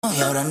Y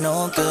ahora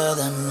no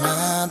queda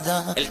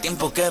nada. El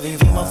tiempo que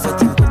vivimos fue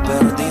tiempo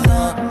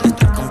perdido. De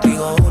estar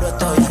contigo juro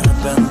estoy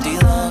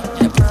arrepentido.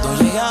 De pronto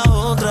llega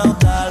otra o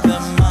tal vez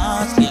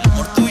más. Y el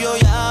amor tuyo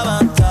ya va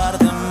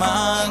tarde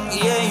más.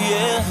 Yeah,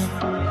 yeah.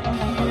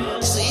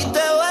 Si te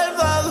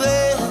vuelvo a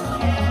ver,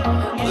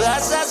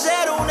 vas a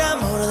ser un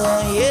amor de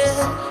ayer.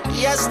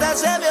 Y hasta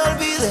se me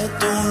olvide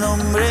tu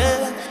nombre.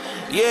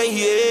 Yeah,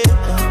 yeah.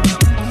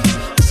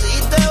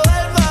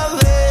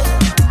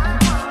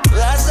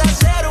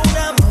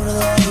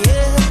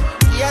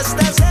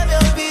 Hasta se me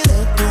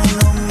olvide tu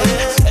nombre.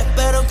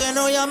 Espero que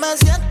no ya me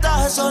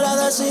sientas sola a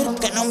decir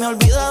que no me he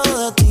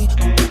olvidado de ti.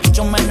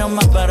 Mucho menos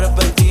más para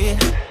repetir.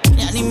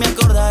 Ya ni me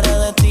acordaré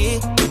de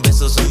ti. Tus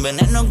besos son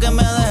veneno que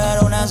me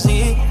dejaron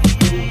así.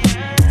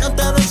 No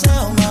te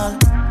deseo mal,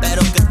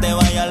 pero que te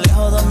vaya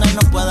lejos donde no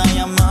pueda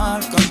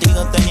llamar.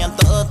 Contigo tenía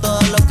todo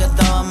lo que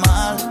estaba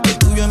mal. Lo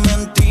tuyo es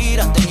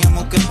mentira,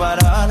 teníamos que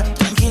parar.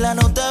 Tranquila,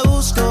 no te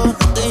busco,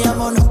 no te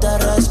llamo, no te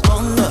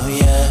respondo.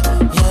 Yeah,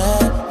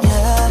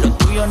 yeah. Lo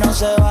tuyo no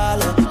se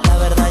vale, la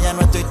verdad ya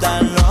no estoy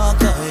tan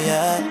loco,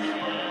 yeah.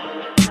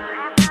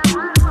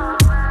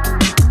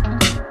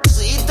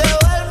 Si te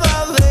vuelvo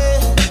a ver,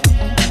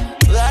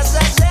 vas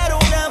a ser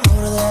un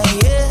amor de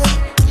ayer.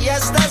 Y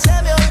hasta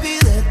se me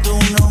olvide tu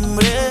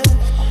nombre,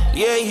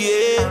 yeah,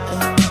 yeah.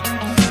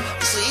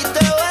 Si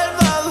te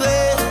vuelvo a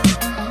ver,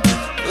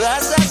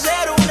 vas a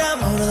ser un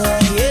amor de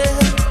ayer.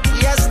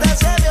 Y hasta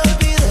se me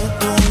olvide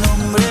tu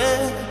nombre.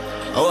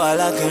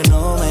 Ojalá que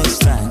no me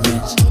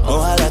extrañes,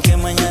 ojalá que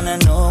mañana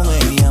no me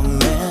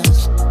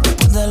llames.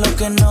 Después de lo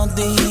que nos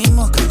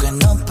dijimos, creo que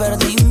nos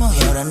perdimos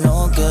y ahora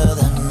no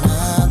queda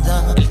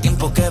nada. El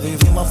tiempo que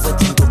vivimos fue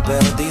tiempo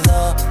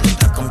perdido. De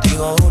estar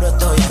contigo juro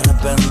estoy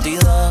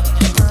arrepentido.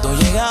 De pronto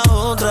llega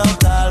otra o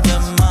tal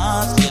vez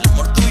más. Y el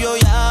amor tuyo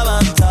ya va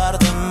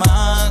tarde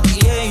más.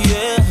 Yeah,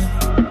 yeah.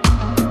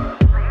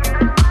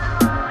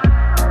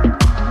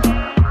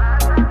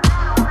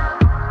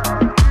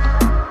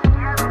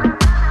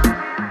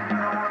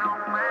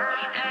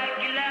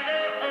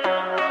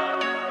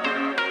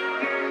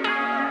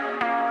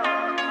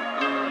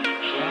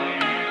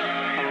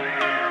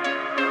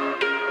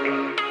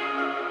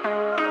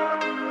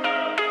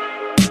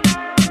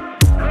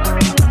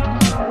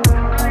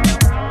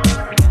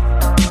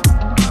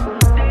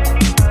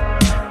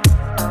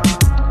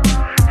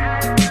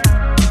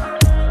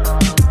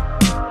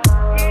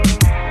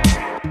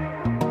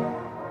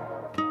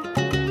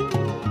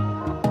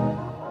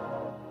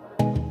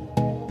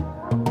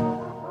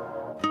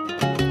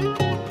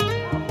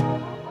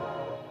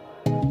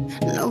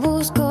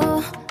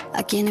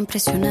 Quien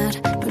impresionar,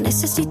 no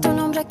necesito un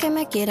hombre que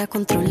me quiera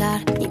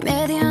controlar, ni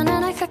media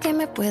naranja que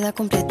me pueda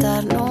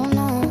completar, no,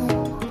 no.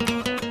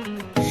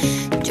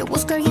 Yo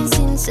busco a alguien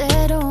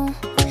sincero,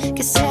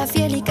 que sea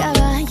fiel y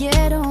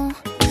caballero,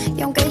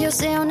 y aunque yo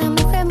sea una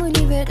mujer muy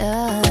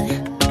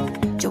liberal,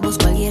 yo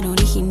busco a alguien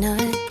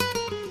original.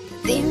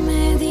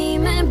 Dime,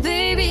 dime,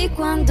 baby,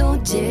 ¿cuándo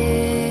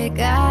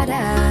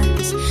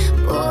llegarás?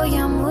 Boy,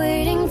 I'm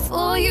waiting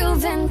for you,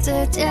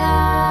 vente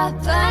ya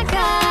pa'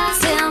 acá.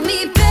 Tell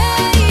me,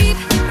 babe,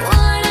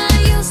 what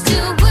are you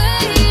still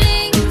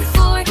waiting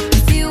for?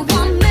 If you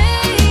want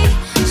me,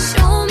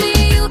 show me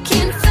you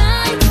can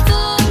fight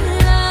for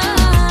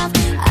love.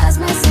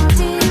 Hazme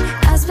sentir,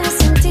 hazme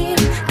sentir,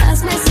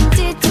 hazme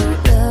sentir tu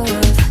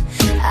love.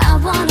 I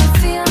wanna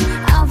feel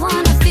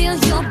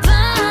your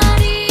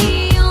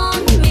body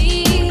on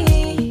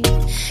me.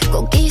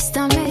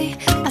 Conquístame,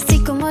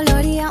 así como lo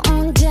haría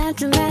un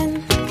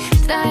gentleman.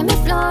 Tráeme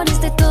flores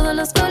de todos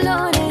los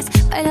colores.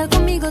 Baila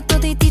conmigo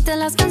todititas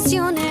las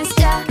canciones.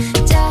 Ya,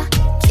 ya,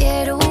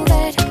 quiero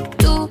ver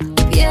tu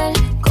piel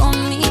con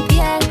mi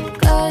piel.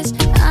 'Cause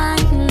I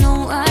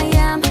know I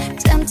am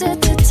tempted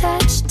to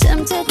touch,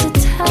 tempted to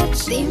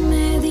touch.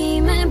 Dime,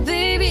 dime,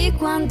 baby,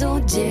 ¿cuándo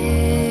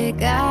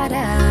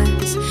llegarás?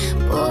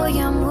 Boy,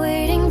 I'm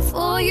waiting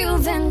for you,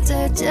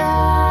 vente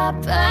ya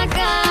pa'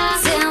 acá.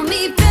 Tell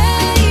me,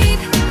 babe,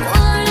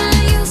 what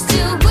are you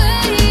still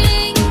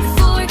waiting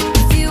for?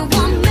 If you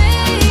want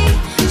me,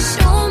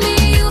 show me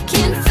you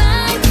can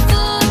fight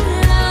for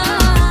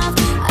love.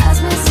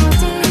 Hazme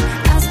sentir,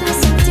 hazme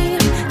sentir,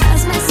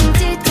 hazme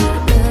sentir tu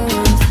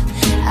love.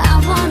 I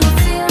wanna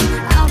feel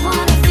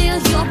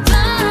your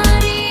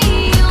body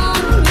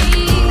on me.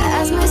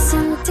 Hazme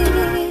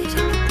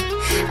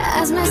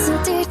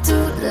sentir tu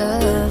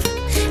love.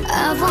 I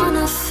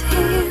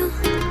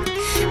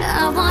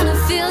wanna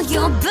feel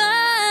your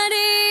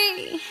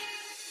body.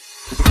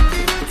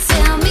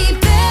 Tell me,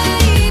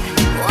 babe,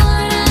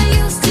 what are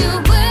you still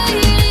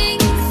waiting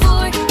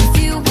for? If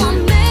you want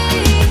me,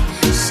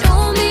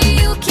 show me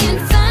you can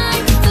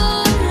fight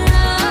for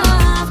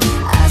love.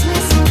 Hazme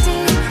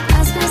sentir,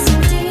 hazme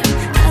sentir,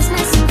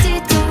 hazme sentir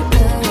tu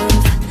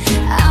love.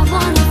 I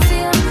wanna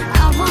feel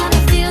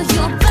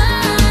your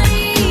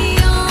body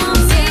on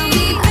me.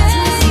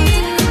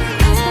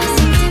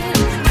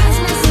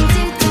 Hazme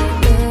sentir tu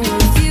love.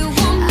 If you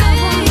want me,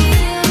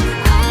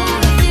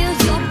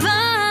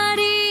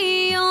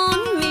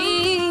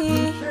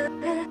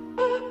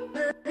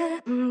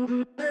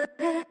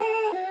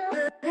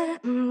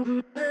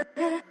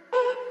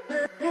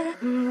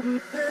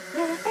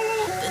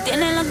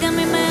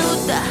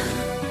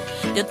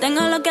 Yo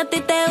tengo lo que a ti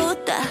te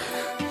gusta.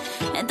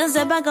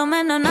 Entonces pa'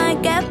 comernos no hay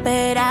que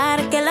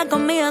esperar, que la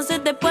comida se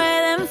te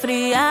puede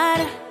enfriar.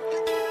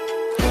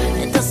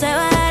 Entonces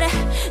vale,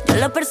 yo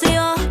lo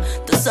persigo,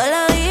 tú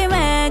solo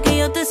dime que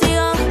yo te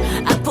sigo.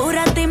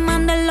 Apúrate y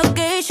manda el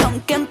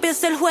location, que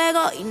empiece el juego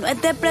y no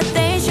es de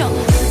PlayStation.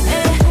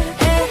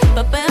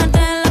 Pa' pegarte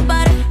en la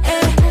pared,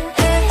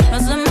 lo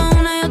hacemos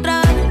una y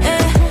otra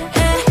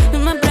vez, no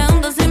me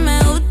preguntas si me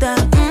gusta,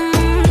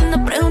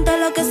 no preguntas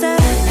lo que sé.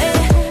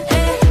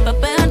 Pa'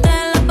 pegarte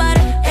en la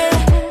pared,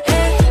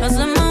 lo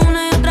hacemos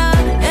una y otra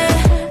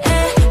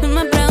vez, no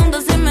me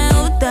preguntas si me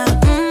gusta,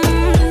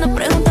 no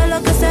preguntas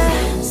lo que sé.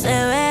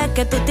 Se ve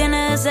que tú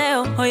tienes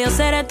deseo, o yo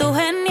seré tu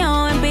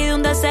genio, ven pide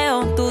un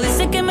deseo. Tú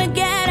dices que me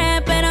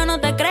quieres, pero no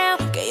te creo,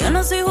 que yo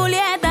no soy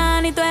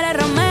Julieta, ni tú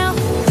eres Romeo.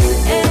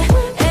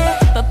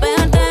 Pa'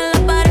 pegarte en la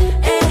pared,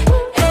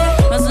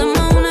 lo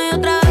hacemos una y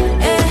otra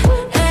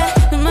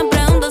vez, no me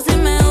preguntas si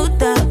me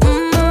gusta,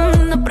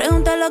 no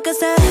preguntas lo que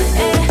sé.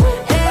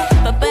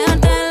 Pa'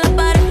 pegarte en la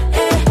pared,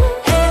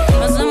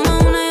 lo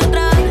hacemos una y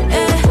otra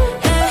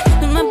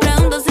vez, no me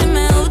preguntas si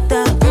me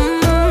gusta,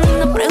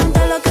 no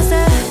preguntas lo que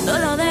sé. No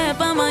lo dejes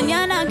pa'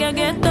 mañana que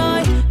aquí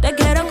estoy, te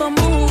quiero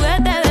como un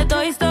juguete de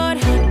Toy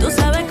Story. Tú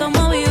sabes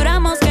cómo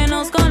vibramos, que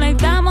nos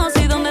conectamos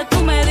y donde tú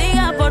me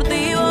digas por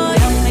ti voy.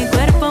 Mi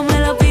cuerpo me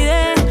lo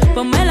pide,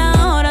 ponme la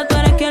hora, tú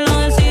eres quien lo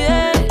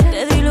decide.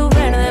 Te di luz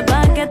verde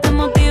pa' que te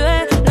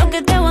motive, lo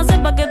que te voy a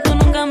hacer pa' que tú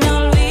nunca me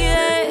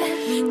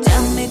olvides. Ya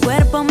mi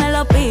cuerpo me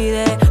lo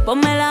pide,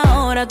 ponme la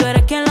hora, tú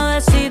eres quien lo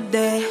decide.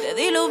 Te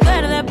di luz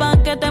verde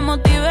pa' que te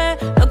motive,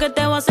 lo que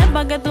te voy a hacer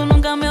pa' que tú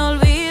nunca me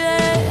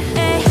olvides.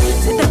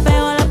 Si te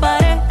pego a la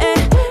pared,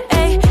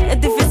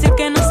 es difícil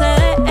que no se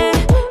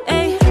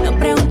dé, no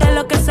preguntes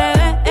lo que se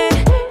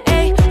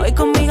ve, hoy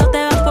conmigo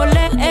te vas por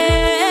ley.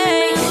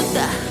 Me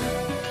gusta,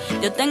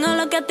 yo tengo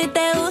lo que a ti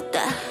te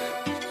gusta.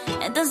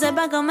 Entonces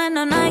pa'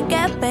 comernos no hay que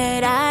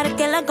esperar,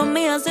 que la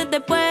comida se te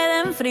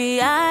puede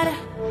enfriar.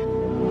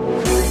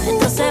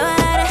 Entonces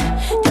vale,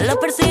 yo lo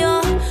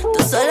persigo,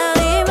 tú solo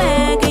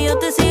dime que yo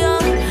te sigo.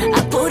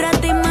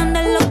 Apúrate y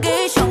manda el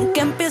location,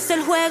 que empiece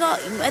el juego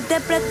y no es de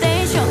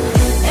PlayStation.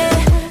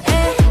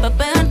 Pa'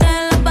 pegarte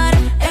en la pared,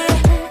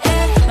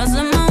 lo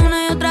hacemos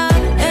una y otra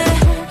vez,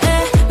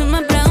 no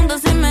me preguntas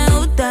si me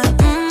gusta,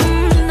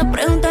 no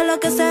preguntas lo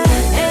que sé.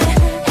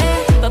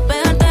 Pa'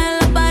 pegarte en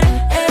la pared,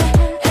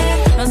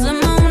 lo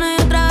hacemos una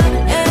y otra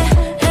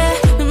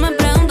vez, no me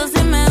preguntas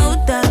si me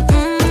gusta,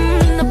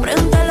 no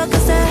preguntas lo que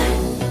sé.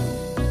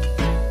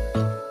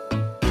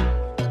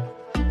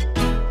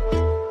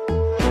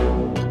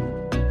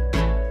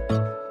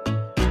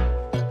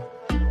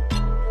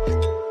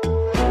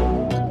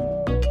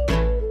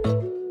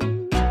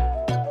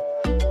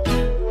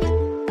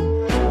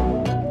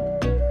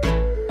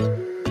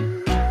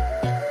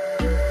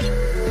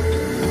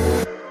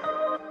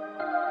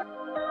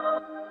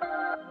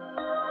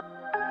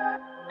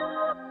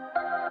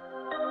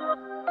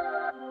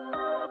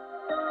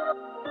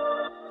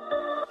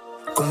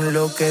 Con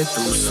lo que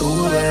tú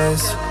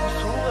subes,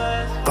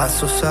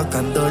 paso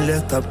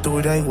sacándole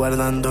captura y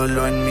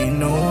guardándolo en mi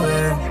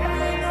nube.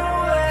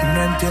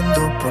 No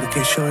entiendo por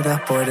qué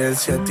lloras por él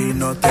si a ti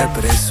no te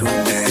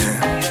presume.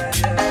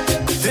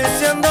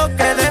 Diciendo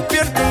que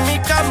despierto en mi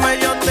cama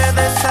y yo te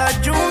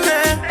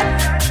desayune,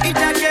 y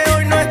ya que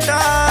hoy no estás,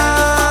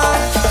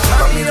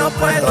 mami, no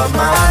puedo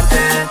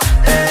amarte,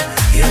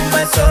 y un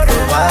beso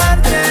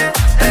robarte,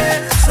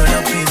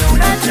 solo pido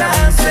una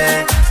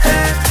chance,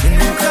 y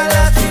nunca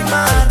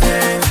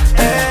lastimarte.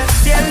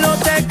 Si él no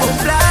te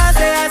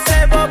complace, a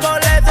ese bobo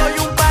le doy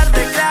un par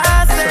de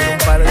clases.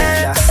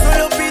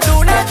 Solo pido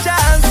una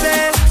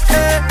chance,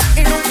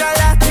 y nunca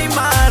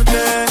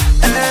lastimarte.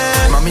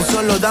 Mami,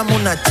 solo dame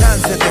una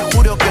chance, te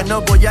juro que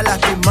no voy a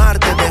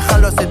lastimarte.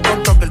 Déjalo ese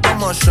tonto que él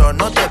como yo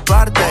no te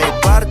parte,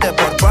 y parte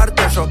por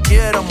parte. Yo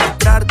quiero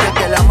mostrarte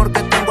que el amor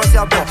que tengo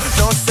hacia vos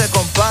no se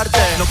comparte.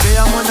 Nos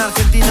quedamos en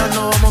Argentina,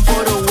 nos vamos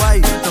por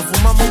Uruguay. Nos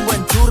fumamos un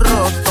buen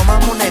churro,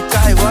 tomamos un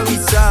Sky. O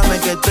avísame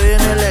que estoy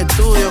en el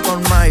estudio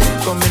con Mike.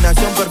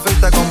 Combinación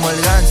perfecta como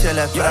el gancho y el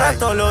spray. Y ahora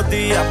todos los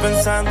días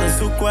pensando en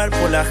su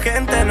cuerpo, la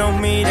gente nos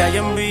mira y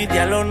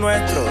envidia lo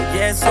nuestro. Y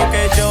eso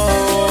que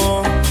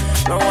yo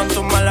no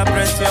aguanto más la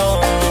presión.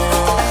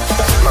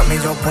 Mami,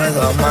 yo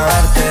puedo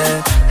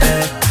amarte,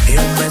 y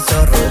un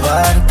beso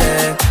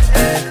robarte,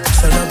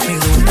 solo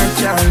pido una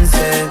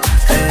chance,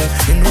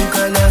 y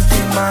nunca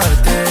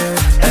lastimarte.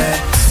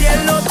 Si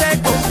él no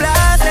te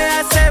complace,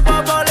 a ese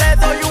bobo le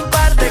doy un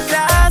par de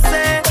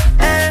clases.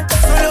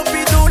 Solo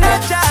pido una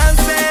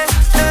chance,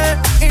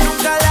 y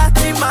nunca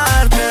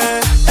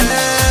lastimarte.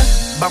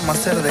 Vamos a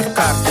hacer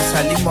descarte,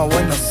 salimos a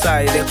Buenos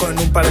Aires con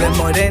un par de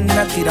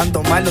morenas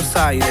tirando malos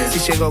aires. Si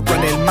llego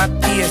con el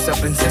Mati, esa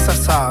princesa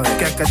sabe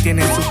que acá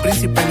tiene su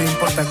príncipe, no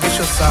importa que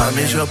yo sabe.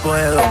 Mami, yo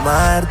puedo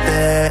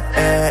amarte,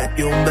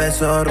 y un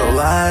beso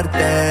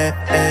robarte,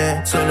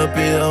 solo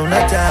pido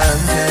una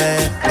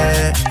chance,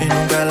 y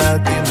nunca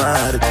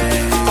lastimarte.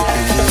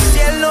 Si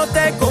él no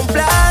te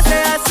complace,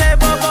 a ese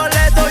bobo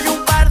le doy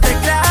un par de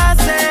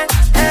clases.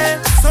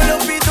 Solo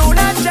pido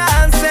una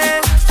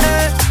chance,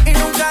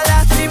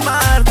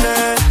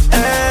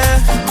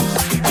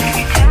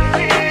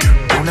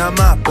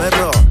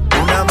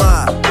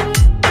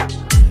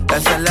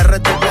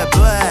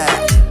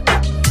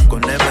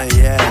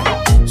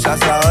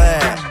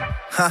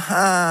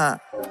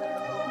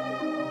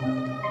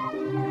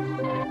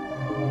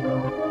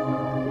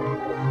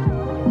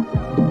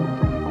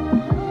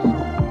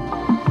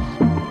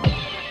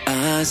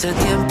 Hace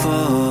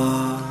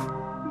tiempo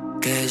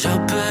que yo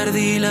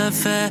perdí la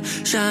fe,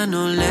 ya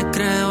no le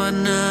creo a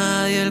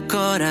nadie, el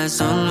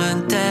corazón lo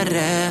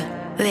enterré.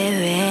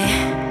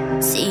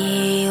 Bebé,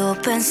 sigo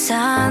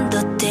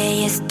pensándote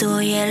y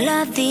estoy en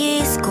la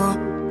disco.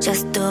 Ya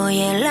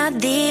estoy en la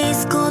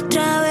disco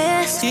otra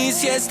vez. Y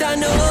si esta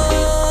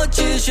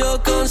noche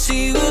yo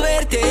consigo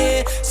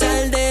verte,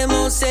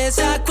 saldemos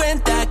esa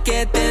cuenta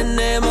que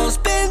tenemos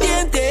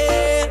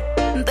pendiente.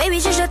 Baby,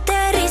 yo ya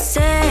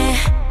aterricé.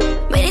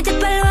 Venite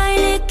pa'l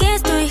baile que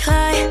estoy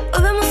high.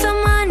 Hoy vamos a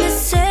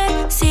amanecer,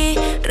 sí,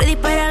 ready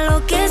para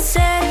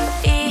enloquecer.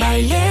 Y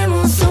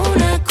bailemos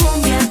una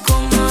cumbia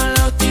como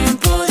los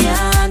tiempos de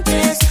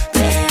antes.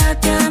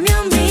 Pégate a mi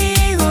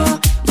ombligo,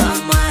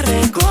 vamos a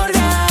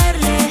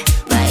recordarle.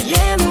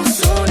 Bailemos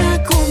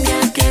una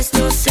cumbia que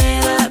esto se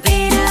va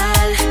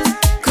viral.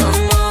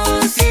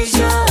 Como si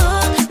yo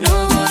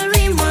no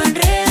volvimos a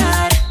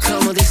enredar.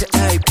 Como dice,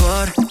 hey,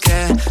 ¿por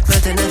qué me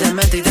tenés de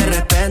mente y de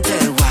repente,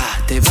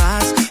 guau, te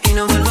vas y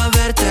no vuelvo a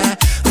verte?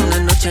 Una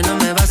noche no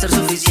me va a ser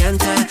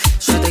suficiente.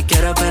 Yo te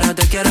quiero, pero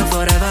te quiero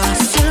forever.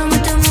 Solo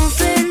metemos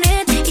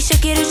Fernet y ya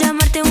quiero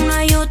llamarte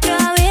una y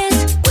otra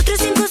vez. 4,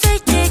 5,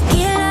 6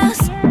 tequilas,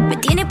 me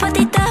tiene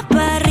patitas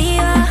para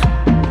arriba.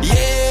 Y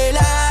el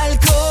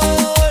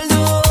alcohol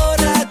no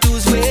borra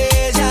tus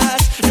huellas,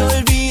 no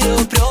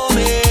olvido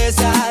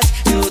promesas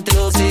que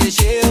otro se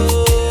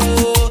llevó.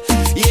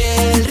 Y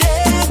el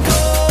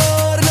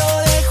rencor lo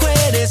dejo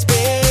en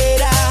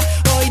espera,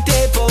 hoy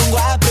te pongo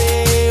a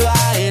prueba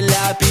en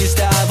la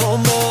pista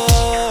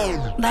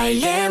bombón.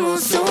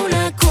 Bailemos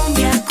una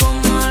cumbia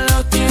como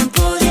los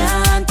tiempos de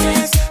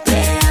antes.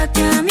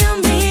 Pégate a mi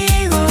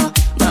ombligo,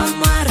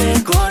 vamos a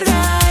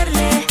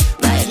recordarle.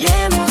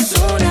 Bailemos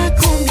una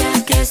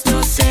cumbia que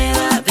esto se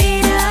va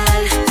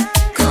viral.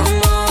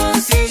 Como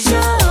si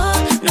yo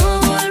no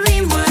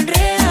volvimos a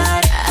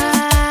enredar.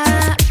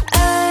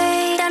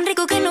 Ay, tan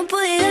rico que no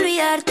pude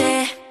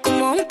olvidarte.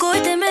 Como un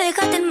cohete me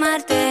dejaste en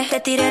Marte. Te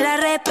tiré la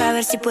red para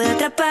ver si puedo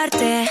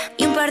atraparte.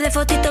 Y un par de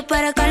fotitos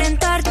para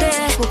calentarte.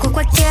 Busco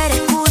cualquier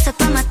excusa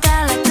para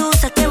matar la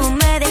tusa que vos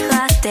me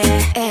dejaste.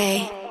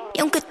 Ey. Y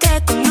aunque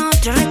esté con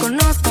otro,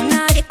 reconozco a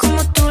nadie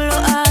como tú lo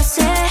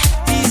haces.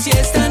 Y si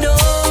esta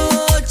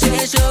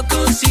noche yo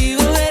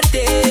consigo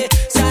verte,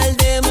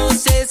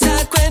 saldemos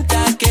esa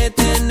cuenta que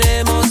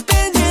tenemos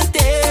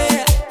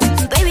pendiente.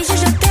 Baby, yo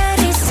ya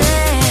aterricé.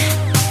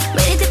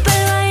 Venite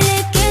pa'l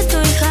baile que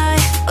estoy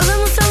high. Hoy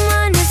vamos a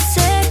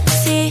amanecer,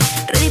 sí,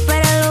 ready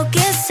para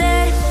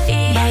enloquecer.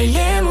 Y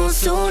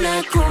bailemos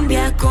una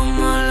cumbia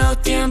como los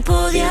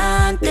tiempos de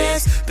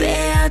antes.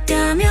 Pégate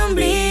a mi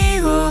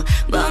ombligo,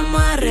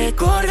 vamos a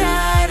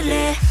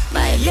recordarle.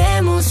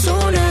 Bailemos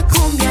una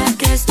cumbia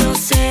que esto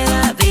se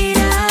va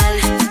viral.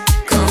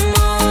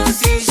 Como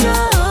si yo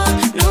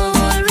no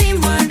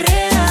volvimos a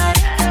enredar.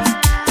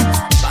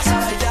 Vas a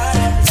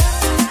bailar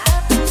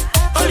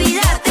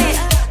Olvídate,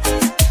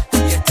 y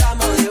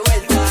estamos de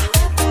vuelta.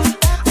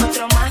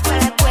 otro más para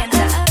la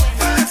cuenta.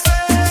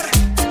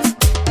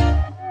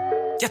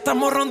 Ya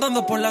estamos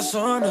rondando por la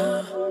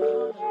zona,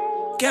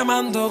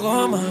 quemando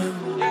goma.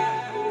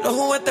 Los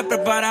juguetes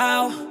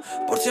preparados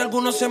por si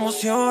alguno se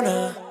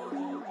emociona.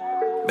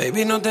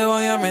 Baby, no te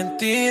voy a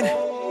mentir,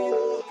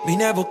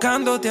 vine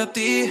buscándote a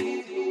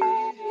ti,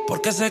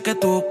 porque sé que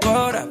tu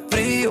corazón es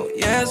frío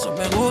y eso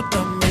me gusta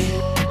a mí.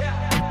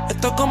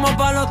 Esto es como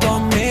para los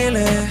 2000,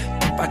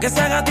 pa' que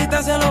esa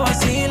gatita se lo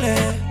vacile.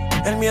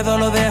 El miedo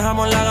lo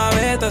dejamos en la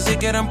gaveta, si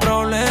quieren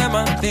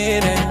problemas,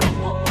 tiren.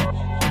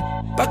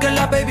 Pa' que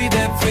la baby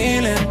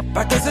desfilen,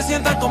 pa' que se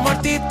sientan como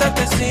artistas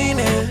de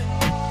cine.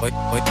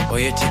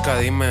 Oye, chica,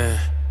 dime,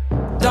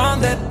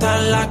 ¿dónde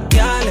están las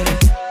guiales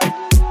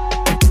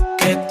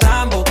que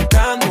están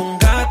buscando un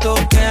gato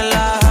que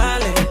la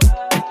jale?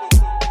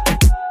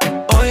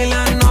 Hoy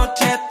la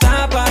noche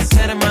está pa'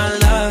 hacer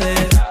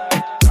maldades.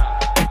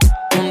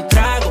 Un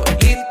trago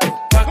listo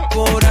pa'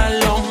 curar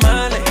los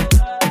males.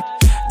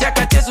 Ya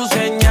caché sus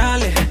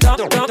señales.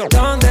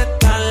 ¿Dónde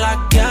están las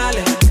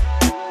guiales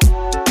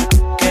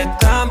que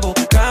están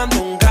buscando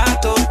un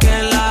gato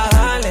que la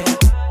jale?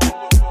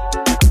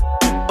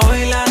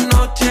 Hoy la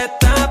noche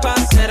está pa'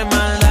 hacer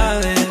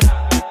maldades.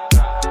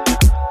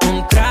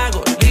 Un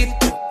trago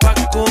listo pa'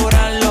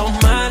 curar los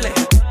males.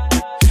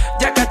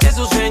 Ya caché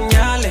sus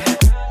señales.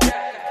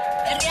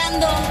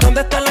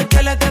 ¿Dónde están las que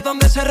de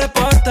dónde se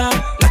reportan?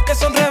 Las que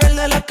son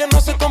rebeldes, las que no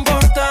se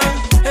comportan.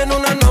 En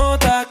una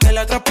nota que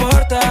la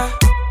transporta.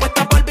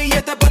 Puesta pa'l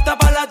billete, puesta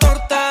pa' la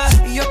torta.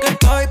 Y yo que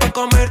estoy pa'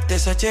 comerte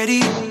esa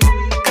cherry.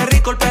 Qué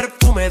rico el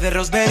perfume de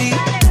Rosemary.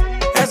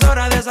 Es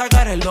hora de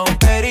sacar el Don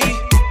Perry.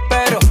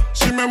 Pero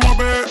Si me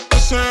mueve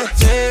ese,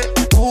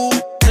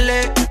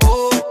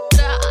 C-U-L-O,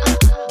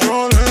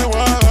 yo le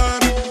voy a dar.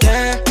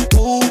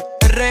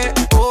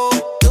 T-U-R-O,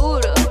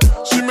 Duro.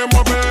 Si me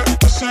mueve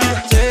ese,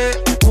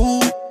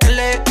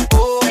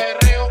 C-U-L-O,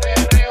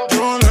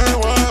 yo le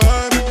voy a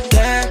dar.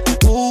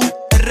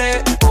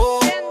 T-U-R-O.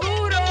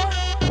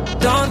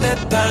 ¿Dónde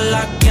están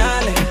las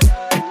guiales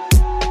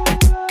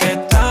que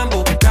están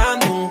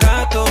buscando un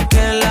gato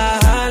que la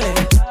jale?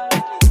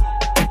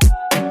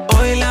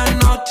 Hoy la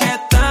noche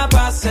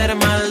hacer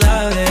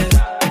maldades.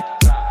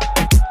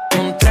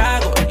 Un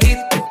trago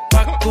listo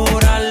pa'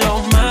 curar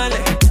los males.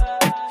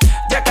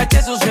 Ya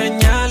caché sus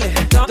señales.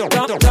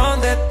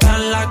 ¿Dónde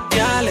están las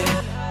guiales?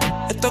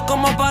 Esto es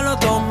como pa' los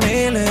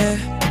 2000,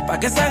 pa'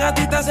 que esa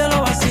gatita se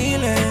lo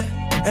vacile.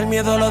 El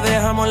miedo lo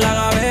dejamos en la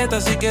gaveta.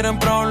 Si quieren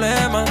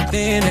problemas,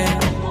 tienen.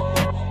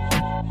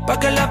 Pa'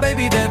 que la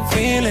baby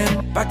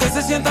desfilen, pa' que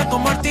se sientan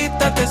como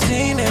artistas de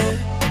cine.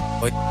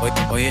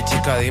 Oye,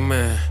 chica,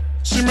 dime.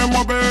 Si me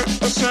mueve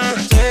ese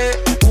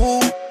T-U-L-O,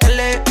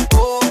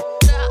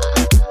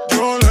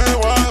 yo le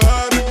voy a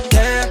dar.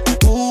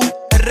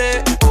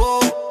 T-U-R-O,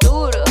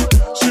 Duro.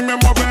 Si me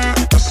mueve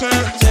ese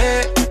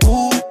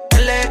T-U-L-O,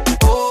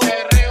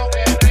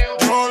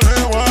 yo le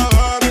voy a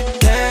dar.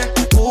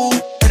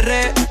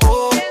 T-U-R-O.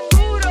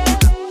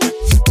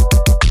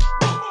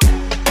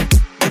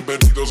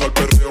 Bienvenidos al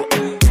perreo.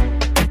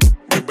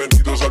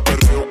 Bienvenidos al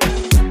perreo.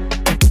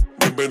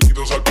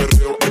 Bienvenidos al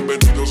perreo.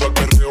 Bienvenidos al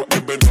perreo.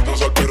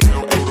 Bienvenidos al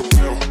perreo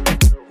europeo.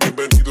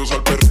 Bienvenidos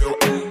al perreo.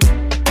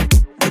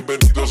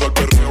 Bienvenidos al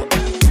perreo.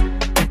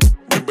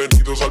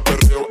 Bienvenidos al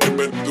perreo.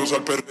 Bienvenidos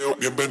al perreo.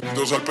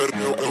 Bienvenidos al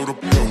perreo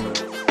europeo.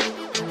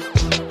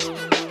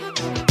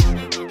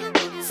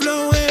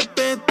 Flow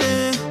EPT,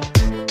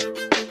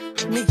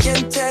 mi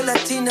gente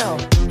latino.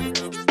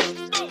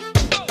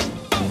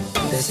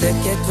 Desde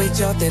que tú y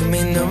yo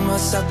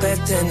terminamos a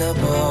verte no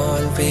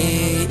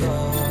volví.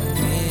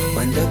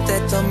 Cuando te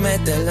tomé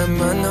de la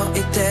mano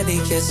y te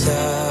dije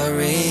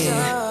sorry.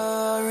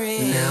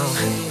 Now,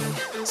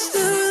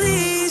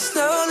 slowly,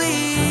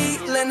 slowly,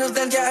 la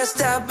nostalgia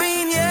está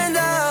viniendo.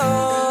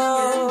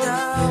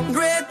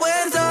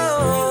 Recuerdo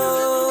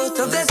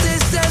todas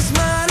esas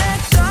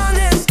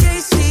maratones que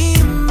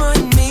hicimos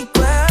en mi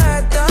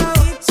cuarto.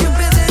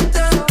 Siempre de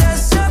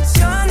tantas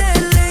opciones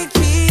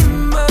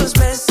elegimos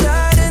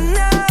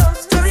besarnos.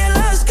 Sobre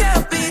los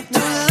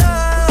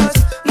capítulos,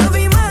 no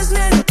vimos ni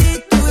el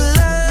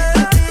título.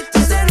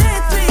 Desde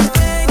Netflix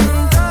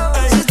preguntó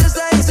si estás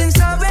ahí sin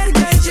saber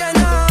que ya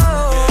no.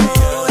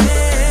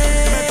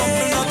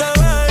 No te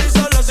ves y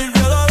solo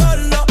sirvió de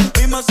adorno.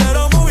 Vimos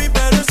cero movie,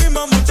 pero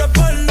hicimos mucho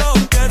porno.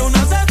 Quiero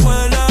una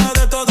secuela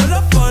de todos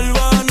los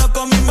polvos. No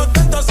comimos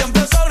tanto,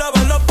 siempre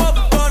sobraban los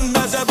popcorn.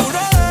 De seguro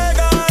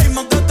llega y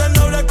montaste en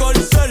noble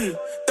corcel.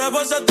 Te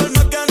voy a hacer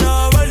más que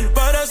Anabel,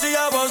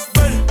 parecía vos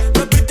ver.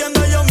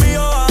 Repitiendo yo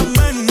mío,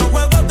 amén. No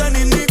juego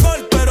tenis ni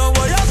gol, pero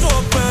voy a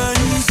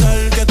pensar.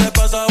 ¿Qué te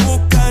pasa a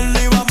buscar?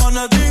 Y vamos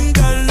a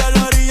trincar a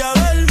la orilla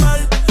del mar.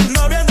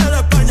 No viene de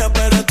España,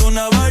 pero es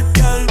una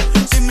barquial.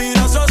 Si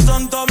miras esos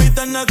son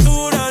tobitas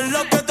natural.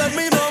 Lo que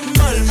terminó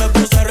mal, me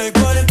puse a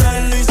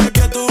recordar. Y sé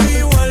que tú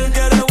igual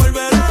quieres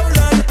volver a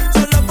hablar.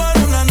 Solo por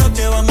una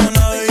noche vamos a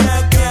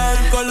navegar.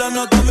 Con la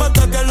nota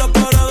mata que los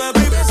coros de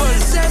People.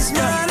 Esas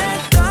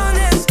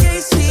maratones que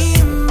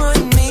hicimos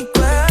en mi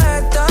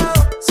cuarto.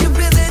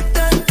 Siempre de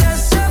tantas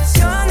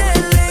opciones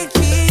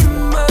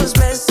elegimos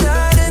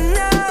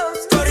besarnos.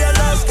 Corría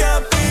los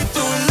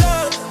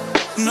capítulos,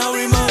 no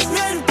vimos ni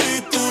el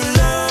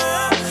título.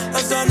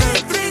 Hasta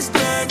Netflix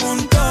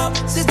preguntó.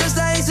 Si estás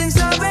ahí sin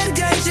saber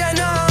que ya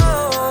no.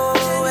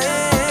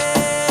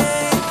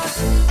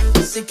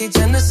 Sé que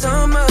ya no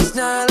somos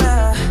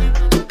nada,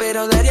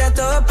 pero daría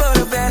todo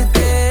por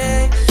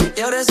verte.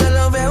 Y ahora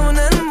solo veo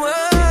una almohada.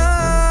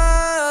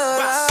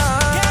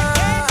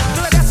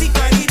 Tú eres así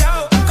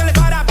herido, con el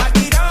cara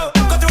partido.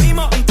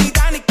 Construimos un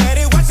Titanic,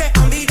 pero igual se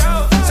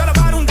hundió. Solo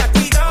para un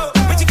ratito,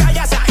 mi chica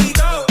ya se ha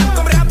ido.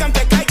 Compré que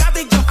aunque caiga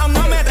y yo aún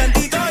no me he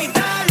rendido. Y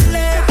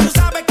dale, tú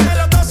sabes que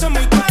los dos son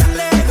muy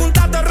cuales.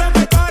 Juntados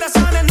rompe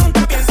corazones,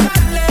 nunca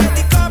pensarle.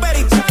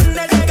 Discovery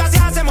Channel, llega si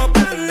hacemos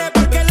planes.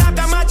 Porque la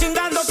cama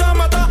chingando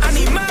somos dos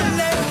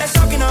animales.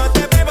 Eso que no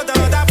te bebo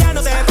todavía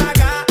no se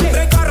paga.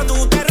 Recorro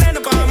tu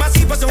terreno como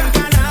si fuese un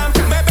canal.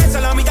 Me beso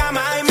lo mi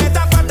dama y me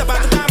da falta pa'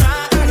 tu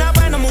cama. Una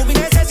buena movie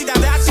necesita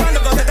de acción,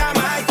 loco de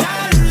dama. Y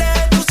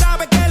dale, tú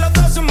sabes que los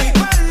dos son muy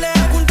iguales.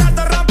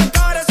 Juntados rompe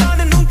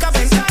corazones, nunca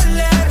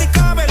pensarle.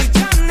 Discovery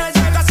Channel,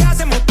 llega si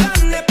hacemos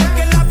planes.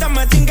 Porque la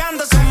cama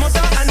chingando somos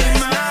dos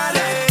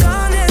animales.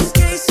 Maratones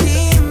que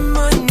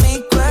hicimos en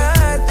mi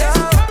cuarto.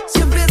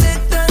 Siempre de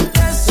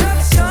tantas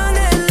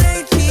opciones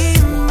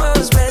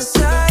elegimos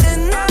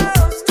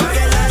besarnos.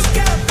 Corría los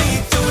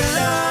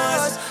capítulos,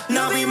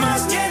 no vimos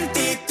ni el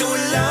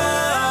título.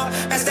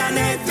 Hasta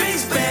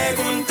Netflix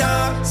preguntó.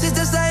 Si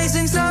estás ahí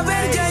sin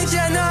saber que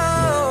ya no.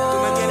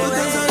 Tú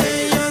tan sola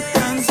y yo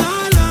tan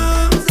solo.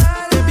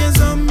 Te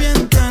pienso bien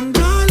tan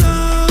rolo.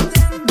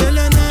 De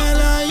la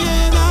nada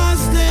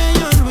llegaste y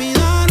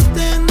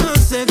olvidarte no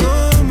sé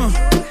cómo.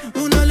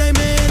 Uno la y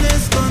me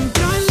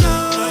descontroló.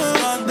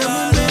 Dame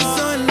un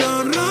beso en los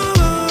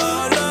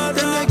robos.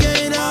 Tendré que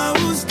ir a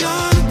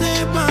buscarte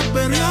pa'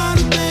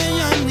 pelearte.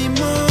 Ya ni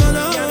modo.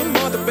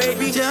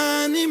 baby.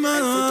 Ya ni El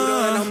futuro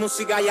de la modo.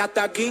 música ya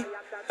está aquí.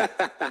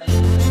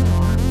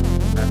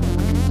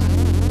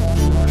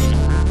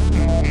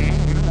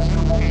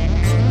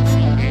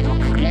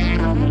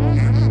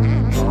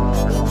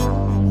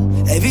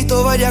 He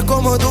visto varias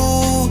como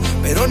tú,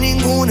 pero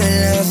ninguna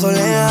en la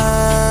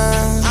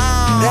soledad.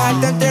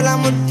 Dejarte entre la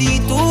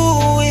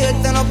multitud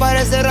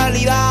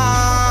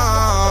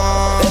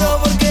arriba. Pero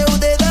 ¿por qué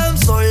usted tan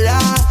sola?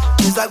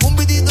 Me saco un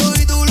pitito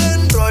y tú lo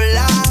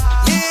enrolas.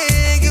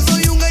 Yeah, que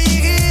soy un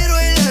callejero,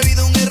 en la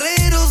vida un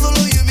guerrero, solo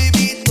yo y mi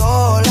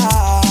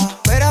pistola.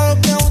 Pero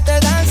 ¿por qué usted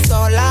tan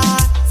sola?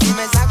 Si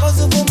me saco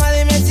su fuma,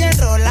 dime si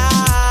enrola.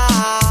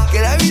 Que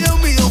la vida es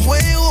un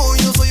videojuego,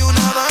 yo soy un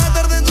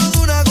avatar dentro de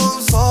una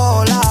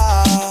consola.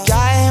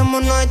 Ya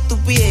dejémonos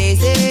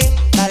estupideces.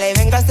 Dale,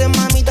 véngase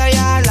mamita y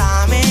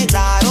háblame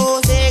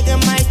claro. Sé que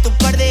más tu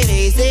par de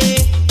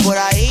veces. Por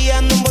ahí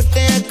ando envuelto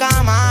en el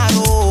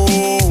Camaro.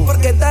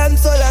 Porque tan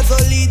sola,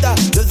 solita.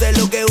 Yo sé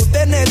lo que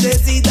usted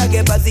necesita.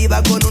 Que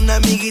pasiva con una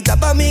amiguita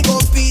pa' mi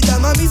compita.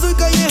 Mami, soy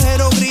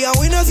callejero,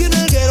 criado y nací en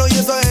el guero. Y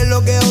eso es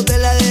lo que a usted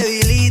la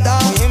debilita.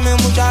 Óyeme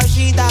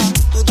muchachita,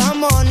 tú tan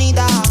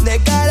bonita. De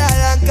cara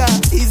blanca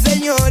y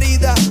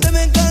señorita. Te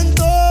me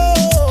encantó.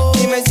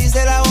 Dime si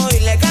se la voy y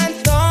le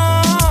canto.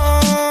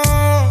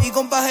 Y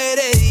compa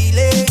Jerez,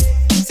 dile.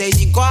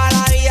 6-5 a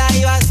la vida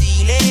y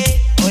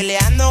vacile. Hoy le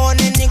ando con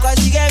el Nico,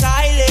 así que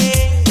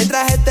baile. Me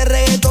traje este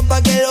reggaetón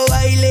pa' que lo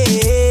baile.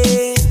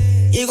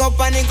 Y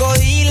compa Nico,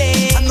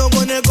 dile. Ando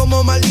con él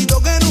como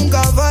maldito que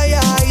nunca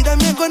falla. Y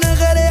también con el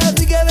Jerez,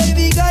 así que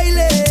baby,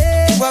 baile.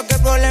 Y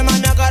cualquier problema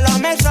no que lo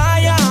me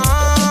falla.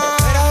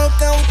 Pero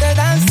que usted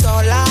tan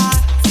sola.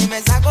 Si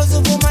me saco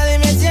su fuma,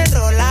 dime si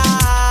enrola.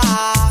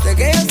 Sé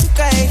que yo soy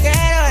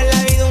callejero, en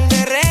la vida un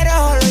guerrero,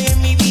 solo yo y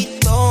mi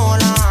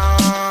pistola.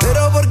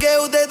 Pero ¿por qué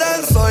usted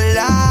tan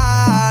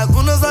sola?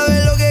 Uno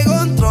sabe lo que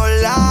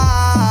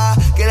controla.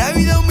 Que la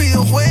vida es un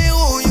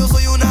videojuego, yo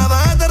soy un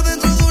avatar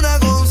dentro de una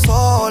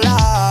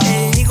consola.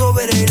 El Nico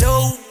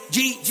Perelo,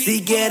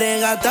 si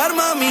quieres gastar,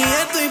 mami,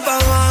 estoy pa'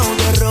 abajo.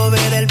 Te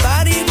robé del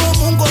party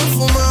como un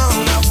consumado.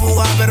 Una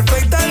fuga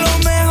perfecta en los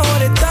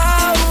mejores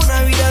estados.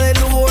 Una vida de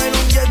lujo en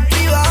un jet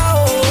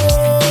privado.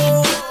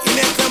 Y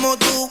mezclamos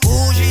tu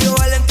Gucci y yo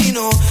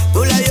Valentino.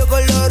 Tu labio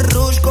con los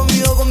rouge,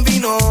 conmigo con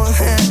vino.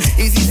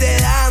 Y si se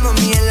da,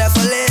 mami, en la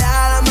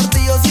soledad, la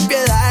martillo sin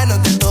piedad,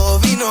 no te todo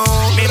vino.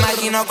 Me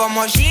imagino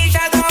como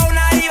Shisha, toda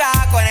una diva.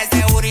 Con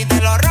ese burrito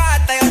en los rojos,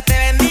 hasta Dios te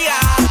bendiga.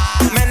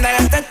 Vender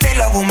este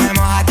estilo,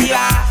 fumemos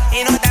activa.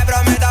 Y no te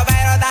prometo,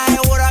 pero te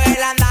seguro que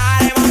la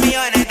andaremos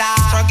milloneta.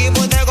 Soy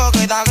equipo de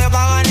coqueta que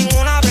paga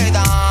ninguna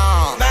preta.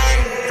 Ven,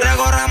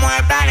 recorremos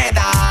el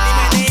planeta.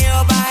 Dime, te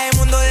llevo pa' el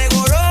mundo de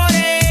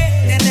colores.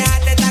 Te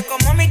dejaste estar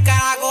como mis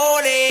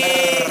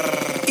caracoles.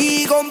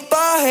 Y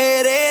compa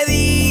Jerez,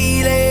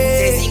 dile.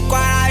 6-5 a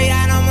la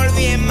vida, no me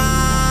olvides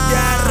más.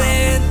 Ya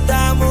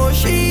restamos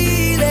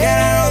Chile. Y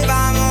ahora nos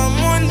vamos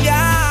mundial.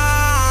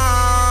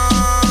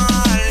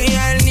 Y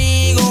el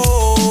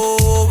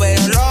Nico,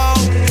 pero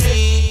loco.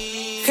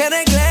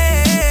 Jerez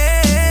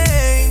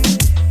Glen.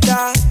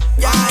 Ya,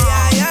 ya, ya,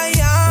 ya,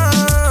 ya.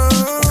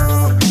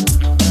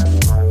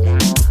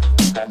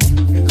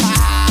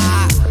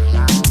 Ah.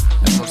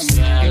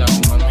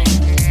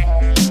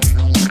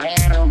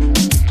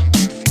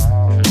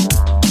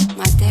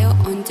 Mateo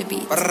on the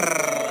beat.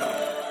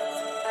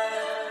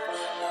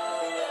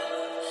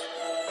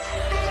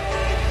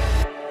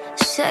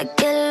 Sé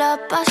que la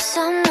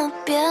pasamos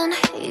bien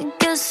y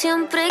que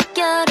siempre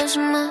quieres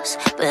más,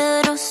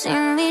 pero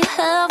sin mi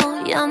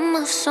jevo ya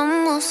no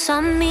somos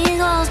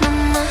amigos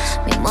nomás.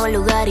 Mismo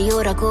lugar y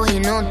hora coge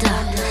nota.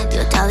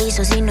 Yo te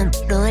aviso si no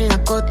paro en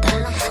la cota.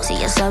 Si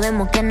ya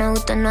sabemos que nos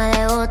gusta no hay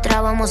de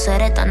otra. Vamos a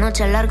hacer esta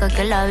noche larga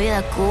que la vida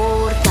es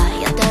corta.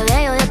 Ya te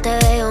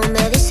veo,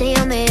 me dice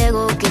yo me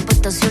llego. Que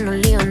importa si unos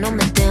líos no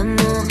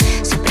metemos.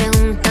 Si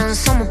preguntan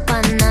somos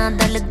panas,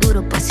 dale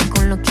duro pa' si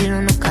con los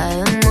kilos no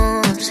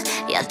caemos.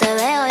 Ya te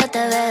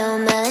veo,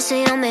 me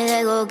dice yo me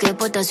llego. Que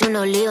importa si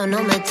unos líos no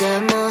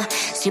metemos.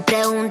 Si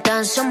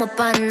preguntan somos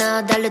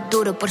panas, dale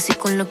duro por si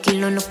con los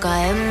kilos no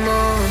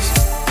caemos.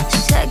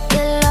 Sé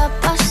que la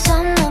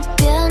pasamos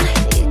bien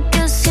y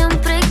que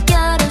siempre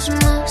quieres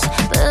más,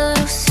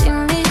 pero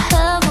sin mi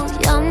jevo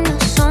ya no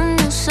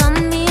somos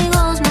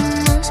amigos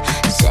nomás.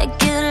 Sé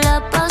que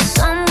la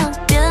pasamos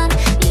bien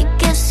y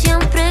que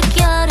siempre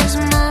quieres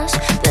más,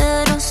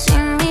 pero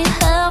sin mi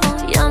jevo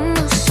ya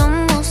no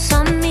somos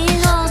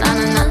amigos.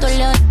 나는 안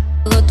돌려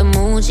그것도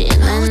무지.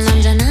 난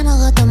언제나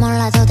먹어도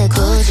몰라도 돼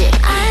굳이.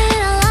 I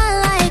need a lot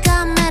like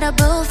I'm at a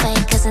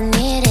buffet, cause I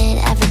need it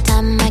every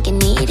time I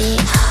can eat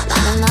it.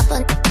 나는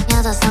나쁜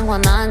다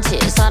상관없지.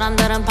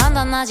 사람들은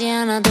판단하지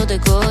않아도 돼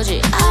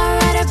굳이.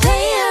 I'd rather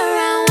play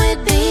around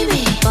with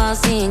baby.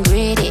 Bossy and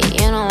greedy,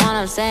 you know what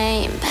I'm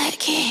saying,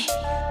 Becky.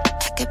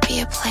 I could be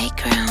a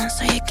playground,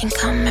 so you can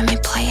come and me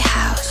play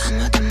house.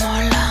 아무도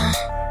몰라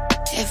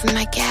if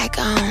my gag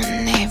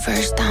on.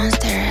 Neighbors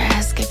downstairs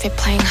ask if you're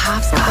playing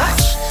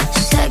hopscotch.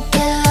 Sé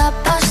que la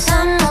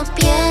pasamos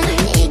bien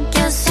y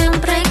que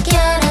siempre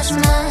quieres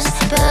más,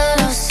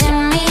 pero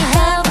sin mi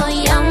jevo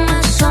ya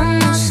no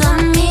somos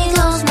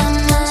amigos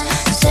nomás.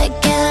 Sé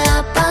que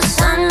la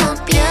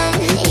pasamos bien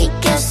y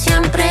que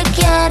siempre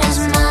quieres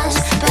más,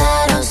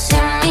 pero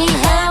sin mi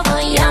jevo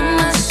ya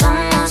no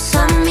somos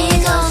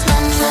amigos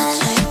nomás.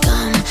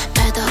 지금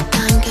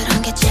배도간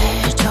그런 게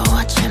제일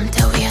좋아.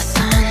 침대 위에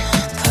산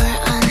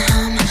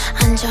불안함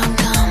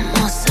안정감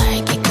못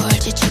살기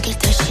꼴찌 죽일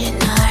듯이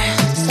날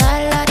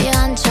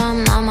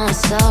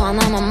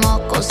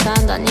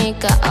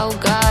거니까 oh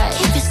god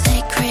Keep it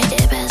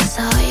sacred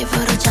입에서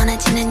입으로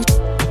전해지는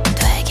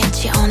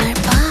되겠지 오늘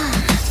밤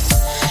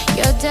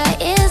Your day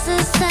is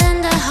the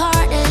send the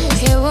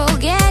hardest You will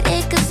get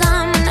it cause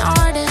I'm an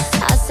artist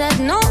I said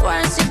no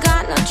words, you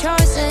got no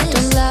choices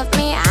Don't love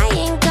me, I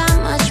ain't got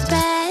much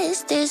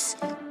past this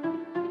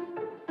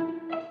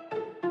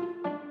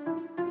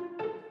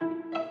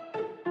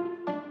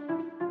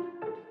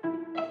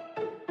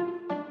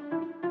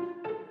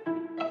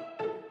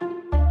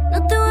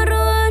No te voy a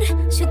robar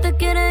si te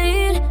quieres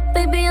ir.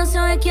 Baby, ya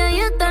sabes que ahí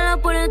está la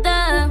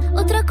puerta.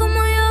 Otra como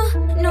yo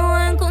no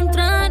voy a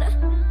encontrar.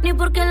 Ni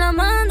porque la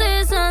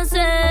mandes a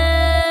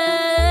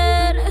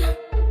hacer.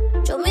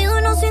 Yo mido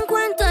unos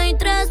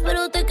 53,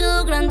 pero te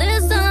quedó grande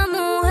esa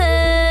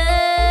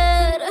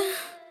mujer.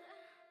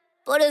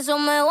 Por eso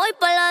me voy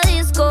pa' la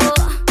disco.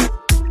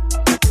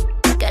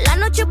 Que la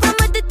noche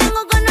prometí y tengo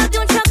ganas de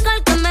un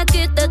chacal que me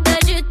quite este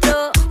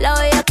registro. La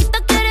bellaquita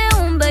quiere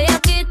un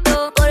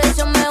bellaquito. Por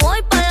eso me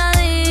voy pa' la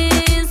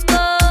disco.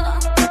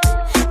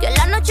 Que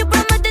la noche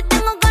prometí y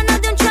tengo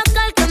ganas de un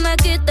chacal que me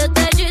quite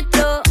este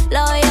registro.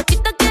 La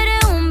bellaquita quiere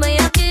un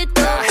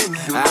bellaquito.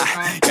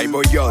 Y ahí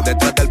voy yo,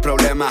 detrás del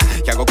problema.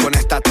 ¿Qué hago con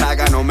esta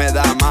traga? No me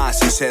da más.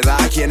 Si se da,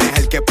 ¿quién es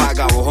el que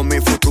paga? Ojo mi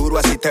futuro,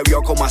 así te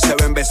vio como hace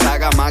Ben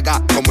Saga.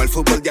 Maga, como el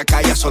fútbol de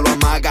acá ya solo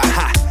amaga.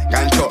 Ja,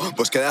 gancho,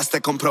 vos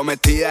quedaste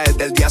comprometida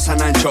desde el día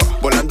San Ancho.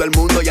 Volando el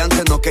mundo y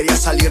antes no quería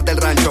salir del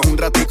rancho. Un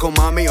ratico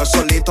mami, yo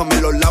solito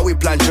me lo lavo y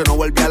plancho. No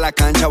volví a la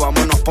cancha,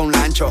 vámonos pa' un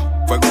lancho.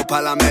 Fuego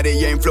pa' la Mary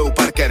Jane Flow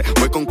Parker.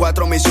 Voy con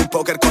 4, me hice un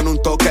póker con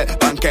un toque.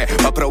 Banqué,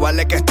 pa'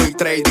 probarle que estoy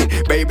trading.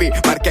 Baby,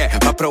 marqué,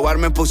 pa' probar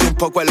me puse un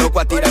poco de loco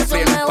a tirar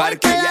frío en el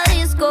parque.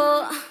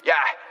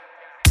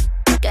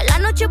 Que la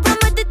noche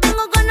prometí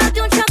tengo ganas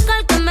de un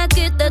chacal que me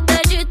quite este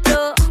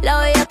registro. La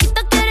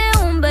bellaquita quiere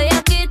un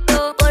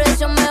bellaquito. Por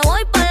eso me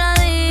voy pa' la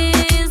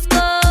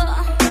disco.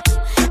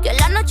 Que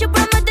la noche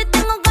prometí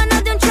tengo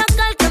ganas de un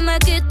chacal que me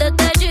quite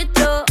este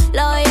registro.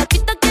 La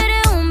bellaquita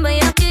quiere un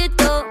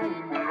bellaquito.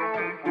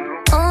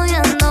 Hoy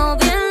ando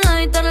bien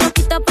lighter,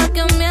 loquita pa'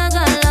 que me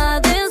haga la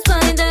de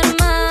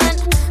Spider-Man.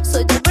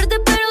 Soy del verde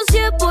pero si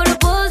es por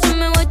vos. Yo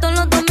me voy todos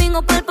los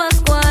domingos pa'l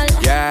Pascual.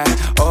 Yeah,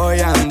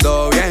 hoy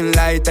ando bien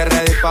light,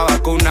 ready pa'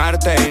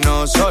 vacunarte y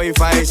no soy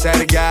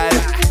Pfizer,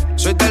 girl.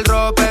 Soy del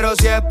rock, pero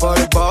si es por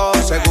vos,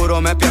 seguro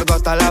me pierdo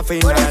hasta la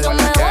final. Por eso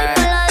me voy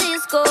pa' la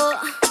disco.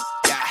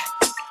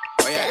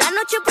 Que la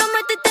noche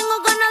prometí tengo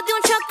ganas de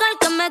un chacal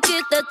que me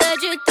quite este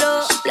registro.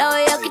 La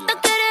bellaquita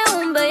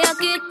quiere un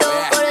bellaquito.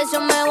 Por eso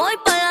me voy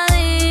pa' la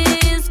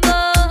disco.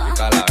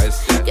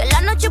 Que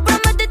la noche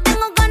prometí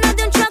tengo ganas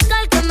de un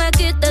chacal que me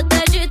quite este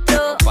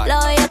registro. La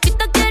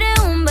bellaquita quiere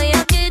un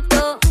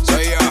bellaquito.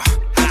 Soy yo,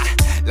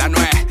 la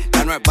nueva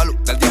Balú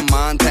del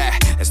diamante.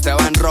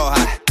 Esteban Rojas,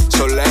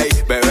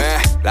 Soleil, bebé,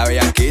 la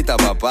bellaquita,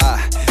 papá.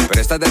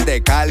 Pero esta es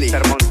desde Cali,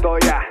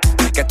 Montoya.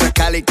 Que esto es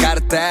Cali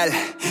Cartel,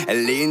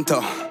 el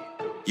Linto,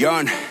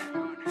 John,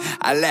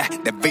 Ale,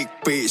 The Big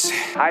Piece,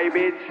 High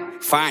Beats,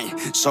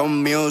 Fine,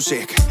 Some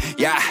Music,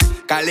 yeah,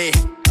 Cali,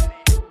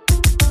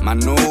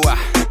 Manúa,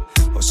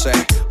 José,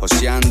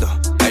 Joseando,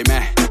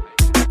 Jaime.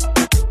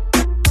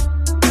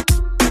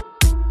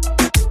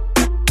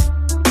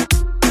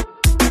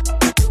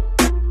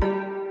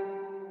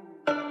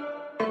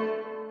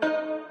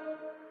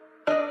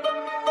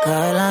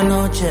 Cae la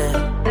noche,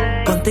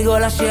 contigo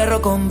la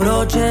cierro con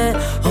broche.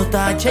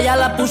 JH ya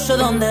la puso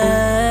donde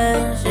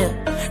es,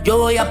 yeah. Yo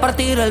voy a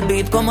partir el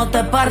beat como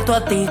te parto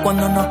a ti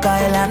cuando nos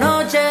cae la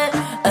noche.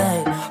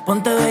 Ey,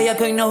 ponte bella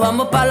que hoy nos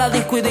vamos pa' la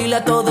disco y dile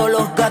a todos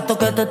los gatos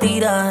que te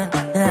tiran,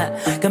 yeah.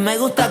 Que me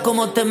gusta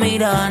cómo te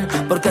miran,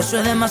 porque eso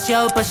es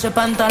demasiado pa' ese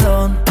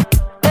pantalón.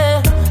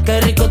 Qué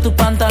rico tu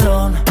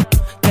pantalón,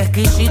 qué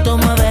exquisito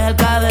mueves el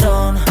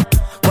caderón.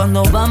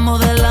 Cuando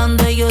vamos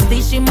delante ellos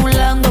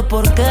disimulando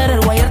por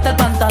querer guayarte el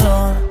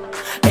pantalón.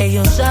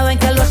 Ellos saben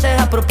que lo haces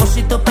a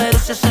propósito, pero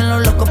se hacen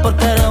los locos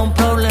porque eres un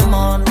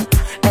problemón.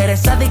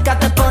 Eres sádica,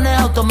 te pones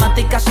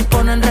automática, si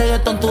ponen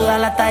reggaetón tú das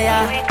la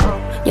talla.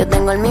 Yo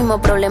tengo el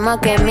mismo problema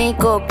que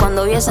Mico.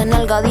 Cuando vi esa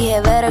nalga dije,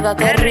 verga,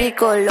 qué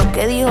rico. Lo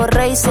que dijo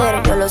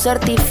Razer, yo lo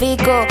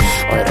certifico.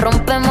 Hoy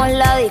rompemos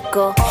la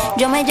disco.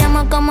 Yo me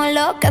llamo como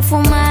lo que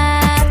fuma.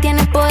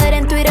 Tienes poder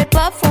en Twitter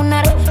pa'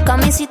 funar.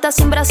 Camisita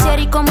sin brasier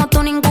y como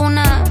tú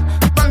ninguna.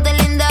 Ponte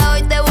linda,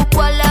 hoy te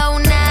busco a la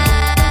una.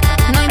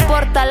 No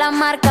importa la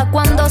marca,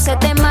 cuando se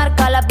te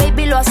marca. La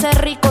baby lo hace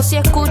rico si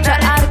escucha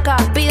arca.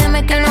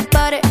 Pídeme que no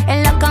pare,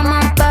 en la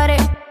cama pare.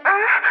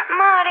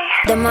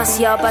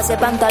 Demasiado pa' ese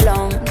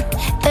pantalón.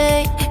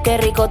 Ey, qué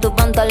rico tu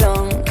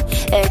pantalón.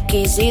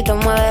 Exquisito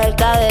mueve el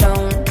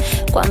caderón.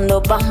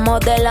 Cuando vas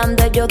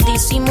modelando yo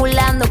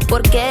disimulando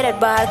por querer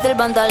bajarte el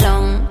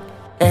pantalón.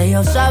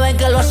 Ellos saben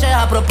que lo haces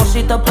a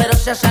propósito, pero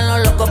se hacen los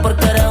locos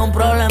porque eres un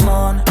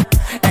problemón.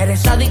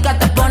 Eres sádica,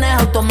 te pones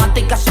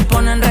automática, si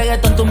ponen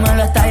reggaetón tú me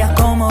lo estallas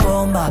como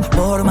bomba.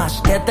 Por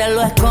más que te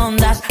lo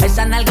escondas,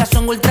 esas nalgas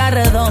son ultra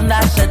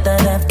redondas, se te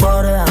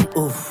desbordan,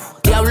 uff.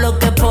 Diablo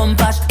que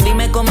pompas,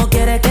 dime cómo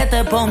quieres que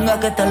te ponga,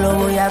 que te lo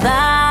voy a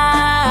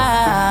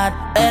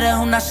dar. Eres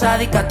una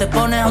sádica, te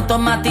pones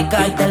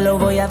automática y te lo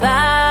voy a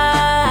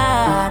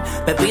dar.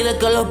 Me pide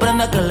que lo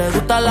prenda, que le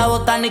gusta la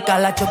botánica.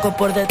 La choco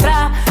por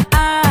detrás,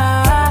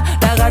 la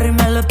agarro y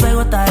me le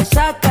pego hasta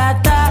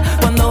desacata.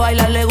 Cuando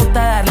baila le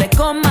gusta darle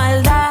con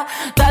maldad.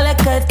 Dale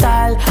que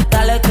tal,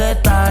 dale que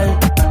tal.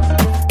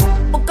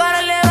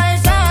 Buscarle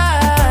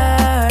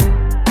besar.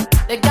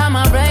 Te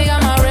llama Rey,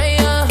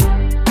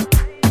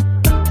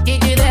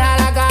 Gigi,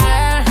 déjala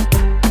caer.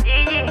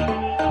 Gigi,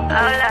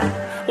 hola.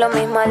 Lo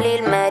mismo a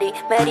Lil Mary,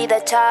 Mary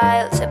the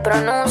Child. Se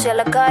pronuncia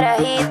la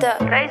carajita.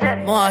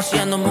 Estamos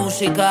haciendo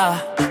música.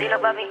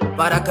 Dilo, papi.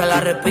 Para que la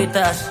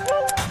repitas.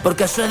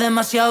 Porque soy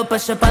demasiado pa'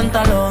 ese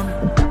pantalón.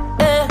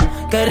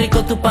 Qué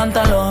rico tu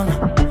pantalón.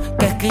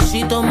 Qué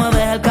exquisito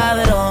mueves el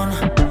caderón.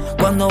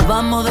 Cuando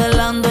van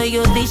modelando,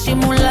 ellos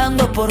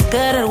disimulando por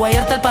querer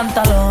guayarte el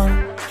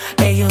pantalón.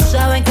 Ellos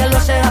saben que lo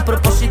haces a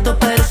propósito,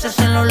 pero se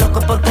hacen los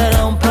locos porque eres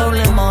un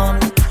problemón.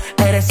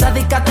 Eres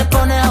sádica, te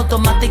pones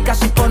automática.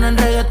 Si ponen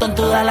reggaetón,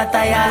 tú das la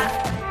talla.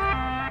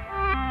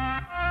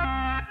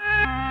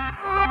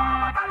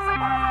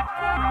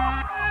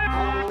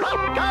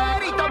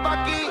 Caderita pa'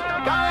 aquí,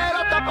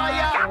 caderota pa'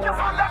 allá.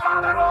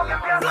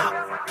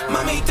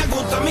 Mami, ¿te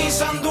gusta mi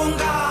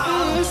sandunga?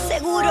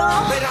 Seguro,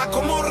 Verás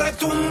cómo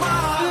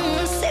retumba.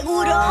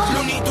 seguro.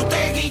 Luni, tú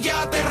te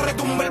guillas, te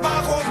retumba el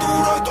bajo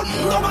duro. Y todo el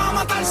mundo va a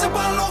matarse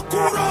para lo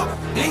oscuro.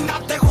 Linda,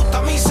 ¿te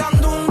gusta mi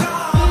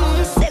sandunga?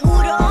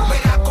 Seguro,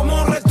 Verás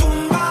cómo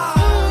retumba.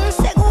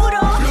 seguro.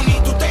 Luni,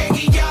 tú te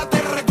guillas,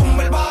 te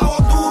retumba el bajo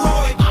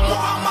duro. Y vamos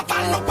a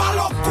matarnos para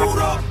lo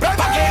oscuro.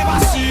 Pa' que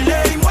vacile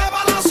y mueva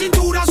la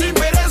cintura sin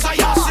pereza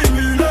y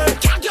asimile.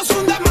 Que aquí es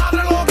un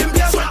desmadre lo que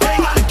empieza.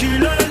 Suelten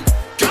alquiler,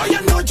 que hoy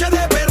es noche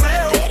de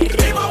perreo.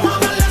 Y vamos a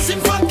darle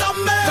sin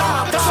fantasmeo.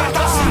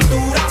 Suelta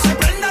cintura, se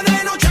prende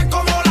de noche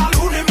como la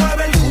luna y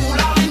mueve el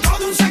culo. Dentro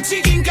de un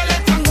sexy king que le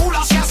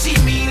estrangula, se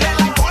asimile.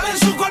 El alcohol en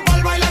su cuerpo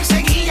al bailar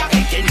seguía.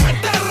 Que no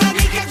es terreno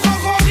ni que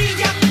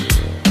cojodilla.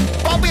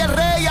 Papi es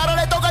rey, ahora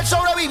le toca el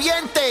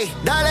sobreviviente.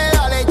 Dale,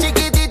 dale,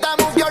 chiquitita,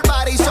 move your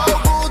body so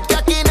good. Que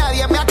aquí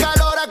nadie me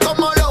acalora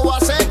como lo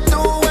haces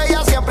tú.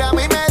 Ella siempre a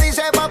mí me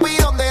dice, papi,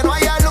 donde no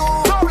haya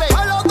luz.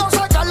 A los dos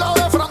sacarlo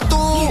de front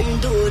tú.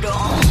 Bien duro.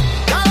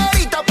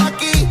 Caderita pa'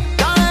 aquí,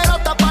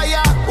 caderota pa'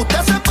 allá.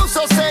 Usted se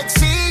puso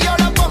sexy, yo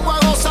la pongo a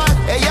gozar.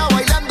 Ella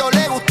bailando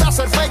le gusta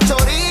hacer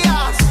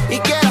fechorías y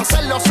quiere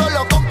hacerlo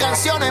solo con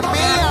canciones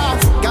mías.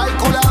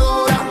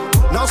 Calculadora,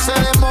 no se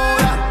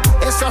demora,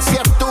 esa sí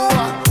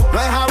actúa, no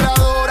es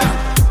habladora.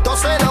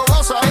 Entonces lo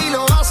goza y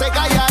lo hace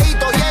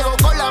calladito. Llego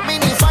con la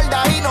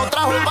minifalda y no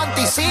trajo un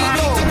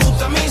panticito. ¿Te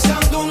gusta mi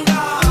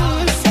sandunga?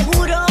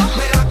 Seguro,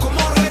 Verás cómo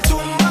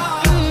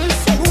retumba.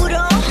 seguro.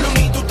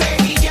 Luni, tú te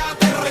guillas,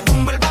 te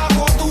retumba el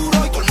bajo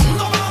duro. Y todo el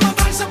mundo va a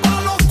matarse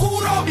para lo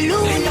oscuro.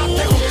 Linda,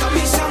 ¿te gusta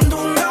mi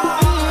sandunga?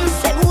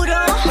 Seguro,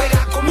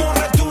 Verás cómo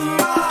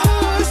retumba.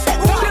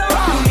 seguro.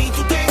 Luni,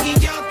 tú te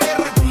guillas, te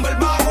retumba el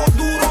bajo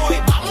duro. Y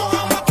vamos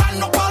a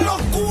matarnos para lo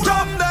oscuro.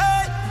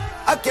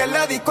 Aquí en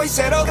la disco hay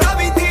cero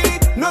gravity.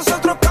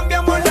 Nosotros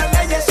cambiamos las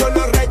leyes, son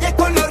los reyes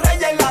con los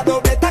reyes. La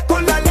dobleta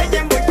con la ley,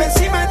 voy pa'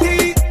 encima de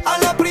ti. A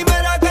la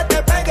primera que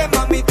te pegue,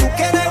 mami, tú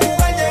quieres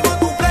jugar, llegó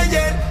tu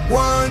player.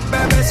 One,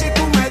 bebé, si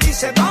tú me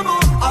dices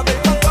vamos, a ver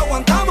cuánto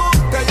aguantamos.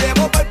 Te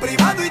llevo para el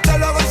privado y te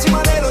lo hago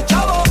encima de los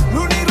chavos.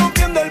 Luni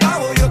rompiendo el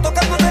bajo, yo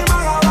tocando el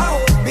más abajo.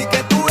 Vi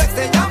que tú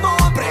te llamo,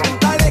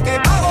 pregúntale qué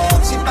pago.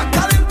 Si pa'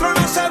 acá adentro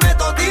no se ve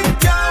todo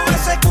tinchao.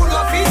 Ese culo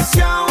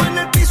aficiao, en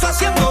el piso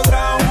haciendo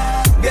drown.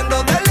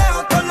 Viendo de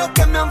lejos todos los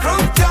que me han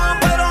fronteado,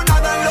 pero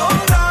nada han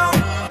logrado.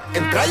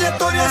 En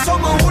trayectoria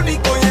somos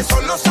únicos y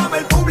eso lo sabe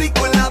el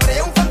público. En la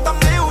brea un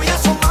fantasmeo y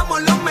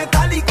asomamos los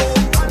metálicos.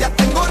 Ya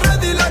tengo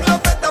ready la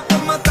glopeta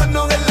para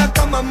matarnos en la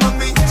cama,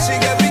 mami.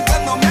 Sigue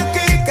brincándome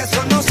aquí, que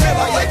eso no se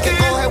vaya aquí.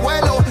 Que coge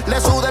vuelo, le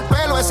suda el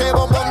pelo, ese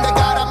bombón de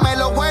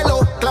caramelo vuelo.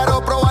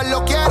 Claro,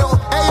 probarlo quiero.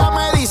 Ella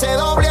me dice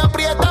doble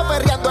aprieta,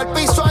 perreando el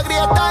piso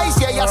agrieta. Y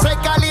si ella se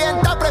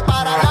calienta,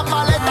 prepara las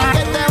maletas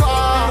que te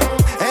va.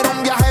 En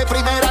un viaje de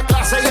primera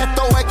clase y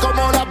esto es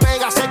como Las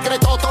Vegas,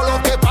 secreto todo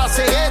lo que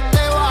pase.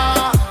 Este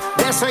va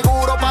de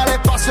seguro para el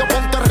espacio,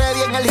 ponte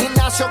ready en el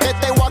gimnasio.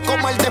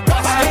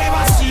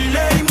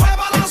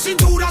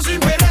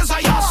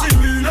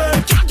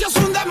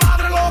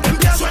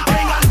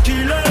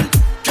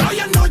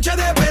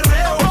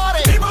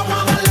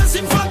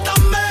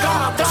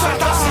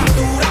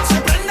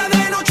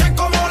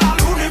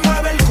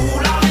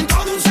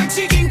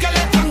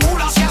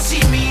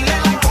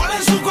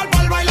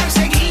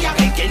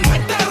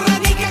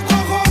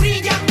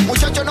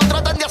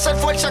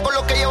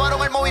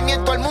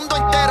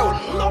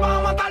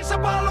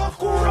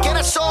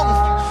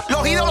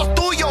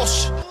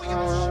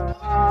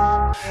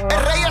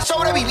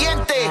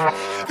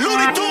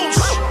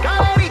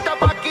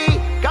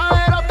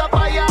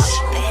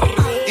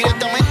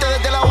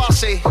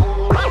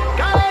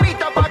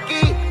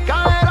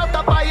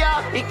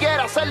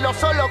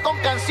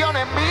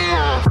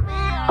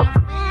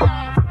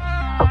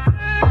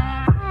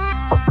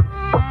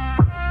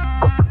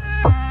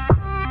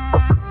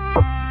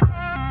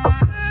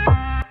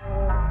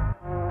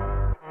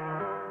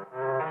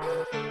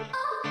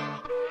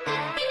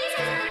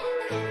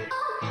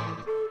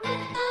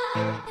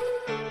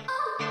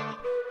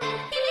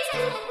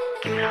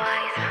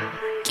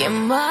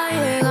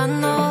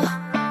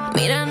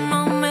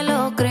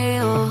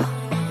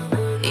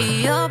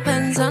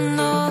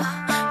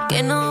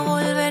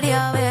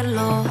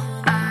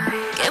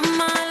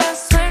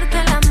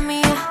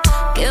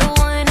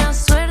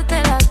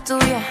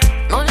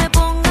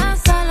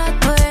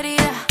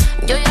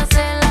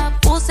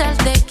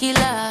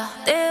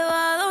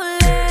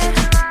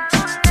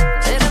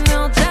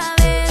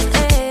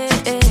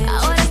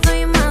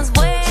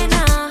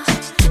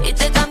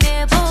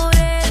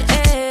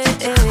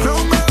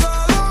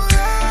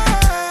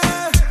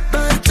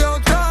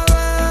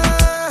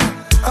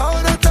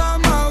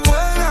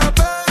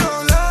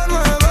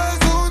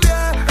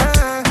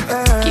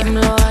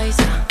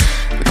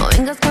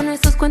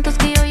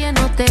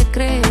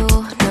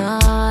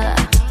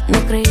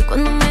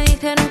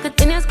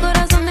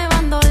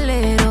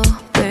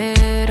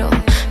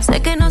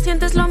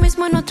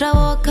 otra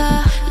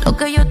boca. Lo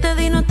que yo te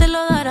di no te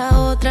lo dará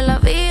otra. La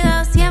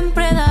vida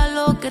siempre da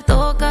lo que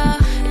toca.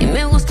 Y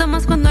me gusta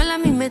más cuando él a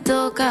mí me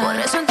toca. Por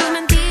eso en tus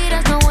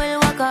mentiras no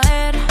vuelvo a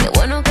caer. Qué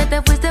bueno que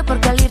te fuiste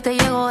porque al irte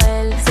llegó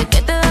él. Sé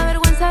que te da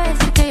vergüenza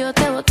decir que yo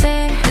te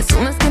boté. Te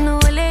sumas que no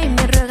duele y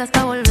me ruegas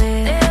pa'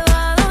 volver. Te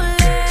va a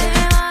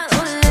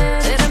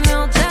doler verme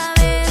otra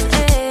vez,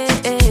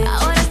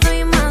 Ahora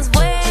estoy más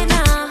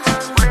buena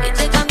y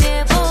te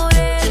cambié por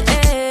él,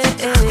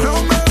 No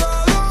me va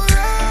a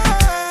doler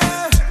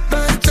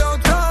verte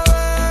otra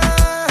vez.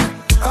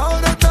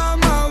 Ahora está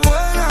más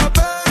buena,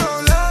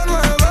 pero la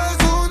 9 es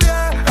un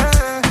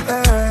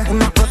 10.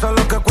 Una cosa es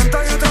lo que cuenta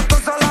y otra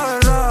cosa la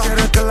verdad.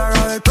 Quieres que la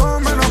haga de todo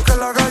menos que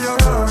la haga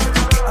llorar.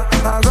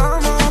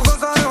 Hagamos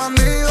cosas de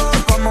bandidos.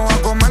 Vamos a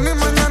comer y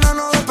mañana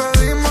nos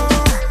despedimos.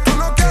 Tú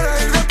no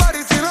quieres ir de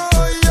París si no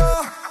voy yo,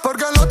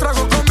 porque los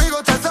tragos conmigo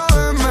te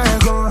saben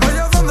mejor.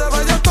 Vayas donde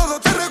vayas todos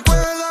te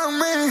recuerdan a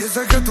mí.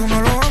 Dice que tú no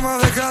lo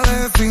amas, deja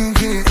de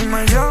fingir. Y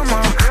me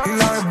llama y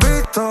la he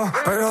visto,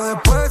 pero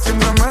después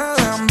siempre me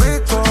dejan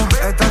visto.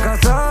 Está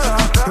casada,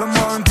 los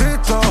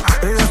momentitos,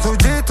 y de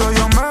suyito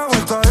yo me he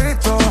vuelto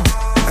adicto.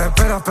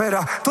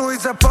 Espera, tú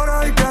dices por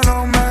ahí que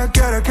no me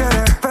quieres,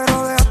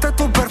 pero dejaste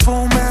tu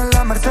perfume en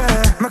la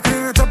Mercedes. Me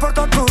escribiste por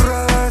todas tus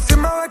redes. Si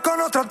me ves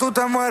con otra tú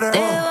te mueres. Te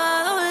va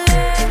a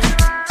doler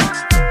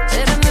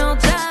verme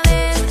otra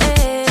vez,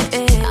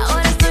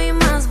 Ahora estoy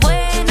más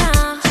buena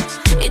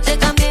y te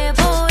cambié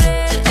por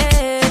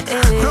él,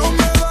 No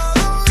me va a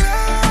doler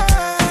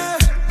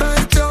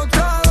verte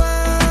otra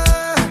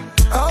vez.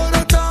 Ahora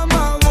está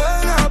más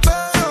buena,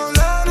 pero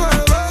la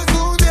 9 es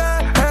un 10.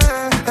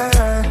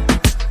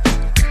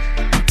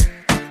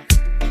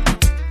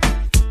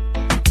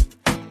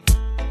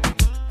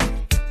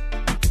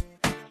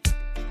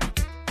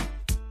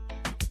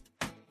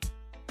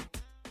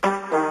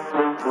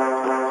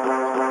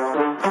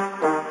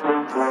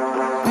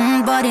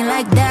 Un body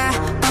like that,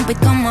 pump it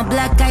como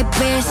Black Eyed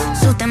Peas.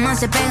 Sus temas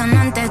se pegan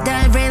antes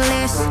del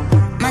release.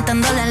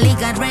 Matando la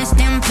liga, rest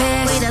in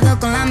peace. Cuidado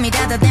con la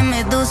mirada de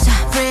Medusa,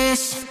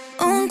 fresh.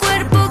 Un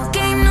cuerpo que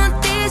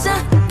hipnotiza,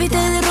 viste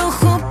de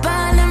rojo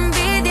pa' la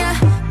envidia.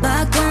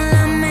 Va con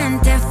la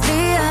mente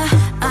fría,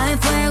 hay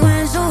fuego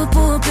en sus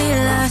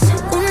pupilas.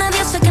 Una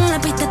diosa que en la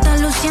pista está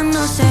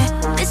luciéndose.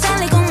 Te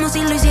sale como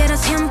si lo hiciera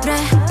siempre.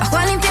 Bajó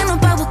al infierno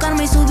pa'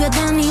 buscarme y subió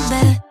de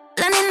nivel.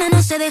 La nena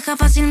no se deja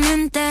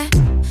fácilmente.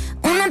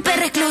 Una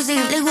perra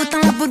exclusiva, le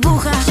gustan las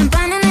burbujas.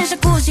 Champán en el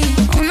jacuzzi,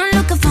 uno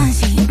loca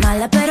fancy.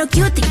 Mala pero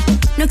cutie,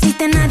 no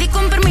existe nadie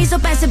con permiso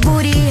para ese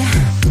booty.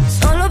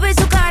 Solo ve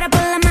su cara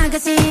por la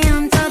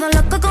magazine. Todo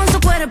loco con su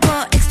cuerpo,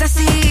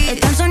 éxtasis.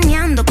 Están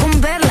soñando con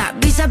verla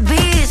vis a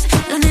vis.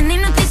 La nena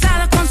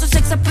hipnotizada con su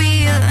sex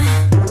appeal.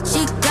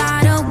 She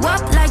gotta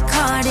walk like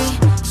Cardi.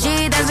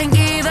 She doesn't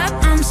give up,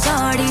 I'm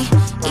sorry.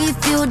 If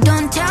you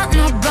don't tell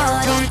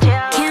nobody,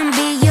 can't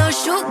be your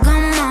sugar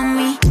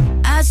mommy.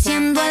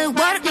 Haciendo el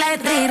work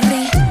like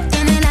Riri.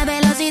 Tiene la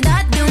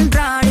velocidad de un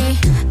Rari.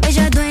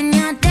 Ella es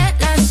dueña de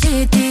la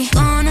city.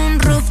 Con un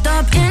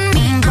rooftop en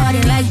mi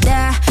body like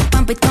that.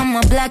 Pump it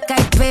como Black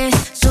Eyed Peas.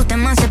 Sus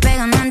temas se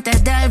pegan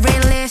antes del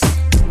release.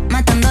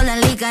 Matando la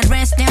liga,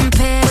 rest in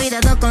peace.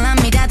 Cuidado con la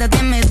mirada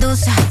de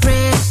Medusa,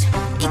 freeze.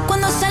 Y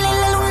cuando sale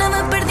la luna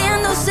va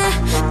perdiéndose,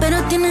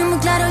 pero tiene muy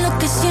claro lo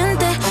que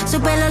siente. Su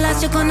pelo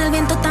lacio con el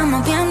viento está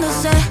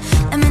moviéndose.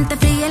 La mente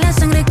fría y la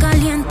sangre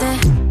caliente.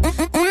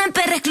 Una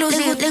perra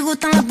exclusiva, le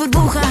gustan las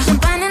burbujas.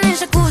 Champán en el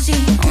jacuzzi,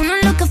 uno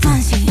loca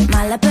fancy.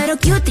 Mala pero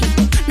cutie,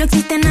 no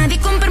existe nadie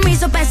con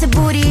permiso para ese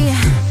booty.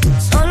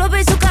 Solo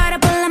ve su cara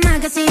por la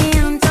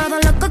magazine. Todo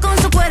loco con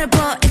su cuerpo,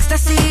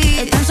 éxtasis.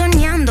 Están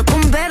soñando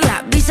con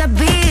verla vis a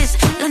vis.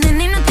 La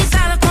nena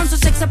hipnotizada con su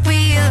sex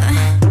appeal.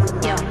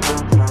 Yo,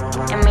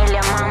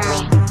 Emilia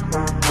mami,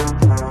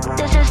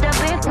 this is the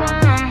big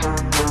one.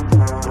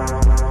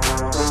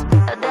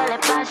 Del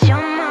espacio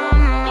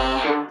mami.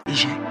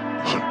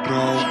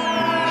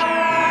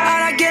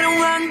 Ahora quiero un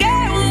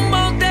jangueo, un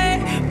bote,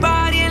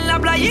 party en la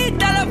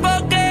playita, los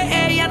boques.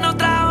 Ella no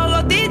trajo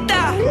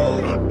gotita,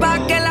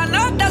 pa' que la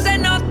nota se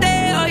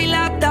note. Hoy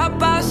la está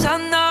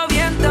pasando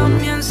bien,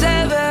 también se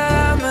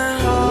ve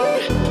mejor.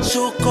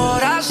 Su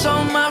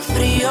corazón más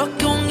frío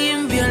que un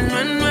invierno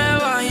en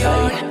Nueva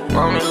York.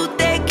 Tú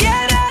te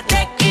quieres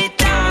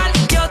desquitar,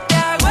 yo te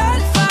hago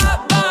el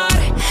favor.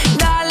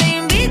 Dale,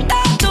 invita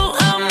a tu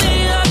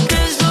amiga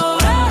que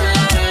sobra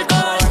el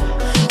alcohol.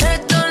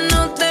 Esto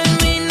no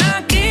termina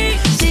aquí,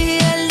 sigue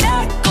el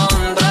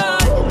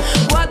descontrol.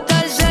 Voy a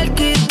estar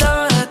cerquita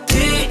de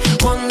ti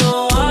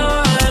cuando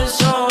baje el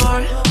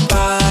sol,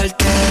 pa'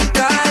 darte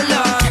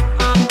calor,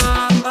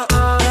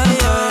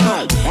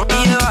 y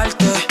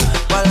llevarte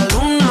pa' la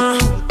luna,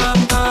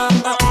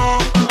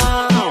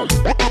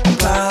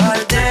 pa'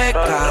 darte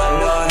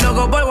calor.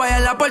 Loco por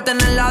guayar la puerta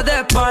en la de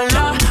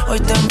espalda. Hoy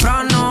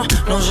temprano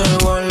no se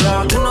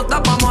guarda, que no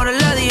está pa' morir,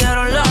 le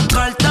dieron la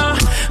carta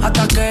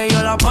hasta que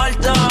yo la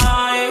parta.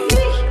 Ay,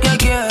 ¿qué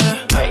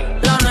quiere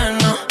la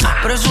nena?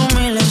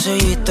 Presumirle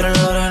seguiste en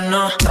la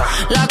arena.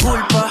 La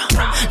culpa,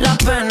 la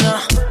pena,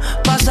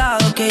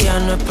 pasado que ya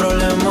no es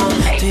problema.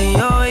 Tú y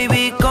yo,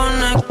 baby,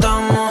 conectamos.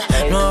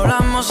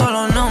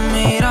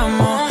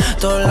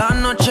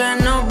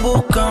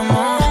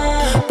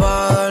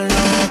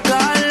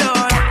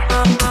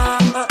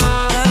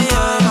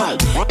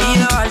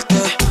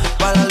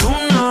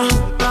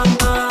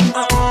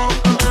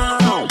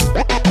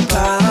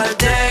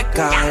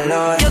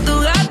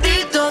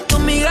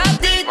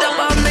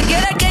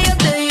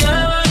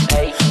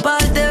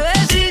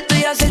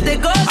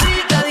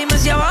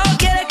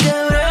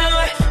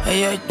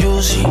 ella es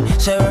juicy,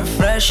 se ve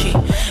freshy.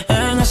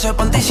 En ese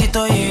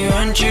panticito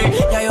Givenchy.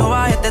 Ya yo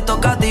bajé, te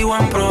toca a ti,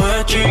 buen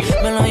provecho.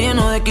 Me lo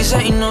lleno de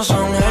kisses y no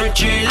son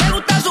Hershey. Le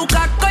gusta su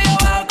casco, yo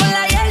bajo con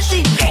la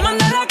jersey.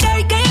 Manda la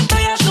cake que yo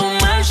estoy a su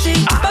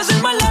mercy. Pa'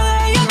 ser más la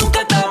de ella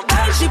nunca te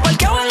persi.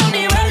 Porque hago en la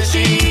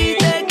university.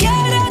 Te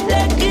quieres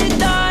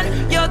desquitar,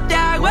 yo te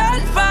hago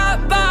el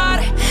favor.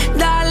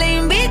 Dale,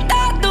 invita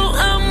a tu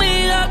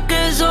amiga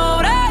que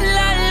sobra el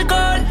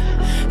alcohol.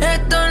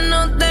 Esto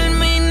no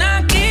termina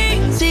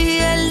aquí,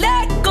 sigue el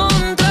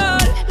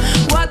descontrol.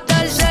 Voy a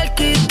estar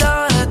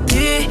cerquita de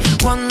ti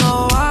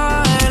cuando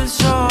baje el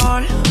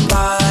sol,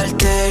 pa'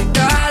 darte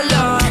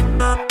calor,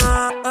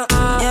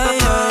 yeah,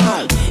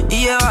 yeah. Y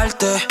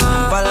llevarte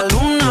pa' la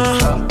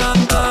luna, pa'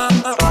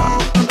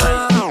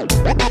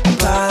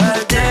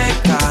 darte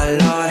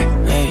calor,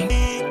 hey.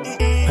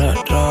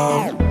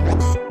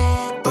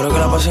 Espero que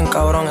la pasen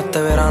cabrón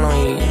este verano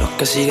y los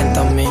que siguen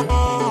también.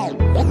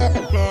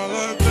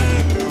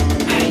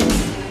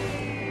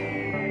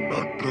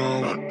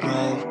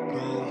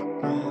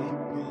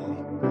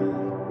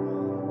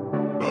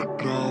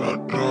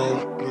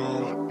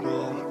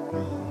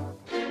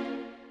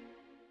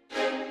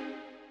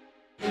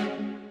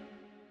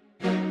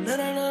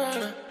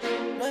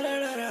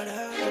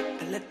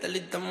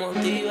 Lista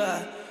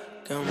motiva,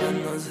 que más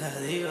no se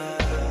diva.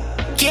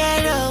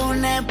 Quiero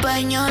una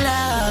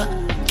española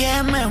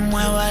que me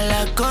mueva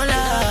la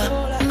cola.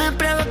 Me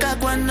provoca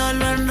cuando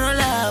lo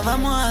enrola.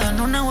 Vamos a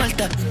dar una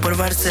vuelta por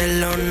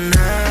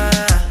Barcelona,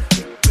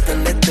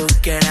 donde tú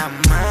quieras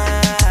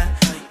más.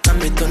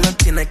 Mami, tú no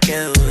tienes que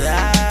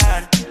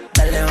dudar.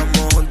 Dale,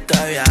 vamos juntos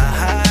a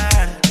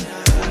viajar.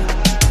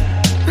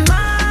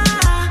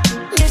 Ma,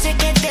 yo sé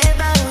que te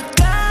va a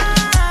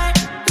gustar.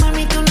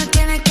 Mami, tú no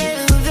tienes que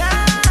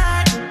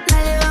dudar.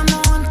 Dale,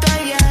 vamos juntos a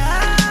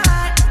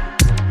viajar.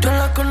 Tú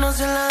la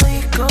conoces en la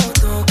disco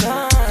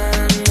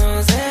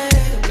tocándose.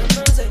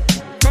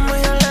 Mami,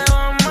 yo le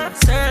vamos a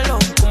hacerlo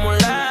como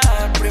la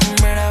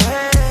primera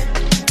vez.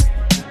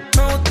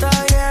 Me gusta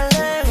y a él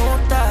le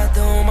gusta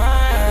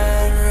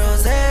tomar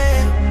rosé.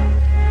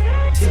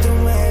 Si tú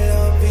me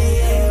lo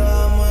pides,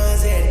 vamos a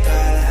hacer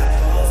toda la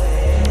pose.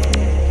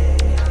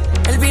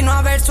 Él vino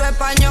a ver su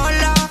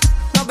española.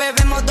 Nos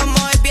bebemos dos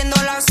mojes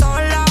viéndola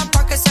sola.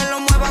 Pa' que se lo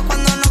mueva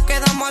cuando nos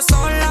quedamos a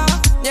solas.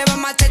 Lleva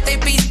machete y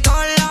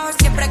pistola.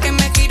 Siempre que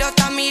me giro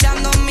está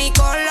mirando mi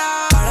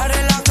cola. Para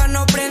relajar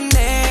nos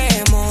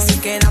prendemos. Si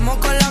quedamos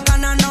con las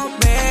ganas nos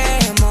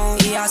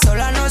vemos. Y a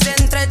solas nos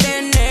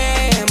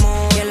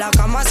entretenemos. Y en la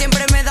cama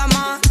siempre me da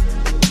más.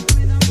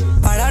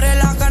 Para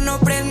relajar nos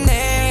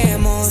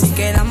prendemos. Si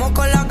quedamos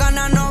con las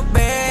ganas nos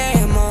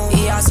vemos.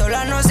 Y a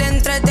solas nos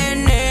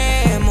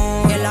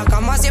entretenemos. Y en la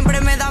cama siempre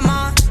me da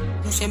más.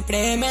 No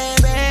siempre me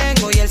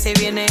vengo y él se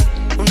viene.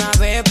 Una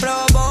vez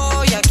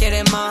probó, ya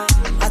quiere más.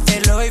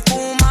 Hacerlo y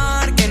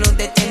fumar, que no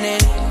te tienen.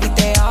 Y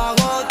te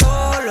hago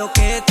todo lo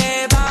que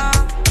te va.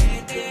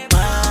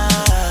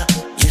 Ma,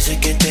 yo sé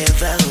que te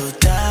va a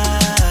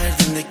gustar.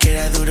 Donde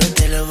quiera duro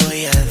te lo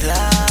voy a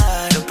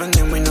dar. Lo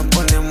prendemos y nos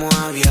ponemos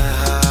a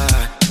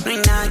viajar. No hay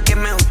nada que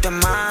me guste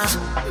más.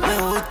 Me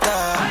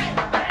gusta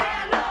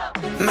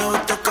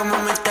como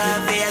me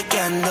estás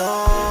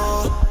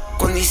bellaqueando.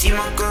 Cuando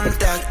hicimos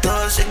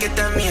contacto, sé que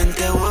también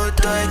te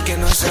gustó. Es que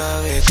no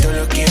sabes todo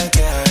lo que yo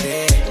te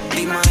haré.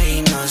 Te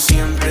imagino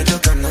siempre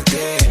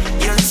tocándote.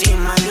 Y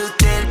encima de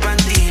usted el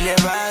panty le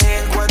bajé.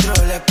 En 4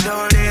 le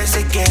exploré,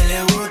 sé que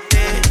le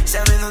guste.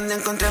 Sabe dónde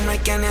encontrarme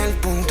aquí en el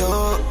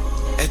punto.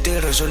 Estoy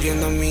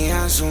resolviendo mi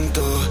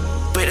asunto.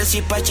 Pero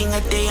si pa'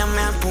 chingarte ya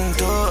me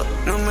apunto.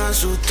 No me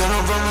asusto,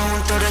 nos vamos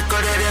juntos a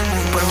recorrer el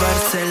mundo. Por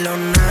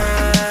Barcelona,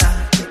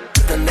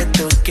 donde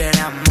tú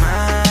quieras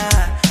más.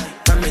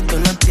 Mami, tú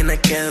no tienes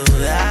que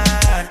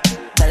dudar.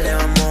 Dale,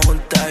 vamos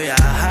juntos a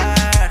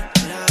viajar.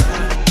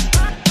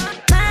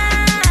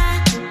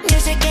 Ma, yo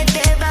sé que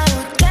te va a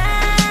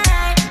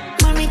gustar.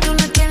 Mami, tú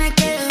no tienes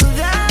que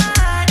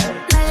dudar.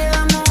 Dale,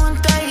 vamos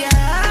juntos a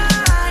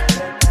viajar.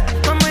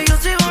 Mami, yo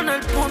sigo en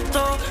el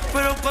punto,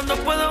 pero cuando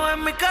puedo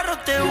en mi carro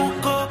te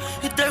busco.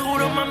 Y te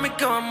juro, mami,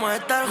 que vamos a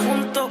estar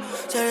juntos.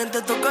 Si alguien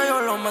te toca,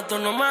 yo lo mato,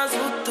 no me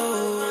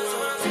asusto.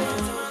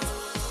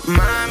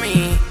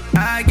 Mami,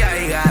 aquí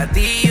hay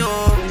gatillo.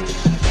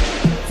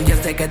 Yo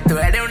sé que tú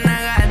eres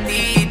una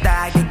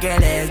gatita que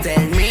quieres ser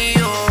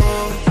mío.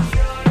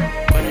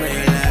 Cuando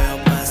yo la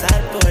veo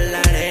pasar por la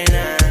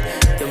arena,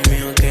 Dios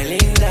mío, qué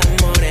linda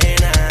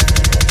morena.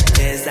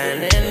 Esa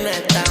nena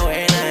está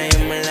buena y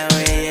me la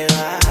voy a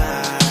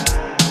llevar.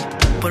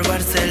 Por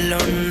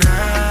Barcelona,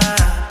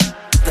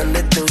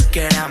 donde tú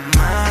quieras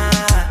más.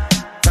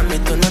 Mami,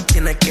 tú no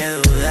tienes que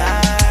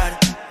dudar.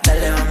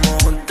 Dale,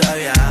 vamos juntos a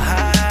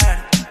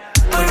viajar.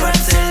 Por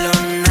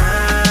Barcelona,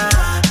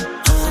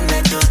 O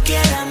donde tú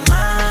quieras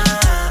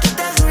más. Tú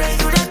estás dura y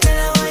dura, te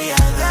la voy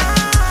a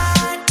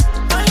dar.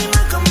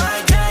 Polima con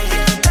Makoby,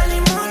 y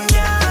Cali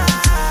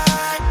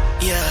Mundial.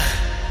 Yeah,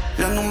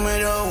 lo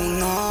número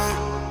uno.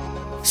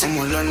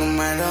 Somos los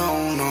número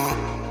uno.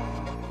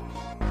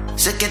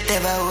 Sé que te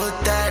va a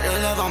gustar,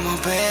 hoy la vamos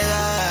a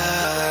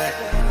pegar.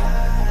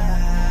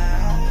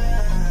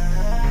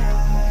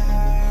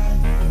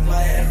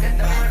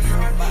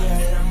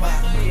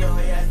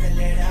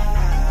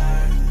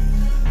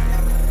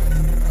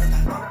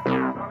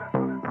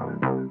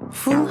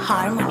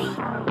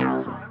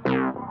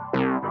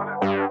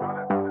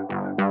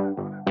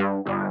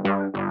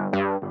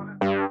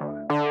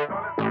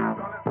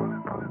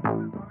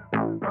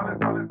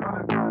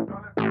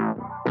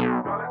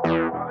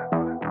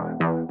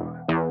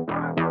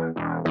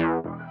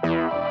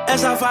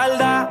 Esa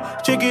falda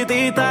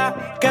chiquitita,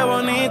 qué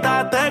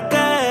bonita te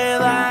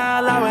queda.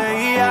 La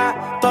veía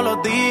todos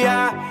los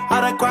días,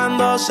 ahora es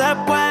cuando se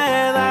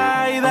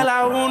pueda. Y de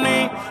la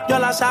uni yo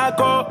la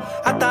saco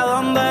hasta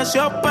donde se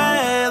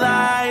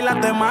hospeda. Y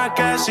las demás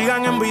que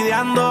sigan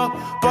envidiando,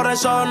 por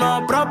eso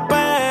no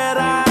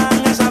prosperan.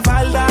 Esa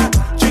falda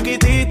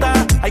chiquitita,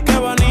 ay qué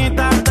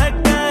bonita te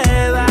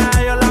queda.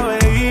 Yo la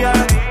veía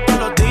todos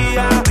los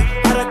días,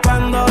 ahora es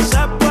cuando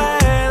se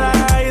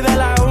pueda. Y de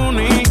la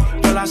uni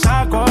yo la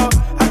saco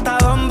hasta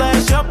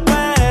donde se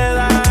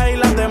hospeda. Y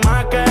las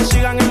demás que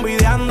sigan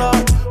envidiando,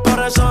 por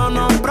eso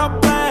no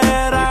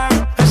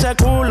prosperan. Ese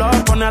culo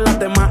pone a las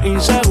demás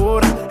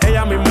inseguras,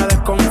 ella a mí me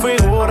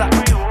desconfigura.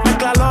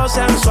 Mezcla lo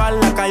sensual,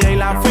 la calle y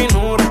la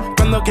finura,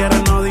 cuando quiere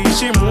no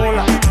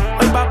disimula.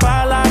 Hoy va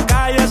pa' la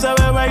calle, se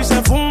bebe y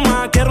se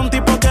fuma. Quiere un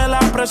tipo que la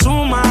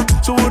presuma.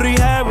 Su burri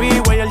heavy,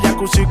 güey, el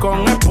jacuzzi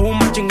con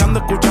espuma. Chingando,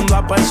 escuchando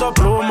a Peso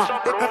Pluma.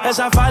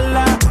 Esa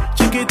falda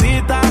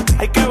chiquitita,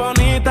 ay qué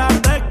bonita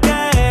te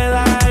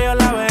queda. Yo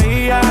la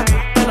veía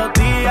todos los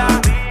días,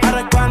 ahora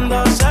es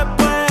cuando se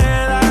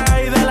pueda.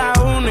 Y de la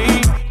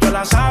uni yo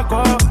la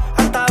saco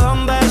hasta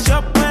donde se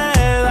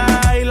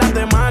hospeda. Y las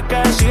demás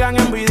que sigan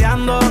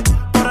envidiando,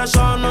 por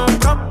eso no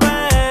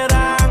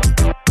prosperan.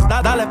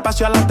 Dale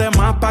espacio a las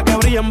demás pa' que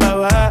brillen,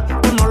 bebé.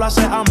 Tú no lo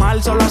haces a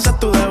mal, solo haces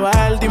tu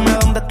deber. Dime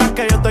dónde estás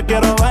que yo te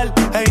quiero ver.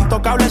 Es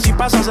intocable, si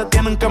pasa se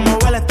tienen que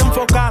mover. Está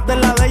enfocada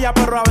en la de ella,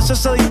 pero a veces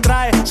se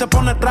distrae. Se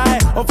pone traje,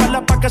 oferta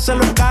pa' que se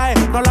lo cae.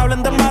 No le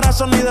hablen de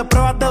embarazo ni de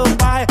pruebas de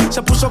dopaje.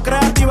 Se puso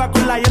creativa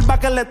con la hierba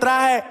que le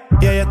traje.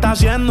 Y ella está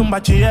haciendo un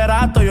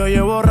bachillerato. Yo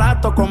llevo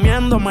rato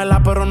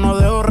comiéndomela, pero no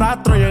dejo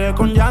rastro. Llegué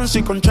con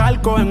Yancy, con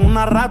Charco en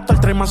una rato.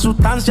 El trae más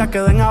sustancias que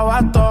den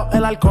abasto.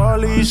 El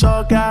alcohol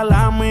hizo que a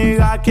la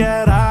amiga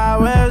quiera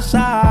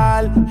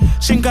besar.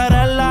 Sin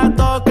querer la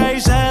toqué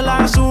y se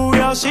la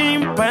subió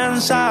sin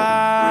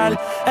pensar.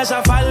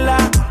 Esa falda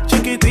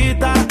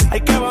chiquitita,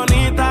 ay qué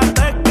bonita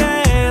te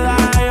queda.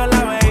 Yo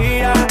la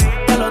veía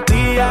todos los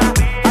días,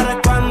 ahora es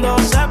cuando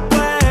se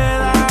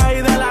pueda.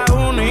 Y de la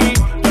uni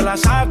yo la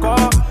saco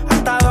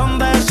hasta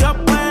donde se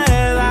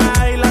hospeda.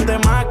 Y las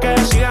demás que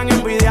sigan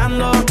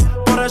envidiando,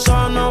 por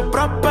eso no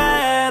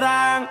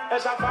prosperan.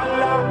 Esa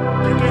falda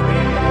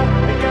chiquitita,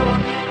 ay qué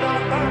bonita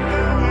te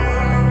queda.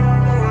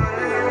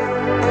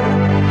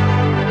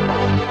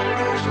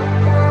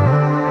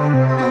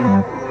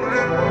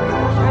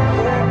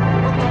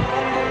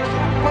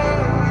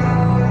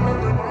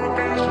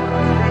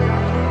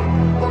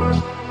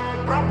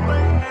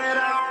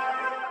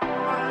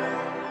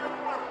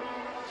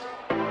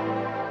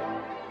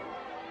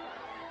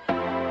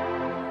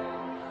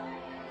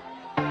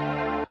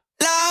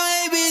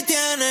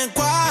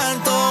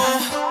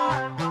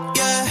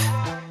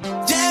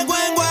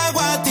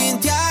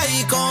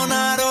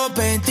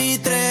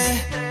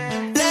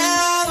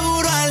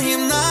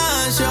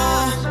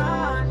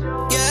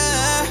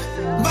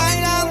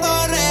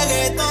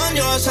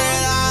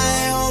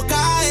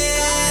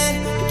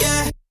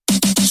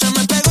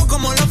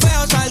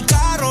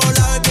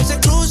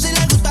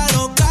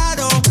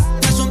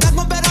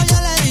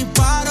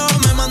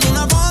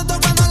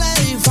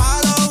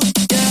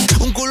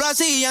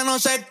 No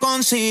se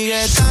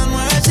consigue, tan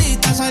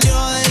nuevecita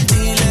salió del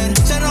dealer.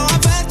 Se roba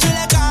pecho y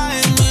le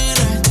caen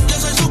miles. Yo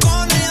soy su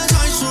cone, yo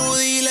soy su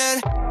dealer.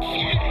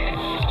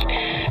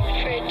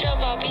 Fercho,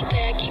 papi, estoy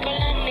aquí con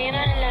las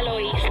nenas en la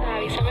Loíza.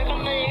 Avísame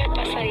cuando llegues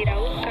para salir a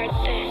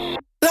buscarte.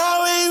 La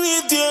baby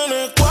tiene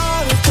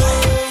cuarto.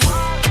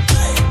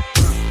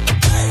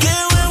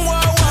 Llevo en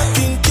guagua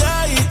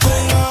tintea y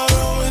con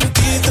aro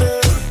 23.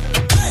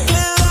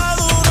 Le da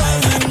duro al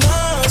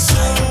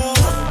gimnasio.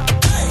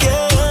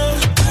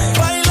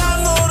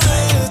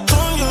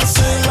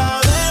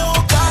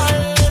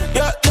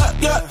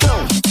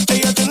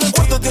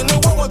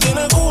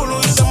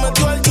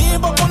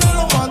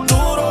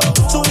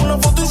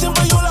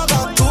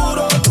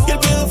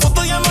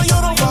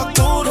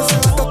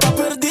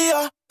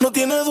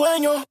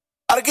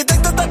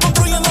 Arquitecta está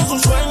construyendo su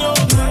sueño.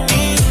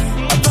 Y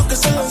a todo que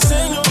se lo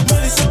enseño.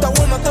 Me dice está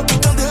buena, te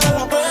pican de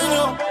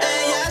jalapeño.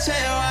 Ella se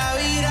va a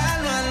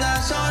virar, no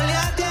anda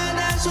sola,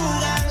 tiene su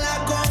gang. La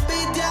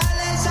compite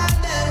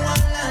Alexander,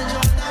 Juan, la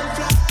Jordan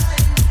Fly.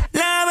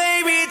 La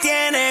baby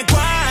tiene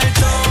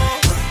cuarto.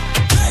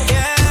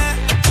 Yeah.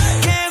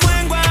 Llegó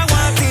en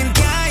guagua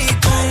tintea y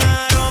con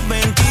aro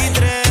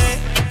 23.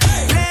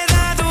 Le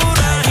da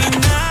duro al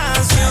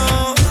gimnasio.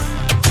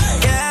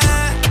 Yeah.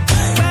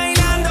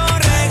 Bailando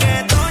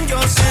reggaetón, yo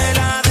se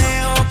la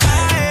dejo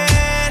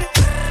caer.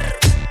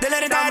 Del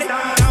hereditario.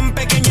 Tan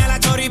pequeña la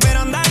chori,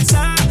 pero anda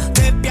alza.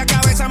 De pie a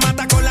cabeza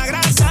mata con la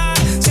grasa.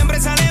 Siempre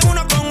sale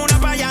uno con una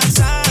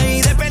payasa.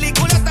 Y de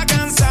película está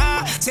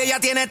cansada. Si ella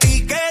tiene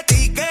ticket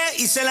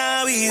y se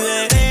la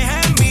vive.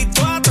 Deja en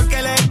visto a todo el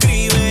que le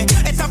escribe.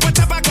 Está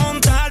puesta pa'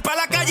 contar, pa'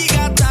 la calle y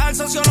gastar.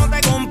 Socio, no te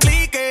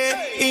complique.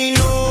 Y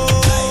no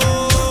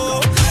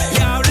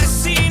le hables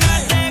sin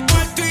arte,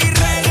 cuarto y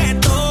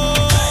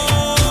reggaetón.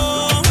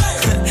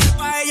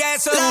 Pa' ella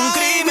eso es un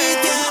crimen.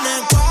 Tiene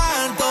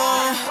cuarto.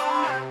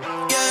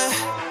 Yeah.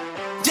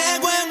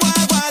 Llegó en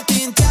guagua,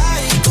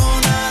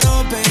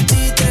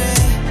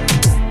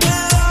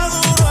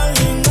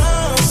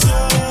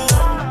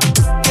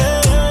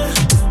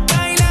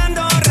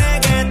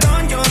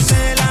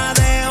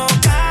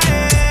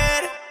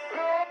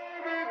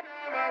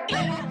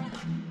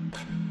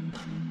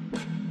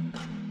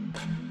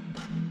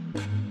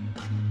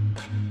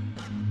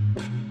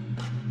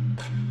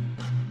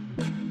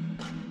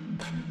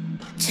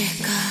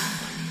 Chica.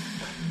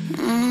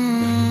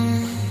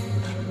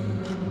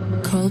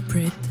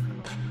 Culprit.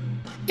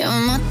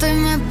 Llamaste y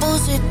me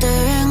pusiste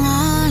bien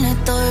on.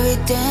 Estoy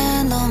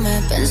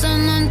vistiéndome,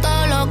 pensando en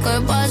todo lo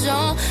que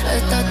pasó.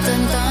 Estás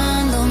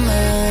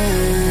tentándome.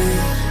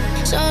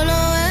 Solo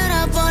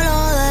era por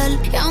lo de él.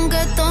 Y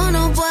aunque esto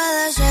no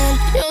puede ser,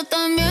 yo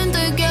también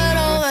te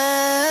quiero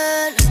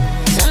ver.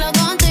 Solo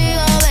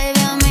contigo,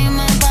 baby, a mí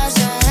me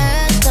pasa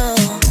esto.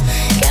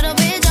 Quiero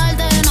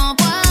picharte, no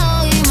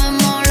puedo y me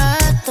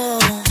molesto.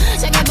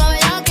 Sé que pa'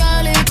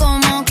 bellaquear y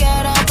como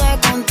quiera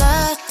te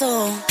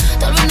contesto.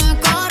 Tal vez no es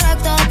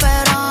correcto,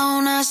 pero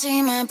aún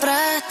así me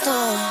presto.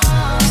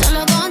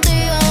 Solo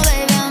contigo,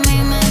 baby, a mí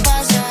me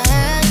pasa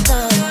esto.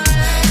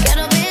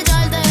 Quiero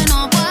picharte,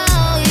 no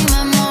puedo y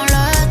me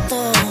molesto.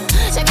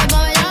 Sé que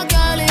pa'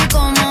 bellaquear y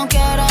como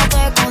quiera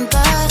te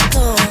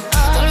contesto.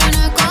 Tal vez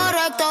no es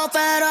correcto,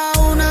 pero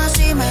aún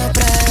así me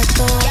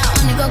presto.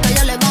 Lo único que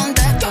yo le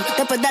contesto,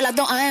 después de las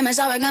 2 AM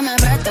sabe que me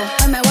presto.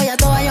 Hoy me voy a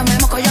toa, yo me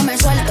mojo, yo me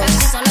suelto.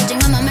 Si solo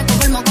chingando me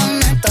conformo con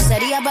esto.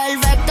 Sería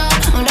perfecto,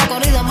 un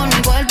recorrido por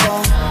mi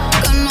cuerpo.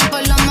 Que no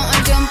perdamos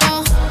el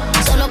tiempo.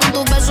 Solo con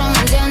tus besos me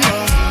entiendo.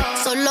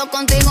 Solo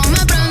contigo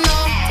me prendo.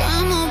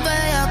 Estamos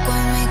bellacos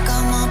en mi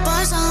cama,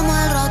 pasamos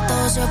el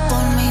rato. Si es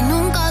por mí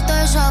nunca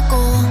te saco,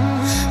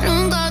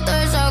 nunca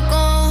te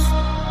saco.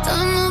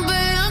 Estamos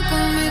bellacos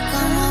en mi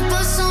cama,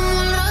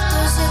 pasamos el rato.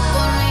 Si es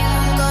por mí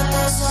nunca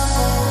te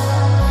saco,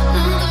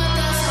 nunca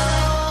te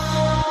saco.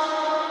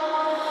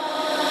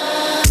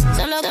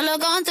 Solo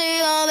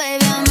contigo,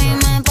 baby, a mí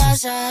me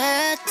pasa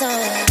esto.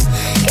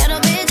 Quiero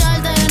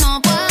picharte, no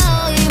puedo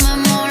y me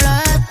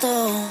molesto.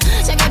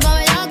 Sé que pa'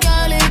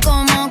 bellaquear y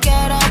como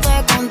quiera te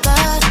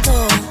contesto.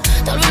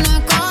 Tal vez no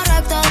es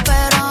correcto,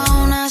 pero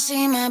aún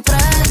así me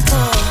presto.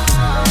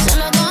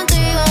 Solo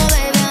contigo,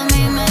 baby, a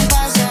mí me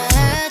pasa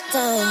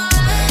esto.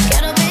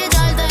 Quiero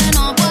picharte,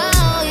 no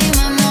puedo y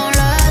me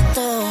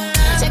molesto.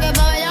 Sé que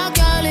pa'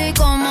 bellaquear y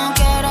como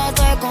quiera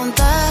te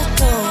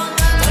contesto.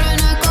 Tal vez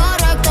no es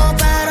correcto,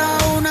 pero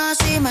aún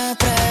así me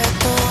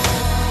presto.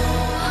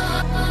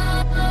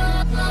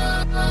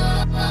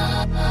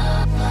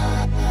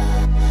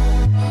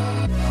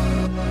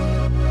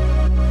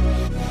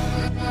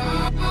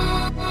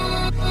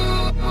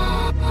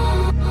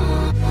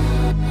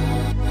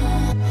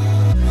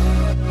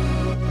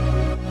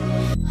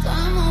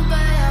 Estamos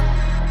bellas,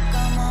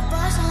 como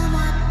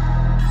pasamos.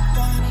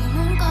 Por mí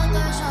nunca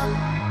te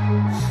saco,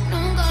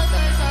 nunca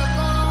te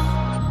saco.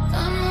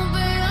 Estamos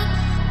bellas,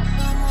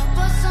 como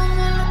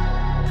pasamos.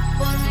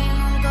 Por mí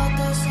nunca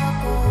te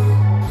saco,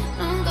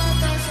 nunca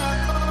te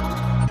saco.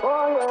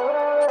 Oye,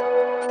 bebé,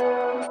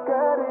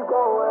 qué rico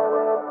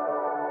huele,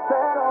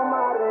 pero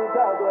más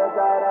rica tu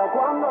estarás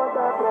cuando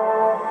te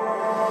pruebe.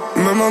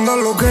 Me manda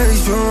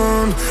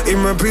location y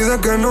me pide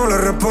que no le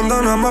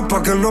responda nada más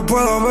pa' que él no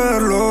pueda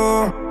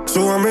verlo.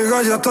 Sus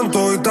amigas ya están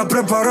toditas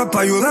preparadas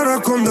pa' ayudar a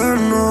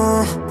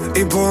escondernos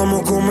y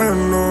podamos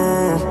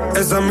comernos.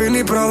 Esa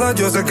mini Prada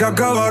yo sé que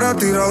acabará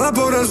tirada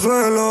por el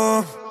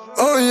suelo.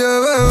 Oye,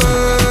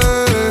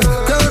 bebé,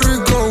 qué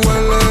rico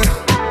huele,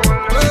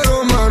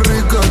 pero más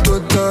rica tú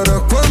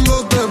estarás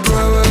cuando te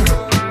pruebe.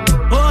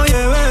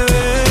 Oye,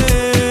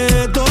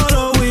 bebé, todos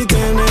los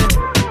weekendes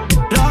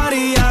lo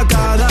haría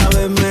cada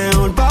vez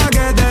mejor pa'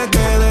 que te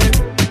quede.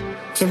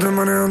 Siempre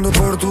manejando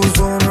por tu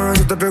zona,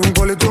 yo te pego un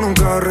call y tú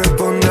nunca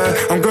respondes.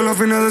 Aunque los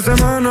fines de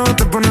semana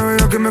te pones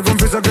bella que me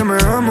confiesa que me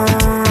ama.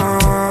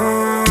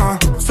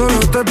 Solo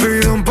te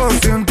pido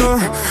 1%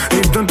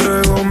 y te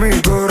entrego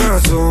mi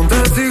corazón.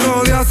 Te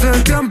sigo de hace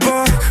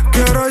tiempo,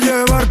 quiero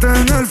llevarte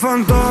en el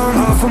Phantom.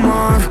 A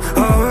fumar,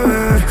 a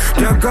beber,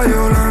 ya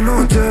cayó la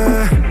noche.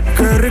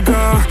 Qué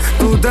rica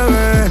tú te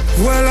ves,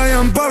 huele y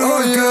en polvo.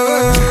 Oye,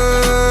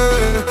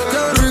 bebé,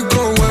 qué rico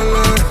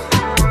huele,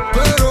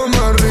 pero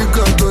más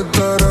rica tú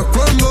estarás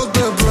cuando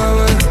te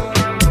pruebe.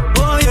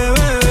 Oye,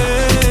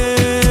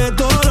 bebé,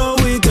 todos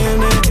los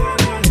weekendes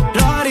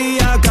lo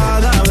haría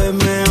cada vez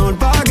mejor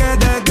pa' que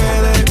te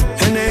quede.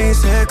 NI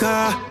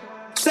seca,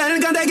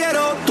 cerca te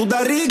quiero, tú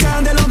estás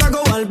rica de los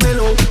tacos al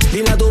pelo.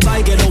 Dile a tu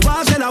pai que lo va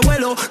a hacer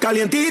abuelo,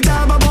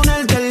 calientita pa'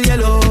 ponerte el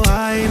hielo.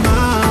 Ay,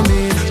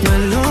 mami, no es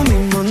lo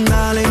mismo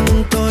andar en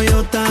un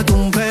Toyota que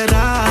un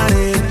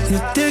Ferrari. Yo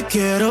te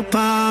quiero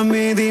pa'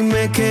 mí,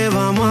 dime qué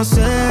vamos a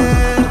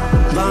hacer.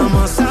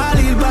 Vamos a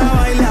salir pa'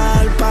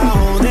 bailar, pa'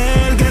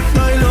 joder, que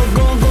estoy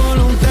loco con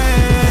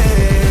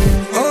usted.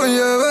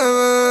 Oye,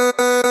 bebé,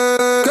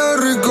 qué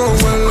rico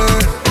huele,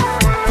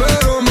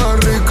 pero más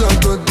rica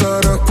tú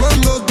estarás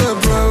cuando te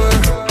pruebe.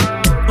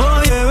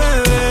 Oye,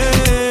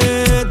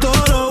 bebé,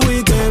 todos los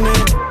weekendes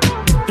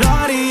lo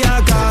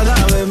haría cada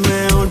vez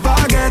mejor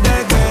pa' que te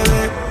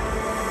quede.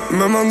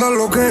 Me manda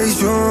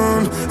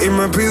location y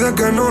me pide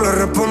que no le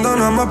responda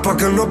nada más pa'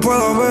 que él no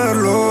pueda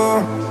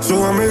verlo. Sus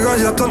amigas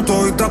ya están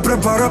toditas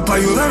preparadas pa'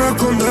 ayudar a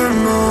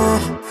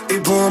escondernos y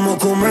podamos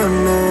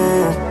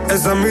comernos.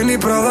 Esa mini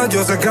Prada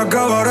yo sé que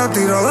acabará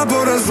tirada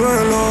por el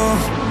suelo.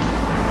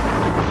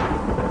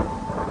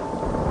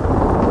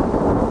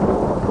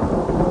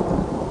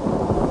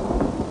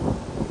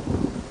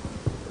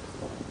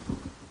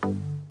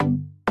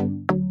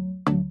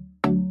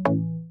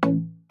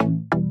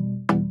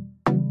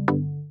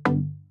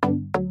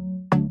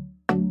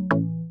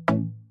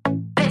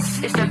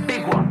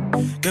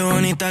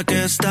 bonita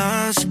que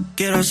estás.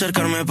 Quiero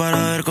acercarme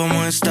para ver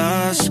cómo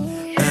estás.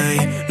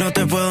 Ey, no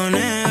te puedo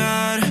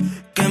negar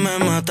que me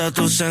mata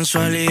tu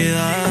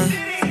sensualidad.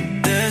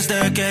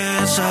 Desde que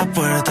esa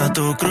puerta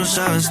tú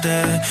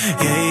cruzaste,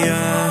 yeah,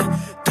 yeah.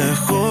 Te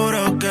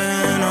juro que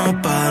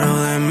no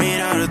paro de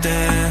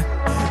mirarte.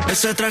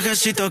 Ese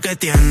trajecito que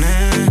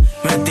tienes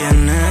me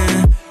tiene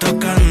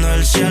tocando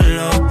el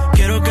cielo.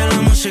 Quiero que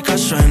la música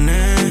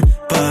suene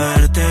pa'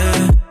 verte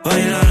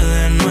bailar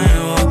de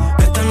nuevo.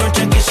 Esta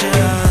noche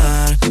quisiera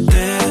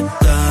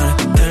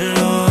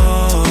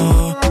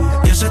dártelo.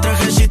 Y ese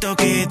trajecito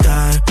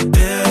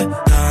quitarte,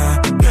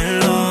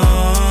 dámelo.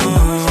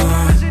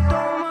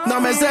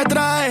 Dame ese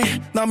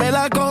traje, dame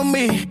la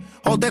combi.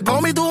 O te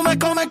comí, tú me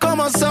comes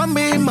como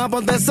zombie. Más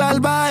ponte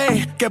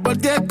salvaje, que por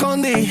ti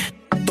escondí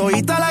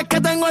toditas las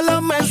que tengo en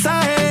los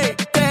mensajes.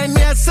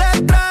 Tenía ese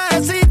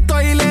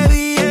trajecito y le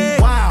dije,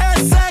 wow.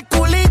 Ese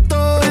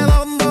culito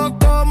redondo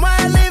como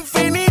el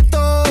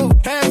infinito.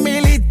 En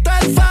mi lista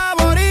el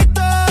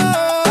favorito.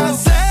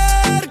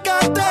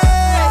 Acércate,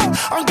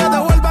 aunque te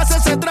vuelvas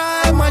ese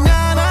traje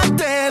mañana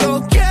te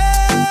lo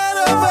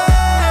quiero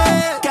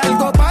ver. Que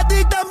algo para ti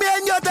también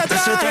yo te traje.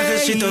 Ese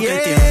trajecito que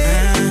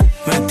tienes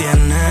me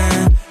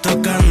tiene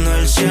tocando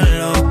el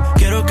cielo.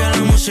 Quiero que la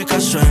música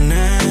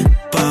suene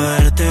pa'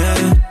 verte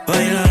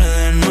bailar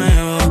de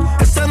nuevo.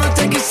 Esta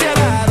noche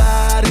quisiera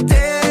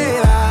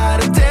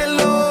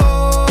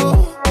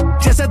dártelo.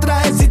 Y ese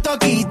trajecito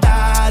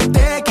quitártelo.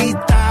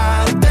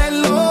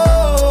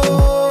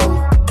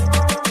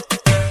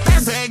 Te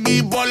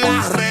seguí por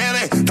las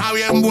redes, está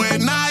bien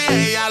buena y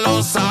ella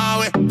lo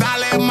sabe.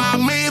 Dale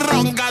mami,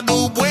 ronca,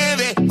 tú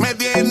puedes. Me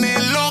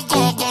tienes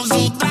loco con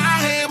su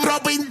traje,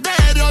 ropa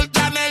interior,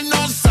 Chanel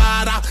no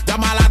Sara.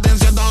 Llama la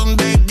atención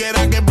donde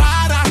quiera que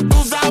para.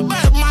 Tú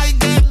sabes, Mike,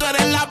 que tú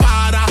eres la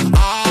para.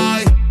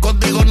 Ay,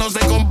 contigo no se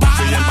compara.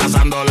 Siguen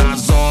pasando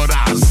las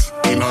horas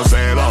y no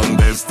sé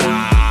dónde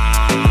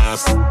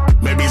estás.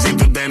 Baby, si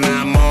tú te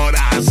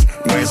enamoras,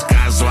 no es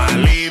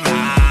casualidad.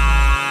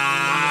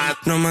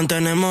 Nos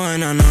mantenemos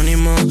en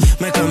anónimo,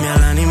 me cambia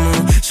el ánimo.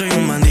 Soy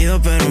un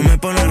bandido pero me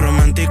pone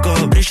romántico.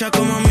 Brilla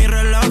como mi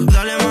reloj,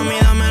 dale mami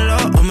dámelo.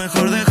 O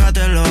mejor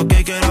déjatelo,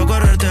 que quiero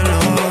corrértelo.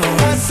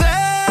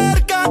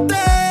 Acércate,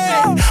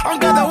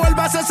 aunque te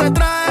vuelvas ese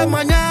traje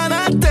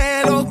mañana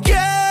te lo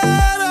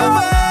quiero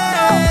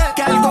ver.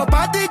 Que algo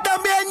para ti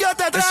también yo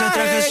te traje. Ese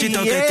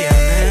trajecito que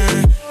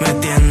tienes me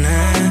tiene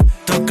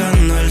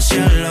tocando el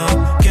cielo.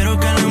 Quiero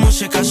que la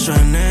música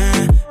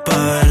suene pa'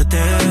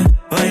 verte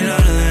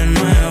bailar de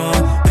nuevo.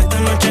 Esta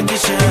noche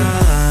quisiera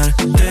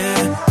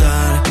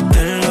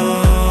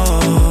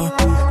dártelo.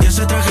 Y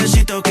ese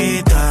trajecito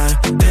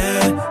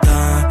quitarte,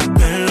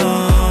 dámelo.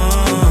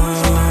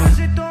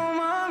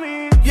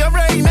 You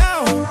already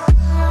know.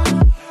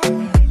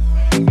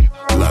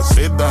 La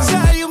Z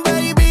Say un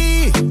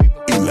baby.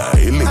 y la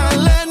L.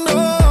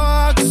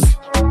 Alenox.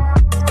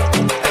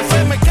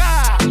 FMK.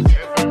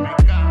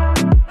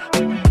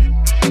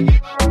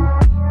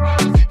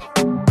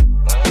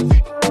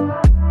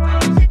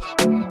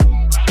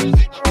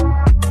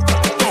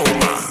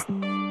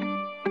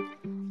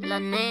 La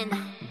nena.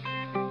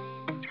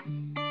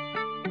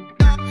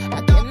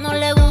 ¿A quién no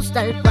le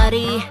gusta el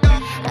party?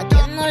 ¿A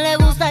quién no le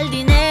gusta el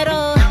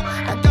dinero?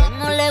 ¿A quién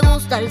no le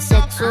gusta el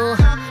sexo?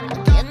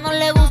 ¿A quién no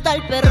le gusta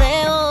el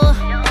perreo?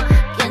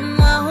 ¿Quién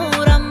no ha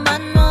jurado en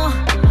vano?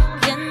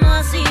 ¿Quién no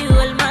ha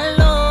sido el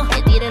malo?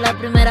 Que tire la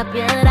primera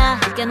piedra,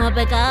 que no ha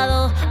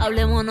pecado,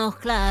 hablémonos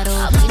claro.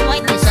 Aquí no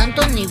hay ni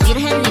santos, ni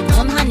virgen, ni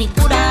monja, ni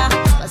cura.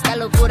 Pa' esta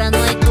locura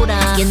no hay cura.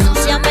 Quien no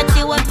se ha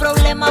metido en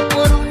problemas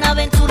por una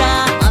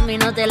aventura, mami,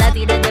 no te la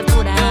tires de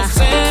pura. Yo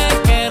sé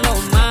que lo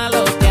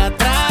malo te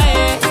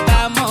atrae,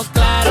 estamos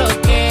claros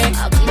que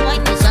Aquí no hay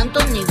ni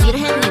santos, ni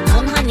virgen, ni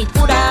monja, ni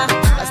cura.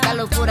 Pa' esta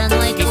locura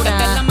no hay quítate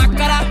la cura.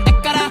 máscara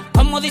de cara,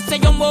 como dice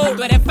Jumbo.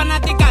 Tú eres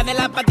fanática de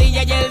la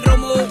patilla y el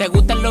romo. Te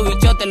gustan los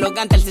bichotes, los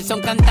gantes, si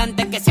son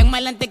cantantes, que sean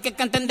bailantes, que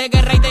canten de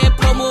guerra y de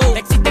promo. Te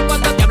existe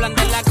cuando te hablan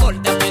de la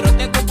corta, pero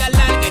te gusta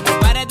larga. Y no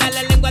pares de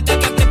darle lengua hasta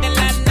que aprieten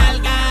la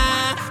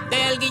nalga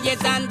del Guille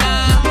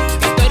Santa.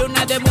 Que tú eres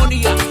una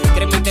demonia,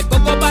 créeme de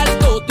coco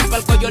balto, tú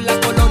pa'l cuello en la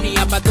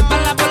colonia. Pa' tú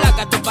pa' la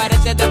polaca, tú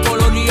pareces de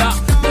Polonia.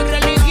 Tu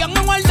religión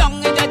es guardón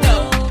y de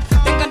todo.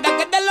 Te encanta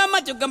que te lo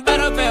machuquen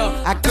pero feo.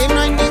 Aquí no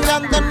hay ni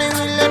santo, ni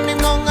virgen, ni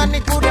monja,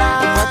 ni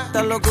cura.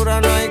 Esta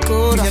locura no hay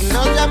cura. Que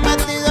no se ha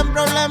metido en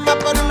problemas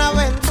por una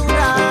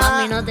aventura.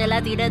 Mami, no te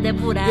la tires de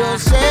pura. Yo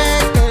sé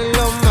que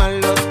lo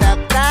malo te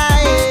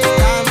atrae.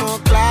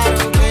 Estamos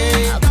claros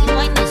que Aquí no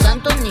hay ni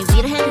santos, ni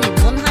virgen,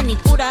 ni monja, ni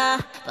cura.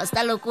 Pa'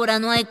 esta locura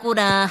no hay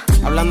cura.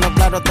 hablando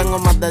claro, tengo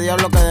más de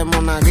diablo que de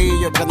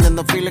monaguillo.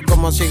 Prendiendo files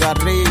como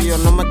cigarrillo.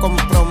 No me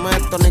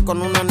comprometo ni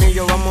con un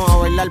anillo. Vamos a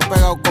bailar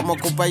pegados como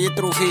Cupay y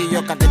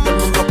Trujillo. Que aquí todo el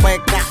mundo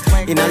peca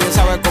y nadie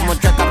sabe cómo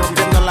checa.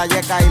 Rompiendo la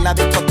yeca y la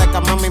discoteca.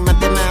 Mami me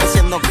tiene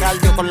haciendo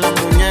cardio con la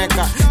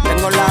muñeca.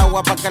 Tengo el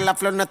agua pa' que la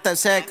flor no esté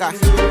seca.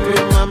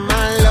 Mi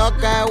mamá lo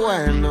que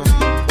bueno,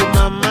 tu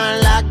mamá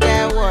la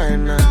que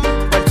buena.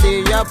 Por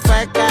ti yo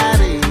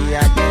pecaría,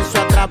 que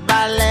eso atrás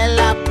vale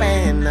la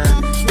pena.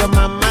 Yo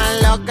mamá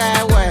lo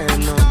que bueno.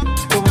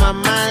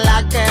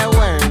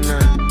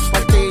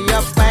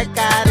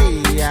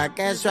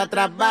 eso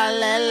atrás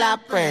vale la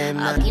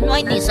pena. Aquí no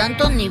hay ni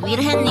santo, ni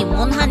virgen, ni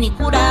monja, ni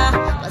cura.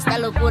 Pa' esta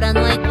locura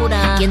no hay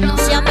cura. Quien no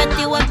se ha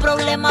metido en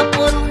problemas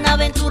por una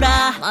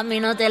aventura,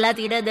 mami, no te la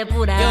tires de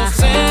pura. Yo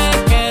sé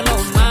que lo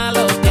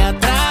malo te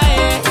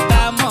atrae,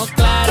 estamos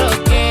claros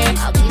que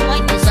aquí no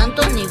hay ni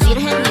santo, ni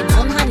virgen, ni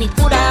monja, ni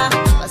cura.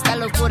 Pa' esta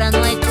locura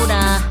no hay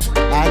cura.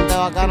 La gente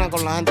bacana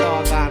con la gente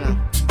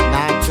bacana.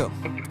 Nacho,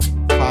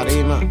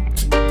 Farina,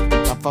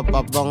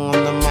 Papapapón on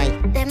the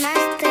mic. The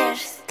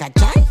Masters.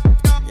 ¿Cachai?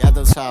 Ya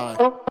tú sabes.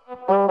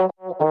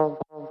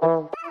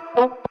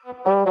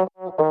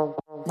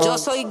 Yo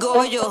soy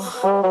Goyo,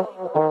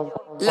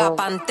 la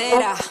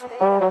pantera.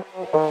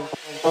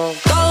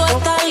 Todo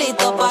está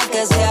listo para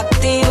que se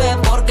active,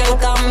 porque el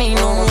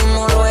camino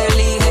uno lo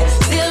elige.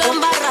 Si lo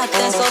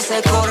embarraste, eso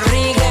se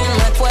corrige.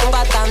 No fue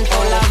pa' tanto,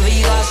 la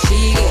vida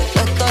sigue.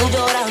 Yo estoy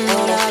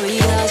llorando, la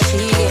vida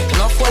sigue.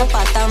 No fue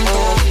pa' tanto.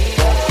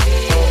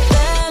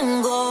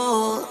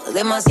 Tengo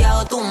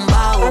demasiado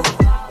tumbado,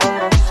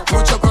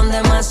 mucho con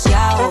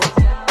demasiado.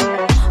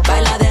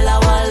 Baila de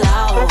lado a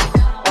lado.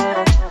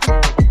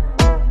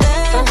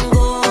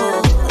 Tengo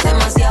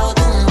demasiado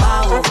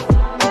tumbado,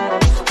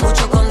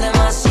 mucho con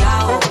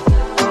demasiado.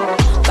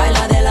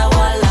 Baila de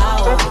lado a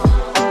lado.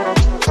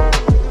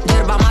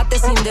 Yerba mate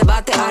sin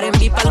debate,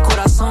 R&B pa'l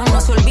corazón.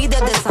 No se olvide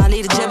de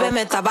salir,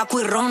 lléveme tabaco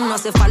y ron. No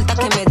hace falta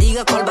que me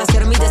diga cuál va a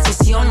ser mi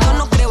decisión. Yo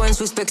no creo en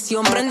su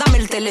inspección, préndame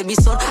el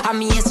televisor. A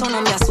mí eso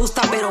no me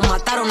asusta, pero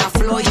mataron a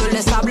Floyd. Yo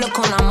les hablo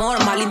con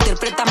amor,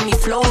 malinterpretan mi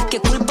flow. ¿Y qué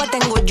culpa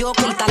tengo yo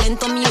que el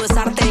talento mío es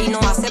arte y no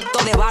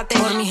acepto debate?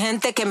 Por mi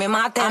gente que me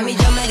mate. A mí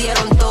ya me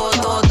dieron todo,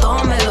 todo,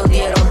 todo me lo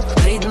dieron.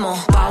 Ritmo,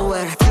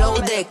 power, flow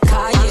de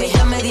calle. A mí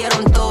ya me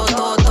dieron todo,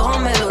 todo, todo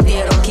me lo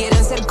dieron.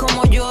 ¿Quieren ser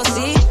como yo?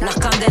 Sí,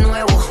 nazcan de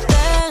nuevo.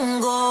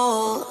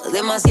 Tengo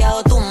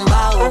demasiado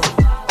tumbado,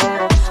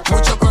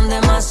 mucho con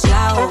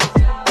demasiado.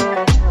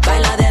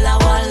 Baila de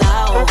lado a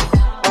lado.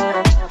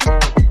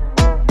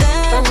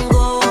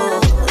 Tengo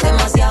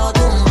demasiado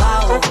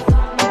tumbado,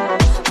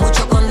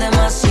 mucho con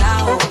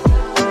demasiado.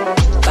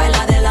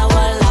 Baila de lado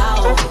a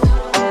lado.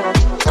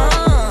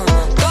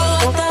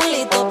 Todo está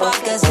listo pa'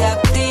 que se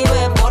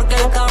active, porque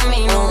el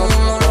camino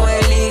uno lo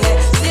elige.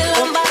 Si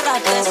lo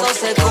embarraste, eso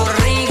se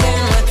corrige.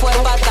 No fue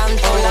pa'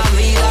 tanto, la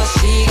vida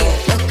sigue.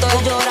 Yo estoy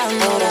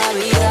llorando, la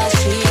vida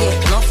sigue.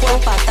 No fue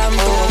pa'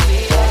 tanto.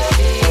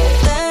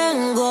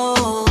 Tengo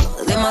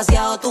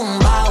demasiado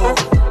tumbado,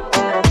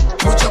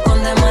 mucho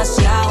con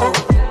demasiado.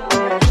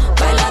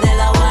 Baila de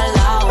lado a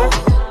lado.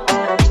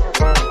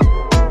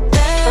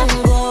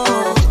 Tengo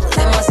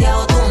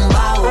demasiado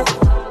tumbado,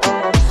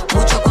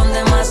 mucho con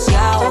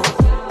demasiado.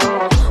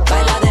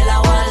 Baila de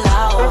lado a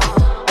lado.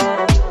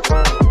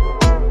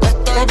 No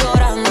estoy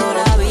llorando,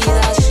 la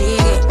vida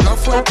sigue. No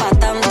fue pa'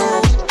 tanto.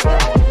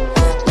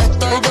 No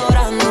estoy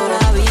llorando,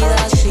 la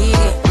vida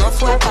sigue. No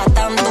fue pa'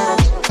 tanto.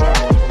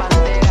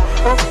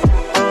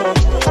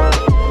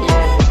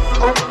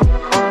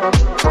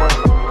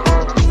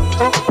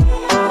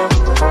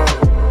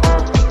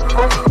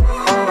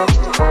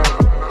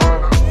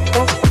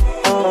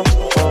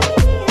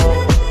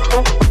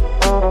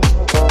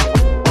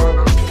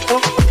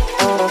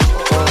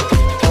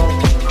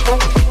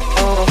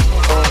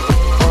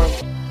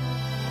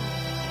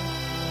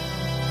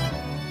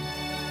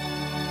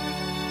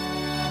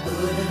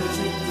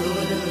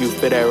 You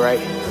feel that, right?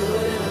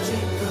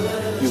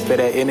 You feel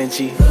that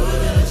energy?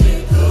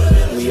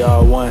 We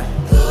are one.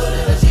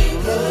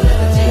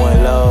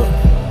 One love.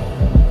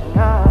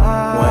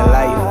 One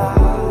life.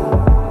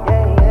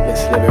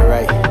 Let's live it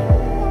right.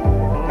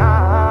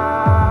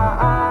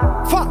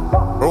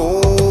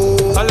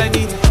 All I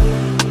need is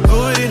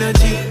good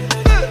energy.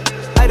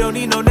 I don't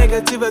need no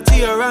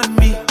negativity around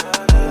me.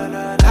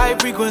 High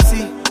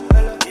frequency.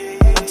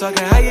 I'm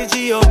talking higher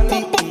GMT.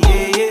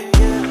 Yeah, yeah.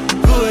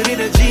 Good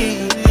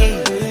energy.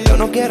 Yo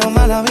no quiero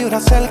mala vibra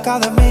cerca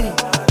de mí.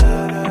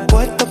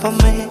 Puesto pa'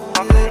 mí.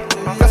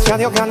 Gracias a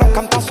Dios que a los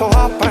cantazos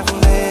aprendí.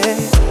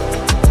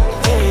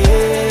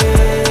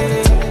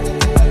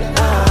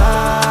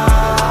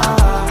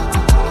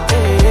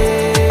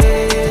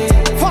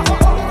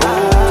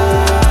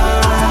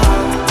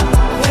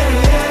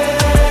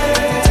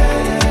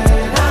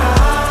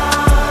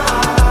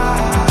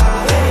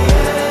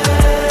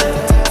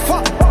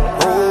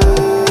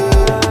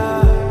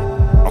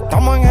 No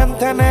estamos en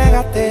gente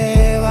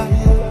negativa.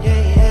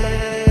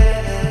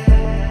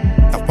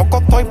 Tampoco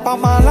estoy pa'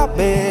 mala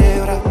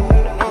vibra.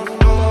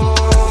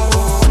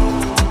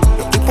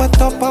 Yo estoy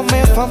puesto pa'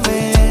 mi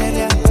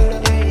familia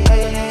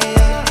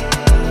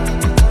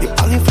y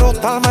pa'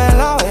 disfrutarme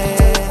la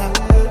vida.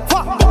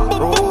 Pa'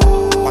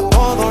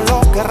 todo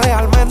lo que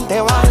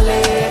realmente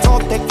vale. No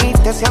te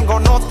quites si algo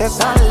no te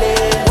sale.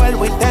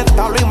 Vuelvo,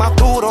 inténtalo y más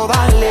duro,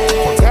 dale.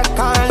 Porque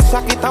caerse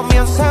aquí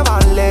también se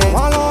vale.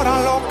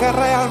 Valora lo que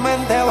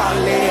realmente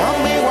vale.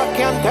 Amigo es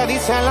quien te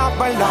dice las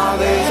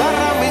verdades.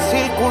 Cerré mi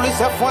círculo y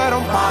se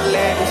fueron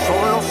pales.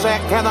 Solo se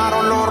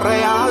quedaron los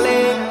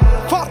reales.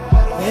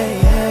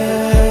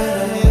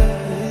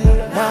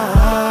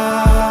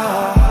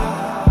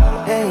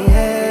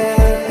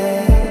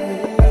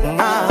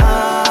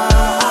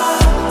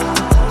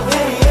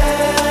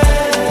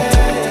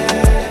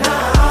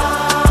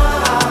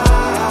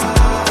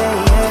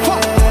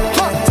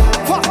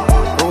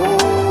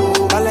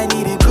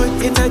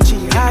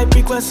 high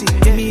frequency.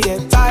 Give me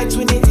that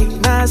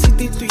 528,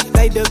 963,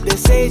 light up the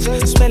sage,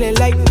 smelling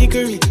like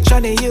hickory.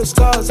 Tryna heal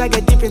scars, I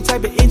got different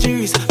type of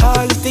injuries.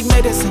 Holistic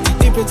medicine,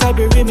 different type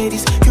of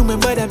remedies. Human,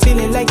 but I'm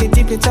feeling like a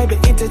different type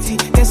of entity.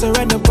 Dance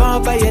around the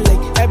bonfire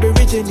like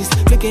Aborigines.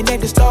 Looking at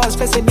the stars,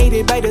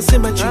 fascinated by the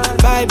symmetry.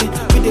 Vibing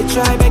with the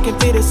tribe, I can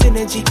feel the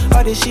synergy.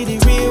 All this shit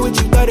is real, what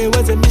you thought it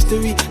was a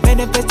mystery.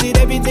 Manifested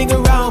everything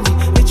around me,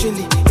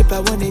 literally. If I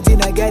want it,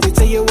 then I gotta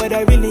tell you what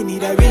I really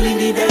need. I really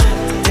need that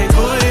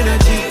good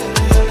energy.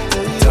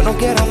 Yo no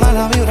quiero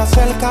mala vibra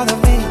cerca de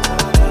mí,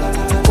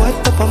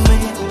 puesto por mí.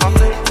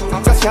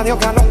 Gracias a Dios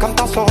que a los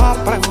cantazos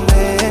aprendí.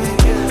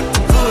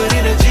 Good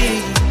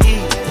energy.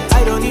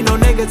 I don't need no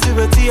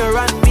negativity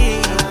around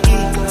me.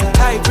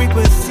 High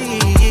frequency.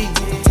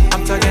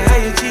 I'm talking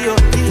high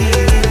G.O.D.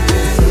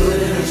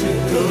 Good energy,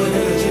 good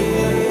energy.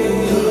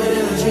 Good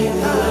energy,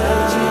 good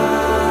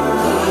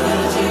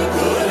energy. Good energy,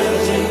 good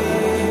energy.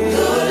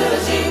 Good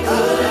energy,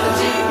 good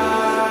energy.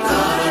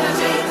 Good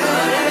energy,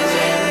 good energy. Good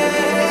energy, good energy.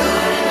 Good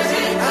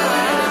energy,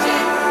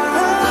 good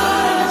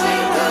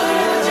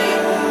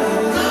energy.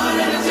 Good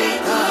energy, good energy. Good energy,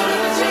 good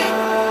energy.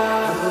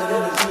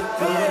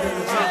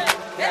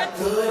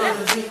 Good energy, good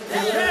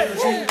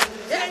energy.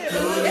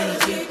 Good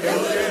energy,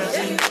 good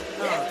energy.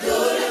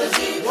 Good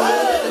energy,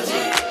 good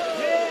energy.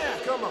 Yeah,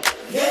 come on.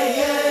 Yeah,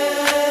 yeah.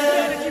 Good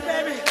energy,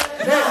 baby.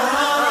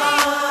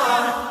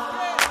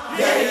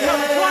 Yeah, yeah,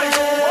 yeah.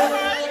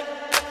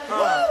 All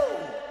right.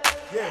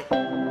 Yeah.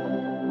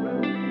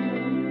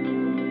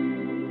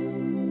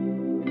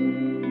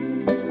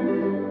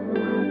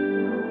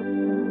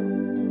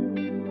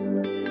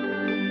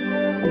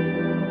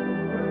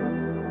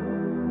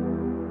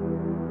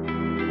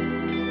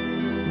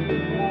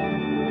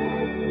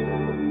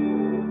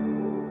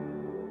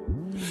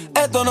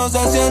 Esto no se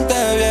siente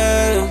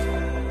bien.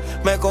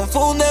 Me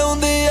confunde un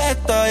día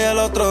está y el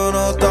otro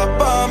no está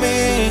pa'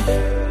 mí.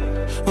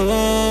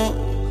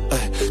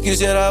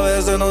 Quisiera a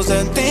veces no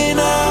sentir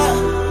nada.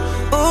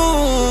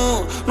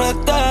 No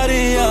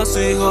estaría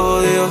así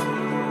jodido.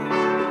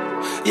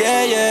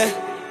 Yeah, yeah.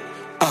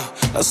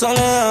 La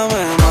soledad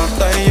me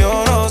mata y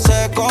yo no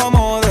sé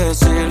cómo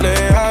decirle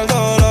al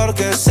dolor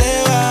que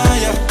se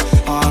vaya,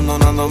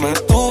 abandonándome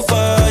tú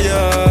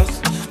fallas.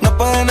 No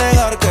puedes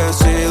negar que he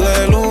sido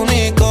el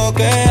único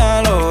que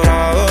ha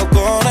logrado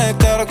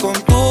conectar con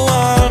tu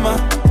alma,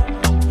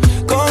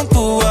 con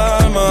tu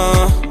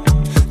alma.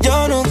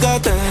 Yo nunca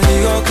te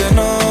digo que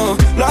no,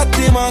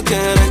 lástima que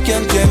eres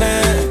quien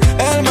tiene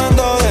el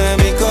mando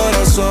de mi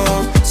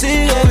corazón.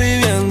 Sigue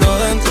viviendo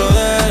dentro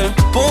de él,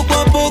 poco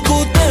a poco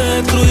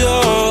usted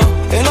destruyó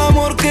el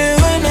amor que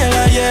ve en el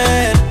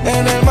ayer,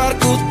 en el mar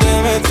que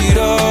usted me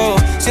tiró,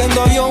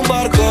 siendo yo un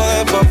barco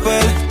de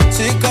papel.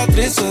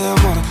 Cicatrices de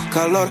amor,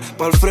 calor,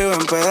 por frío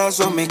en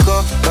pedazos mi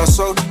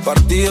corazón.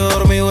 Partido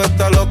dormido,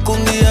 está loco,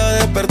 un día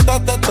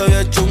despertaste. Te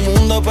había hecho un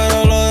mundo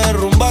pero lo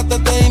derrumbaste.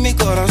 Te di mi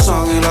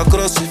corazón y lo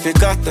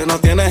crucificaste. No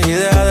tienes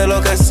idea de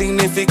lo que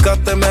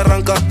significaste. Me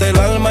arrancaste el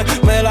alma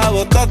y me la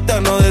botaste. A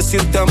no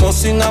decirte amo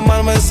sin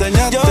amar me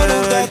enseñaste. Yo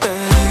nunca te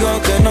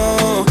digo que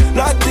no,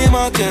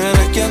 lástima que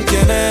eres quien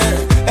tiene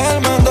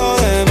el mando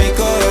de mi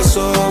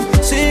corazón.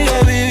 Sigue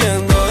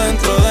viviendo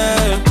dentro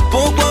de él,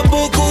 poco a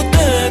poco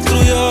usted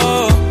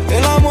destruyó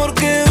el amor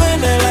que ve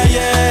en el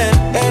ayer,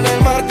 en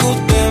el mar que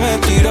usted me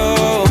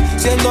tiró,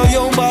 siendo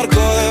yo un barco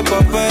de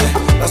papel.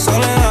 La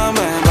soledad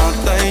me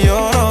mata y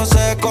yo no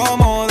sé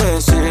cómo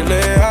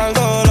decirle al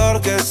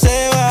dolor que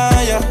se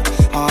vaya,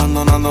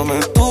 abandonándome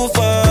tú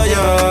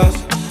fallas.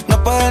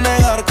 No puedes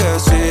negar que he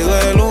sido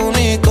el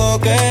único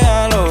que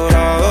ha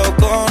logrado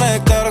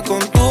conectar con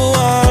tu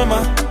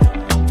alma,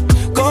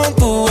 con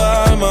tu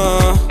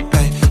alma.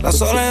 La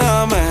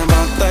soledad me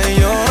mata y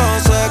yo no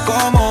sé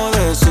cómo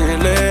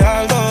decirle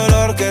al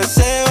dolor que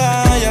se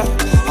vaya,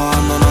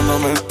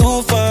 abandonándome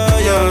tú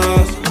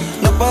fallas.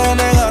 No puedes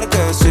negar que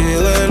he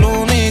sido el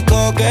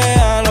único que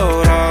ha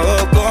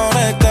logrado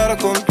conectar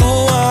con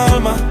tu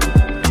alma,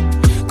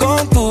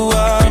 con tu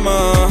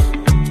alma.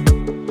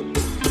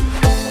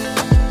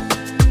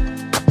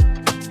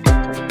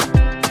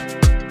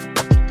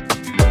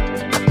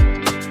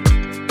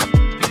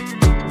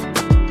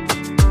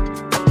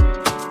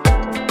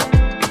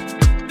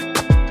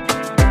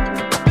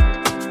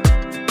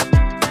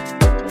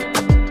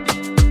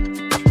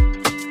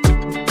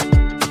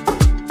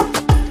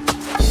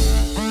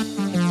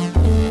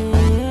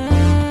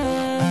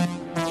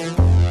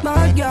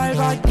 Bad girl,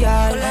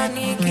 hola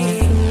Nikki.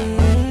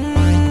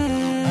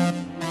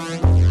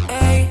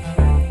 Ey.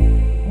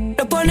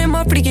 Lo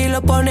ponemos friki,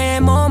 lo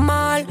ponemos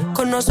mal.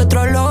 Con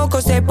nosotros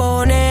locos se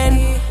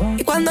ponen.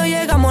 Y cuando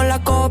llegamos las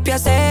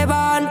copias se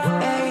van.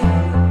 Ey.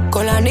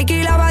 Con la Nikki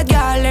y la bad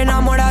girl,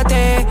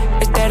 enamórate.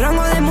 Este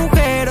rango de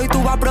mujer hoy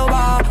tú vas a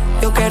probar.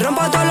 Yo que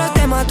rompo todos los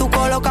temas, tú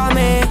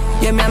colócame.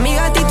 Y es mi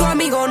amiga, a ti tu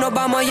amigo nos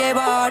vamos a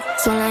llevar.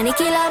 Son la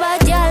Nikki y la bad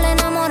girl,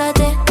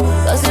 enamórate.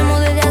 Lo hacemos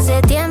desde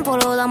hace tiempo,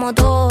 lo damos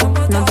todo.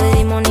 No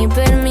pedimos ni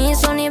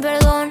permiso ni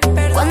perdón.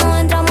 Cuando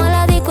entramos a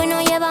la disco y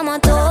nos llevamos a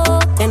todo.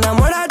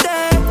 Enamórate,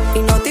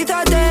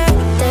 hipnotízate.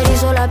 Te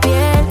erizo la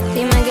piel,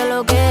 dime qué es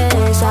lo que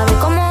es. ¿Sabes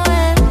cómo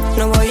es?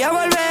 No voy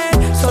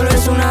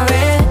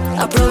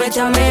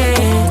aprovechame.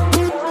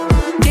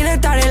 Quiere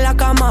estar en la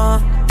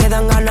cama, te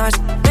dan ganas.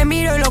 Me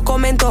miro y lo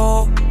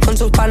comento con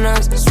sus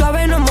panas.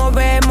 Suave nos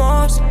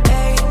movemos,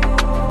 ey.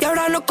 Y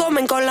ahora nos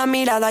comen con la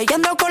mirada y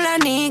ando con la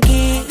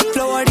Nicki.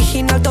 Flow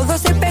original, todo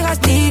se pega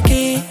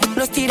sticky.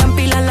 Nos tiran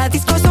pila en la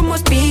disco,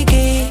 somos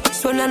piqui.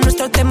 Suena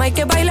nuestro tema y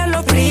que bailan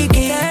los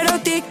frikis. Pero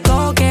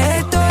TikTok,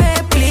 esto es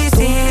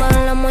explícito.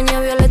 Tumba la moña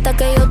violeta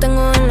que yo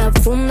tengo en la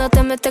funda.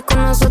 Te metes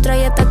con nosotras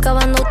y está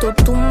acabando tu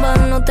tumba.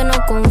 No te nos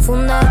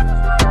confundas.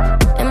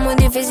 Es muy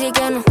difícil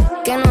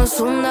que nos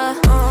hunda.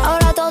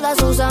 Ahora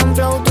todas usan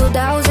Flow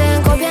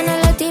 2000. Copian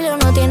el estilo,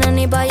 no tienen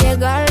ni pa'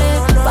 llegarle.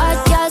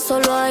 Vaya,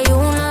 solo hay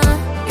una.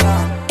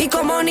 Y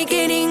como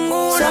Nicki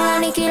ninguna. Solo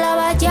Nicki la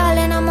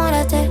vaya,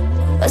 enamórate.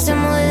 Lo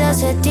hacemos desde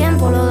hace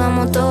tiempo, lo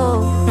damos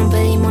todo. No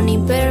pedimos ni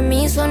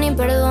permiso ni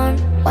perdón.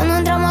 Cuando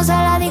entramos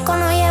a la disco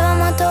nos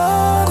llevamos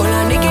todo. Con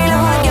la Nicki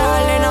la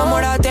vaya,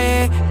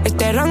 enamórate.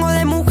 Este rango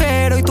de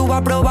mujer hoy tú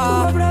vas a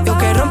probar. Yo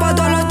que rompo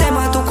todos los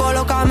temas, tú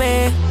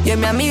colócame. Y en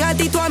mi amiga a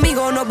ti tu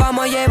amigo nos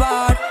vamos a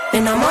llevar.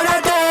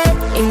 Enamórate,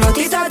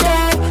 hipnotízate,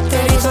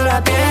 te erizo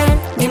la piel.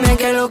 Dime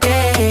qué es lo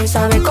que es,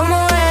 sabes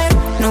cómo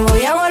es. No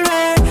voy a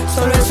volver,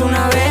 solo es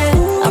una vez.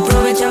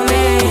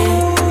 Aprovechame.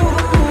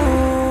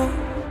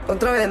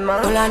 Otra vez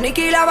más. Con la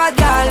Nicki la bad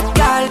gal.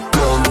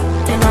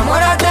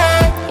 Enamórate,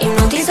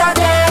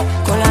 hipnotízate.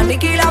 Con la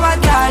Nicki la bad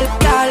gal.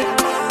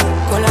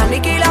 Con la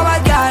Nicki la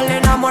bad gal,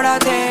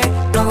 enamórate.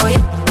 No voy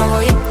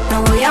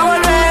a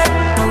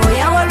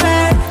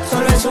volver,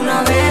 solo es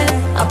una vez.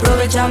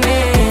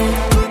 Aprovechame.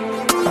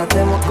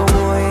 Hacemos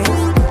como es.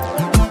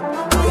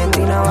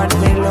 Argentina,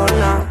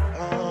 Barcelona.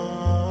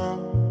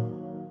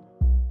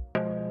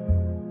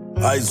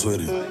 Ay,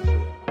 sweetie.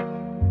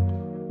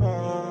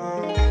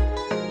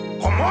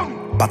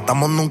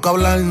 Bastamos nunca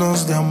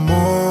hablarnos de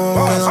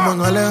amor. Quedamos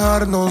en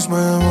alejarnos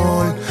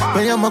mejor.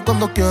 Me llama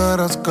cuando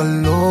quieras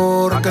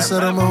calor. Que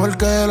será mejor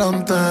que el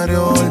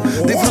anterior.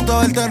 Disfruto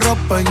verte en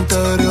ropa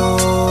interior.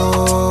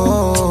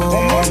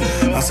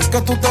 Así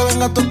que tú te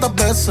vengas todas estas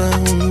veces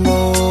un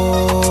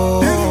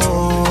gol.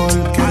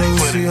 Quiero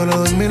decir, yo le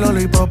doy mi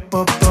lollipop,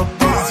 pop, pop,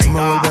 pop. Si me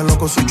vuelve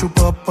loco, soy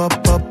chupa, pop,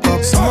 pop,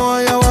 pop. Somos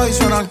allá abajo y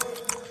suenan.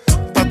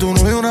 Pa' tu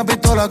novio una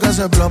pistola que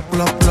se plop,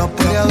 plop, plop.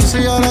 Ella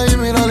dice, yo le doy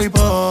mi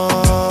lollipop.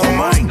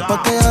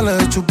 Pa' que ella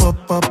le chupa,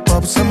 pop,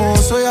 pop. Se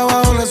mozo y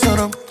abajo le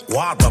suena.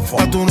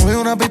 Pa' tu novio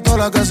una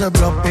pistola que se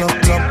plop, plop,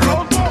 plop,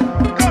 plop.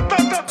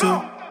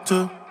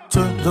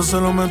 Yo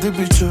se lo metí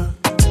piche.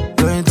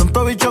 Le di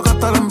tanto bicho que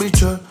hasta la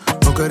embiche.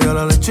 No quería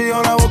la leche y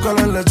yo la boca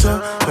le leche.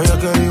 Ella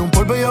quería un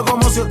polvillo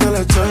como 7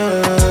 leche.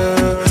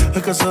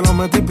 Es que se lo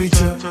metí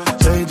piche.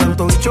 Le di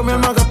tanto bicho mi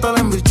alma que hasta la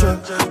embiche.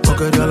 No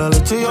quería la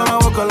leche y yo la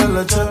boca le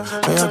leche.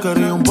 Ella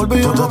quería un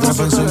polvillo como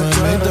 7 leche.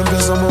 Y te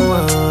empiezo a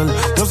mover.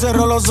 Yo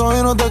cierro los ojos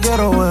y no te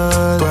quiero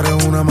ver. Tú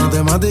eres una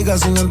matemática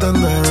sin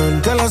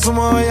entender. Que le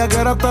sumo a ella que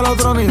era hasta el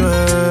otro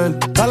nivel.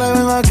 Dale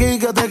ven aquí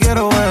que te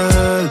quiero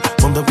ver.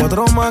 Ponte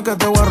 4 más que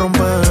te voy a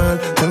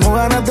romper. Tengo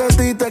ganas de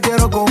ti, te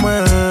quiero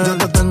comer. Yo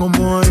te tengo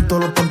muy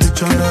todos los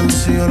pantichones.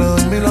 Si yo le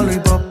doy mi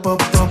lollipop,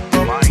 pop, pop,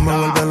 pop. Me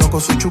vuelve loco,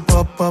 soy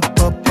chupa, pop,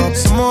 pop, pop.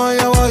 Somos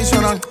allá abajo y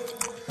suenan.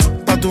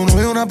 Pa' tu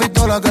novio una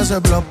pistola que se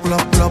plop,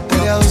 plop, plop.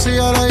 Ella dice,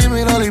 yo le doy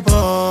mi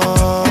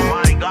lollipop.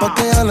 Pa'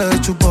 que ella le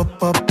chupa,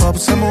 pop, pop.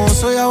 Se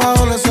mozo y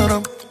abajo le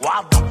suenan.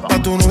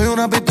 Pa' tu novio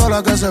una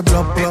pistola que se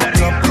plop, plop,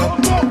 plop, plop.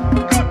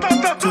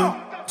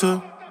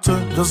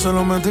 Yo se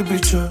lo metí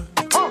piche.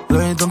 Le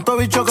di tanto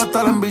bicho que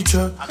hasta la embiche.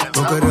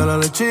 No quería la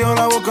leche y yo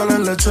la boca le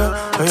leche.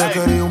 Ella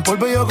quería un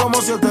polvillo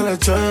como 7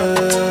 leche.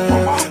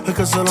 Es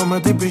que se lo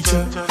metí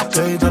piche.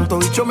 Le di tanto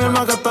bicho mi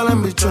alma que hasta la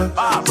embiche.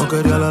 No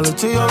quería la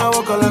leche y yo la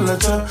boca le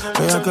leche.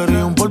 Ella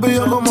quería un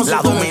polvillo como 7 leche.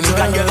 La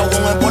dominicana llegó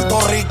con el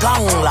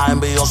puertorricano. Las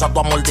envidiosas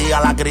todas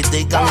mordidas la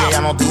critican. Y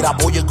ella no tira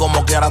puya y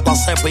como quiera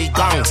todas se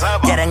pican.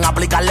 Quieren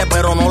aplicarle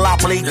pero no la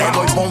aplican. Le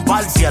doy pompa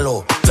al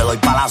cielo. Le doy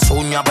pa' las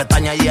uñas,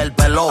 pestañas y el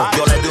pelo.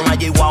 Yo le di una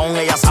G-Wagon,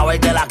 ella sabe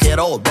que la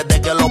quiero. Desde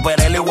que lo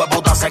operé, el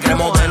hueputa se cree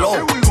modelo.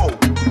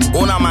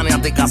 Una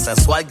maniática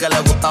sexual que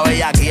le gusta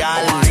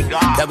bellaquear.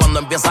 Que cuando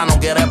empieza no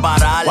quiere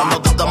parar.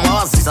 Cuando tú te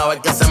muevas sí sabes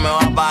que se me va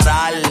a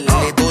parar.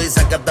 Y tú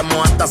dices que te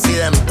muevaste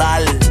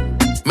accidental.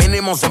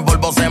 Mínimo 100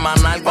 polvo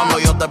semanal. Cuando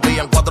yo te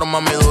pillo en 4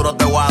 mami duro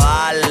te voy a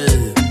dar.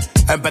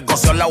 En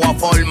percusión la voy a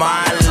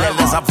formar. El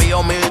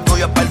desafío mío y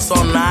tuyo es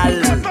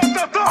personal.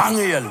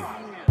 Ángel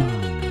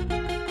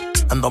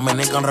en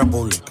Dominican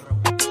Republic.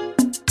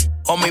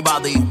 Oh mi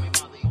body.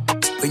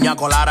 Piña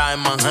colada en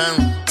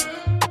Manhattan.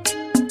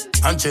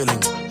 I'm chilling.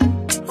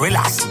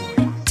 Relax.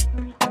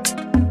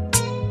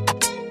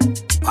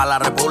 Pa' la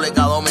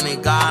República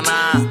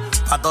Dominicana.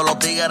 Pa' todos los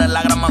tigres en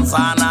la gran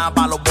manzana.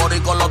 Pa' los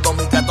boricos, los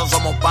dominicanos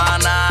somos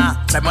panas.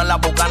 Traemos la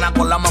bucana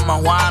con la mamá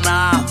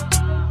Juana.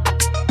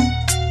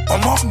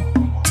 Come on.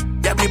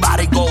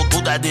 Everybody go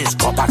to the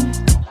discotheque.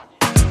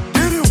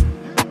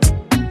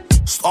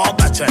 Stop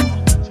that shit.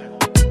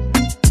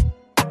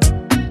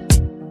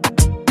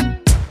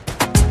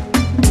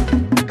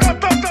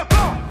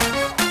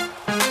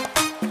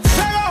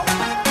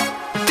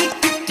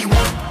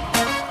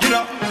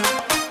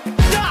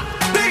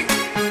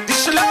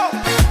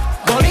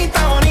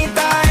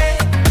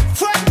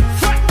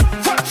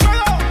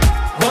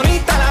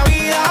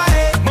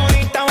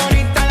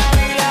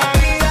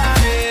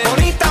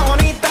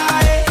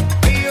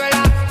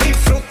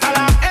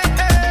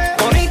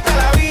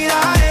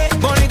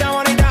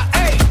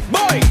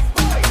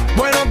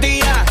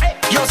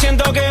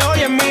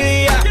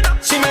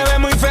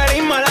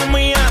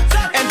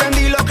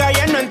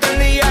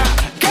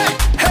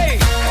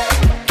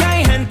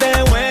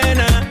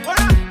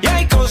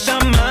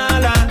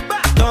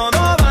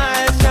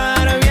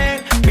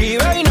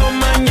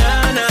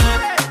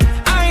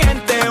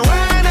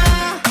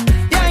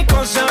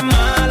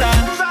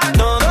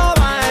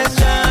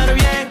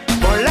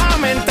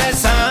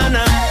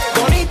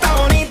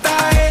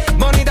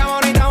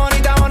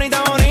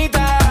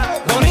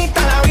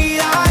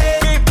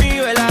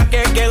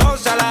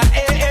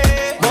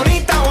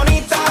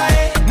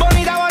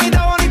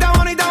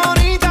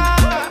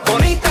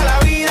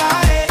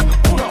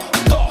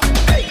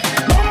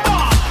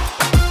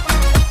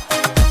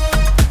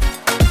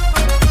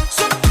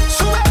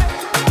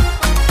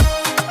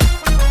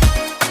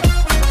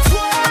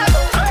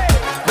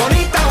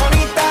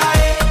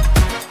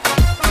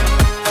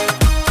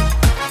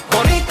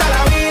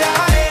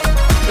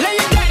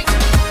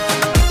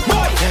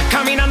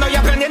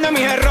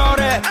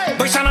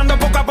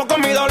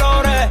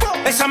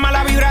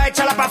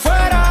 pa'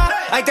 afuera.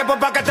 Hay tiempo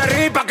pa' que te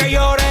ríes, pa' que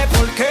llores.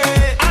 Porque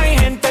hay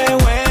gente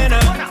buena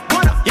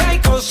y hay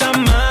cosas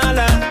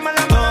malas.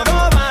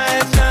 Todo va a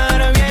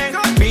estar bien,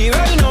 vive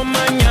y no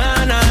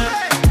mañana.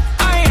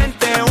 Hay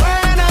gente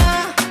buena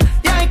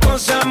y hay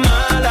cosas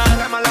malas.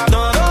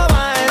 Todo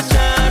va a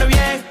estar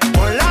bien,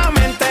 con la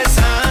mente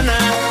sana.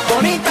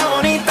 Bonita,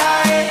 bonita,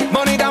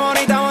 bonita,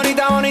 bonita,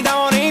 bonita, bonita,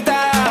 bonita.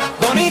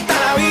 Bonita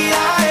la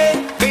vida,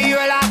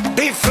 vívela,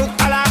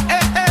 disfrútala,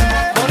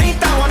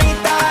 Bonita,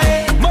 bonita,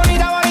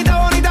 bonita, bonita,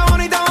 bonita,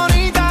 bonita,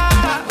 bonita.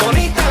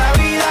 Bonita la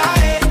vida,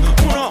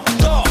 1,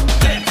 2,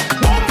 3,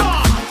 ¡bomba!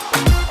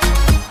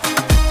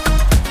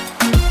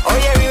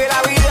 Oye, vive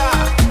la vida,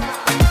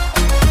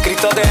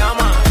 Cristo te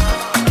ama.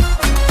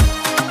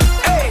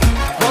 Ey,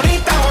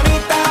 bonita,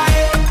 bonita,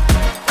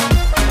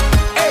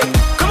 ey,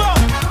 come on.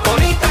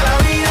 Bonita la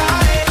vida,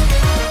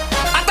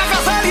 ataca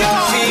serio.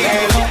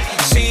 Síguelo,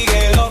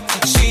 síguelo,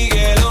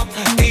 síguelo.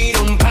 Tira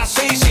un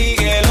paso y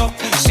síguelo,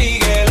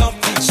 síguelo,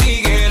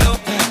 síguelo.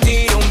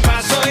 Tira un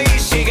paso y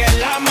sigue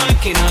la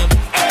máquina.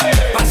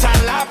 Pasa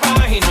la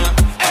página,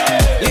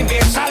 limpia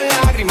esa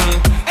lágrima.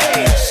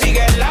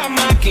 Sigue la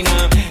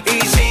máquina y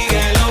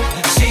síguelo,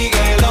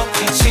 síguelo,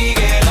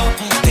 síguelo.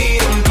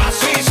 Tira un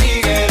paso y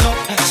síguelo,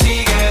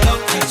 síguelo,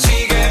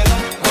 síguelo.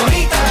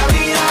 Bonita la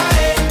vida,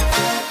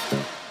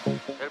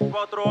 El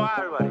Potro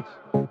Álvarez.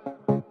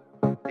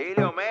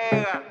 Dile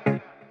Omega.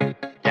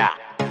 Ya,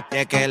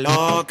 es que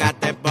loca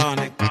te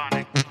pone,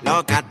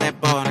 loca te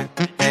pone.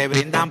 Te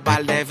brindan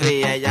par de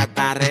fría y ya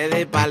está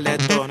ready par de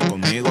tono.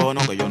 Conmigo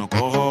no, que yo no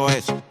cojo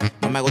eso.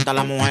 No me gustan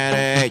las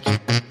mujeres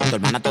hechas. Tu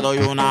hermana te doy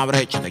una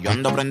brecha, que yo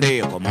ando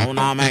prendido como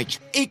una mecha.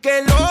 y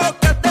que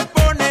loca te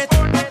pone,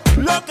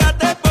 loca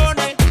te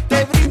pone.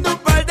 Te brindo un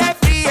par de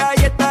fría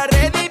y está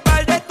ready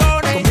par de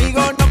tones.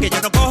 Conmigo no, que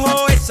yo no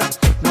cojo esa.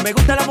 No me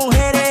gustan las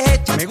mujeres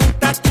hechas. Me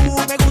gustas tú,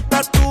 me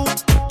gustas tú.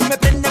 Tú me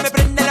prende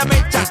la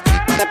mecha.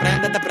 Te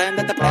prende, te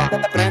prende, te prende,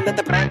 te prende,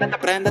 te prende, te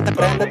prende, te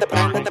prende,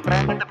 te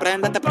prende, te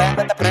prende, te prende, te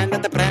prende, te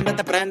prende,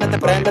 te prende, te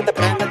prende, te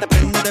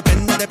prende,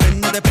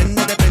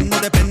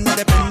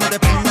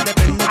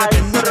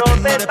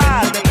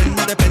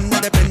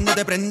 te prende,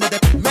 te prende.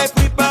 Me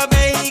fui pa'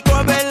 México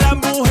a ver las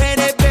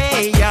mujeres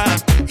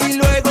bellas y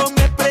luego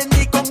me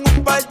prendí con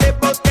un par de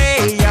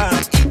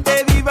botellas y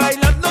te vi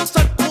bailando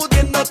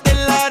sacudiéndote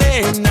en la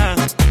arena.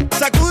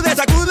 Sacude,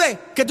 sacude,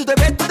 que tú te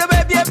ves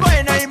bien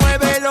buena y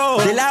muévelo.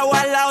 Del lado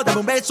al lado, dame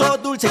un beso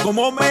dulce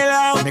como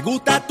melao. Me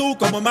gusta tú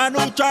como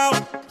Manu Chao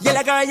y en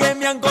la calle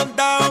me han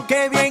contado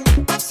que bien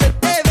se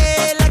te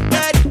ve la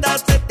carita,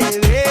 se te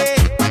ve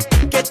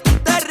que tú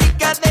estás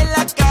rica de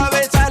la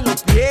cabeza a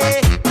los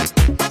pies.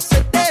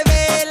 Se te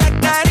ve la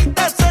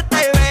carita, se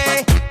te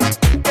ve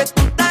que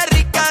tú estás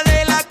rica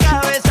de la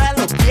cabeza a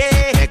los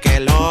pies. Es que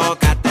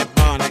loca te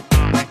pone,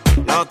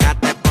 loca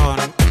te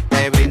pone.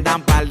 Te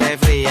brindan par de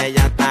fría y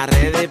ya está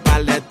ready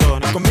par de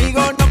tono.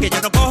 Conmigo no, que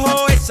yo no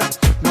cojo esa.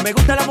 No me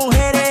gustan las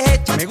mujeres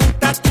hechas. Me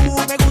gustas tú,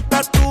 me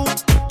gustas tú.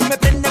 Tú me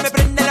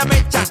prende la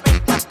mecha.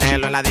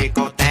 Telo en la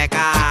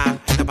discoteca,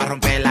 esto es pa'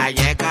 romper la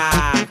yeca.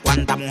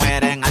 Cuántas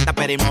mujeres en alta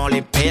perimol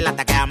y pila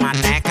te queda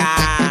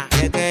maneca.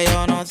 Y es que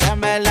yo no sé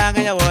en verdad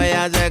que yo voy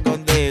a hacer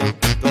contigo.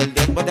 Todo el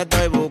tiempo te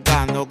estoy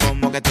buscando,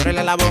 como que tú eres el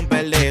eslabón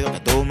perdido. Que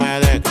tú me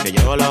des, que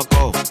yo lo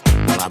cojo,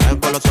 la vez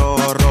con los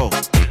ojos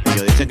rojos.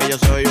 Ellos dicen que yo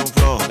soy un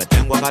flojo, que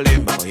tengo a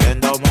Kalimba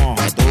cogiendo mojo.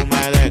 Que tú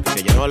me des,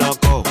 que yo lo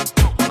cojo,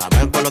 la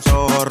vez con los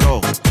ojos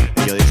rojos.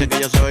 Ellos dicen que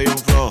yo soy un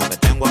flojo, que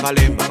tengo a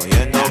Kalimba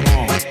cogiendo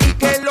mojo. Y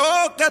que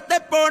loca te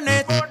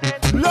pones,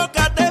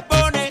 loca te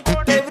pones.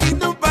 Te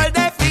brindo un par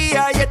de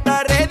fría y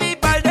está ready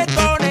par de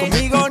tones.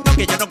 Conmigo no,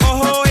 que yo no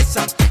cojo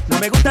esa. No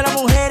me gustan las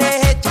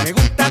mujeres hechas. Me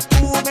gustas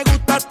tú, me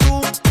gustas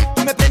tú.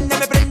 Tú me prende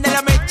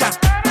la mecha.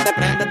 Te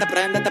prende, te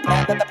prende, te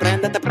prende, te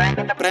prende, te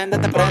prende, te prende,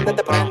 te prende, te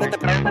prende, te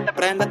prende, te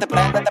prende, te prende,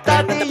 te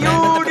prende,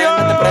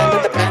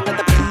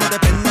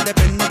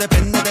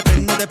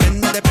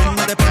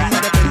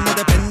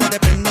 te prende,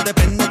 te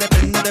prende,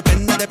 te prende, te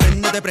prende, te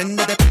prende, te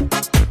prende.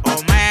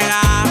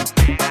 Omega,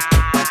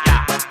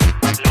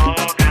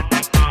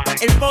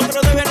 el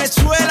potro de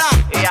Venezuela.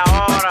 Y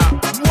ahora,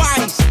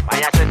 Wise,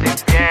 váyase sin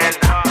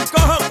pierna.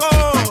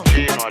 Cojo,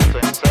 Chino, el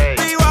sensei.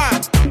 Viva,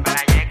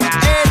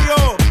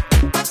 Elio.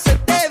 Se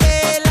te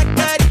ve la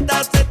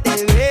carita, se te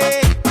ve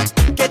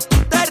que tú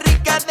estás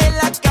rica de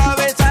la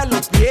cabeza a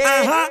los pies.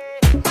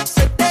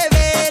 Se te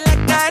ve la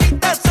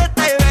carita, se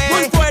te ve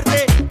muy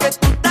fuerte que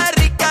tú estás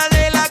rica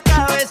de la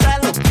cabeza a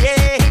los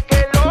pies. Y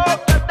que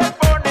loca te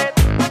pones,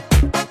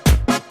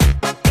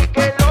 y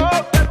que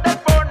loca te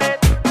pones.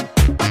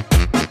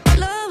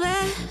 Lo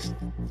ves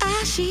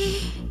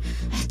así,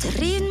 este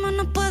ritmo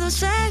no puedo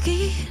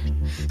seguir.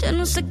 Ya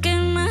no sé qué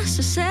más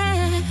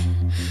hacer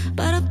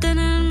para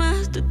obtener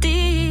más de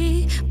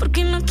ti.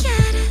 Porque no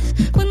quieres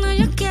cuando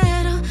yo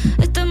quiero.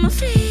 Está más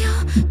frío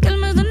que el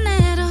mes de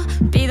enero.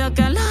 Pido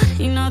calor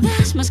y no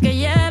des más que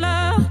hielo.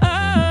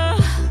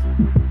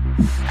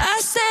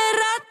 Hace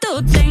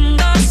rato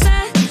tengo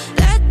sed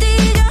de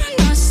ti,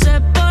 yo no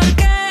sé por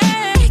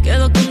qué.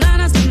 Quedo con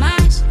ganas de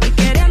más y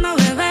queriendo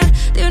beber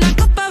de una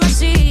copa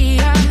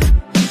vacía.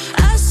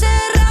 Hace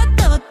rato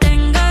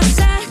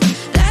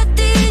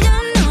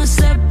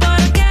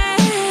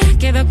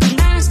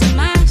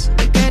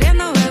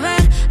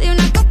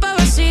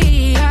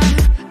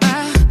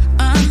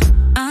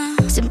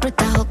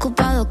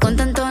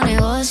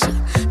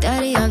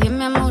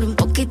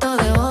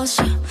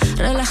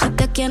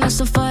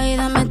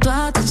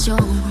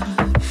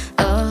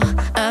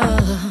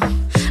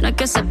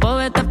que se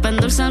poveta para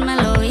endulzarme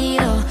el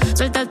oído.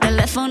 Suelta el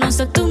teléfono,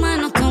 sé tu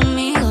mano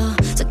conmigo.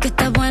 Sé que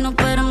estás bueno,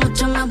 pero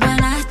mucho más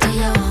buena estoy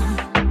yo.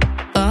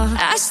 Oh.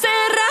 Hace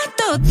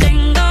rato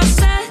tengo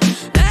sed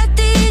de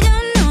ti, yo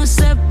no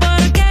sé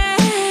por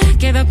qué.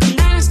 Quedo con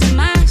ganas de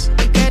más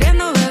y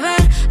queriendo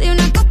beber de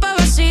una copa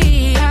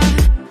vacía.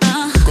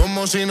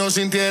 Como si no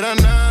sintiera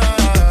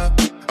nada.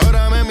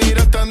 Ahora me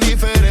miras tan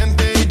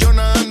diferente y yo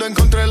nadando en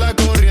contra de la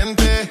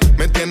corriente.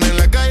 Me tiene en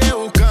la calle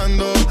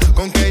buscando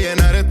con qué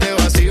llenar este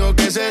vacío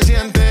que se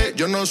siente.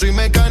 Yo no soy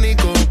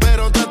mecánico,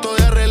 pero trato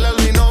de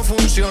arreglarlo y no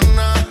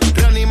funciona.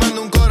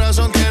 Reanimando un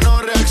corazón que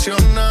no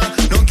reacciona.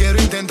 No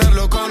quiero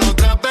intentarlo con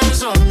otra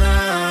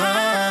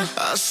persona.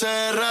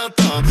 Hace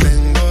rato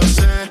tengo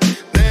sed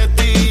de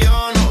ti,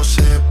 yo no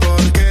sé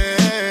por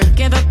qué.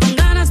 Quedo con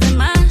ganas de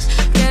más,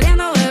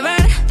 queriendo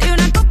beber de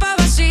una copa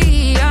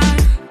vacía.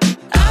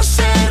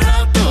 Hace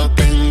rato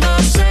tengo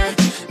sed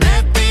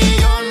de ti,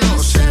 yo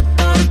no sé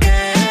por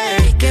qué.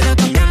 Quedo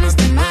con ganas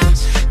de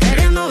más,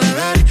 queriendo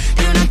beber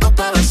de una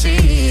copa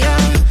vacía.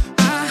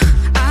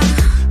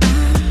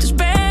 Tus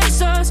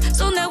besos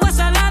son de agua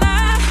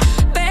salada,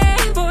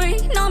 bebo y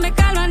no me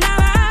calma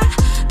nada.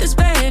 Te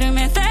espero y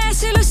me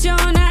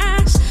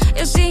desilusionas, y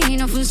así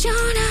no funciona.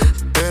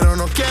 Pero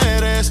no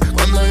quieres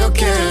cuando yo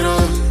quiero.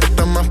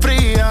 Estás más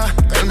fría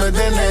que el mes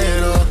de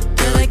enero.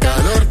 Te doy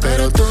calor,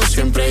 pero tú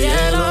siempre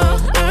hielo.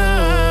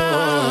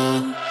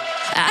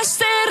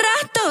 Hace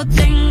rato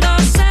tengo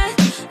sed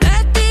de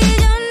ti,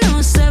 yo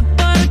no sé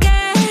por qué.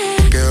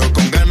 Quedo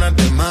con ganas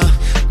de más,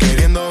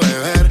 queriendo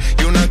beber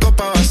y una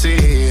copa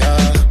vacía.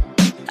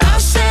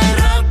 Hace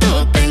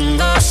rato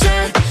tengo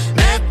sed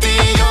de ti,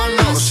 yo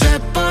no sé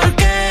por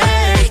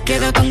qué.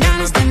 Quedo con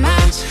ganas de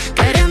más,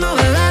 queriendo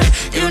beber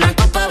y una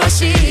copa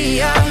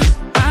vacía.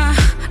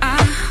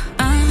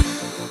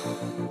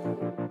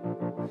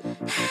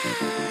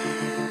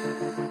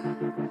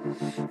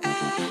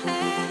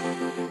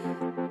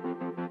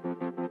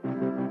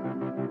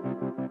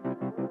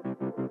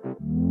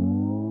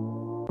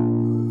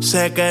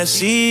 Sé que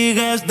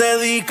sigues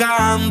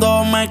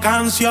dedicándome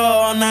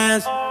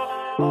canciones,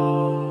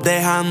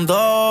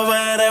 dejando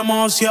ver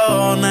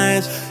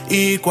emociones.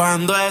 Y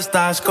cuando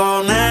estás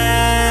con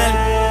él,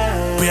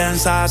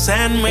 piensas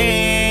en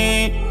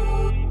mí.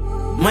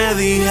 Me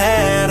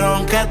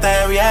dijeron que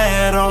te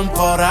vieron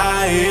por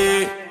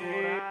ahí,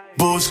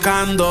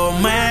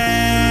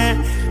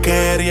 buscándome,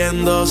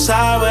 queriendo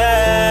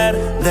saber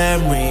de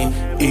mí.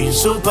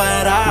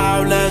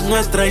 Insuperable es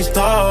nuestra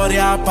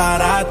historia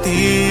para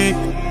ti.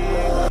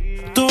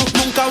 Tú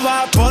nunca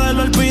vas a poder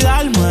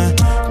olvidarme.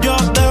 Yo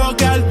dejo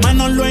que al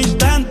menos lo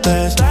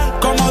intentes.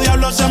 Como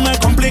diablo se me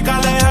complica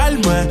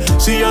alejarme.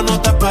 Si yo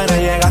no te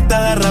esperé, llegaste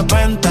de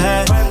repente.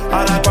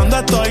 Ahora cuando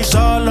estoy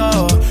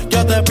solo,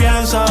 yo te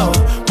pienso.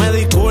 Me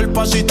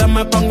disculpo si te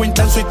me pongo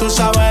intenso y tú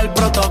sabes el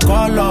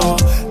protocolo.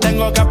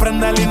 Tengo que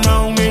aprender y no es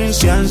un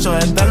incienso,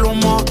 es del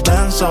humo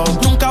denso.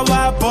 Nunca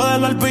vas a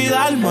poder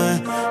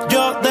olvidarme.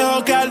 Yo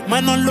dejo que al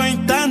menos lo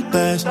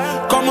intentes.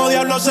 Como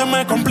diablo se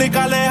me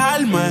complica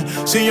alejarme.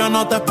 Si yo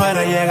no te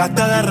esperé,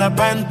 llegaste de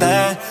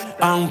repente.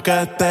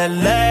 Aunque estés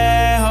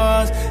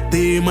lejos,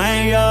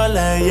 dime y yo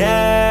le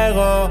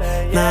llego.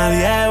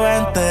 Nadie va a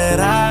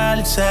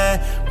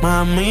enterarse.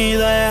 Mami,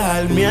 deja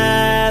el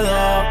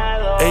miedo.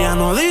 Ella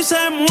no dice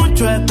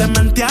mucho, es de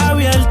mente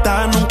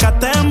abierta. Nunca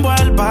te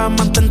envuelvas,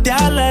 mantente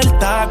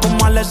alerta.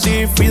 Como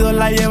Alexis Fido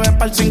la llevé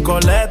pa'l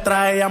 5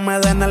 letras. Ella me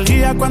da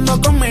energía cuando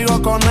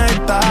conmigo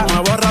conecta. No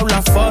he borrado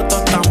las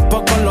fotos,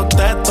 tampoco los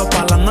textos.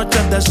 Pa' las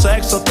noches de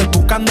sexo, estoy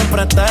buscando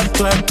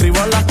pretexto.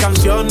 Escribo las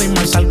canciones y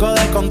me salgo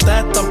de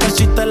contexto. Que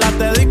si te las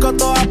dedico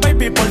todas,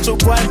 baby, por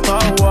supuesto,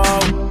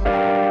 wow.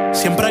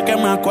 Siempre que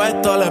me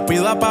acuesto le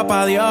pido a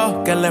papá Dios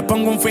que le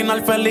ponga un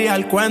final feliz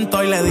al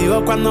cuento. Y le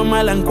digo cuando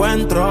me la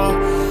encuentro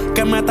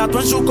que me tatúe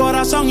en su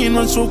corazón y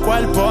no en su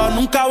cuerpo.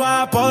 Nunca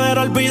vas a poder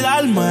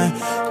olvidarme.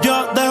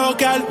 Yo dejo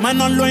que al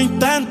menos lo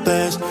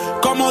intentes.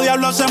 Como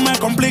diablo se me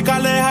complica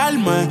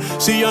alejarme.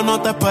 Si yo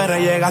no te esperé,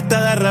 llegaste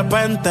de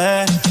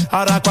repente.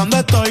 Ahora cuando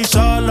estoy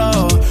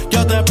solo,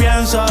 yo te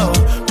pienso.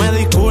 Me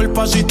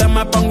disculpo si te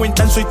me pongo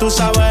intenso y tú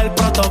sabes el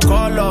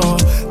protocolo.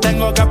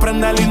 Tengo que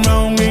aprender y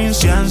no es un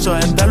incienso,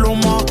 es del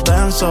humo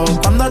denso.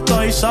 Cuando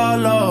estoy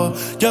solo,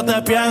 yo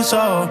te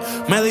pienso.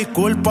 Me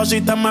disculpo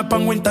si te me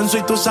pongo intenso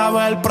y tú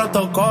sabes el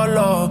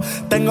protocolo.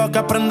 Tengo que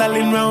aprender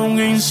y no es un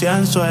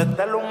incienso, es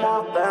del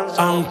humo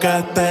denso. Aunque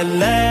estés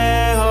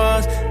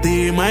lejos,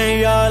 dime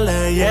y yo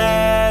le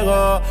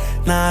llego.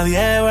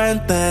 Nadie va a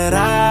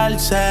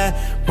enterarse.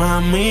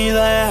 Mami,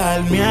 deja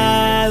el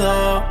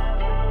miedo.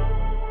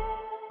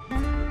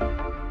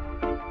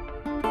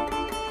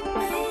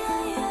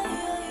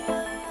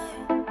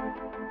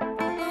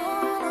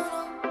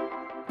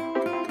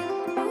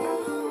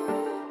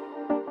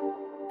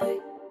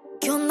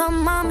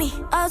 Mami,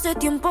 hace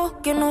tiempo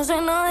que no sé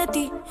nada de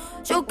ti.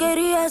 Yo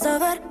quería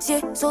saber si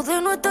eso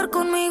de no estar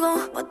conmigo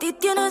para ti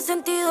tiene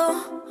sentido,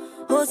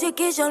 o si es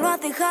que ya lo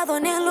has dejado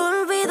en el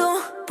olvido.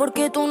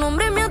 Porque tu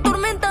nombre me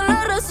atormenta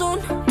la razón.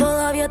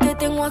 Todavía te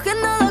tengo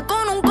agendada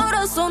con un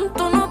corazón,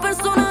 tono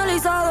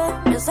personalizado,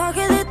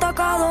 mensaje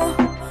destacado.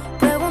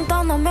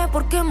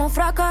 porque hemos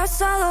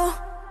fracasado.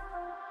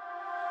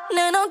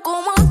 Nena,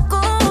 ¿cómo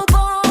hago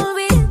pa'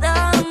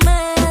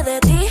 olvidarme de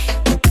ti?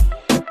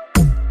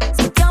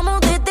 Si te amo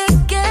desde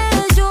que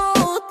yo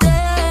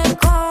te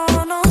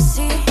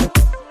conocí.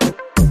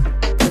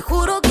 Te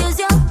juro que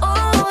si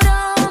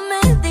ahora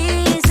me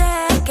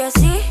dices que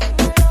sí,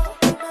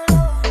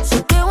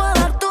 yo te voy a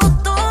dar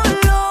todo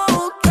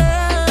lo que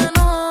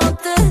no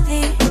te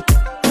di.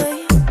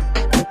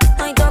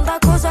 Hay tantas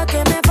cosas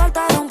que me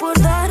faltaron por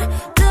darte.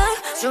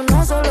 Yo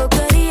no solo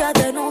quería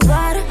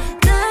desnudarte.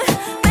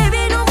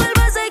 Baby, no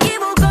vuelvas a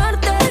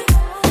equivocarte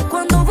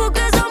cuando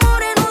busques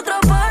amor en otra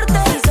parte.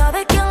 Y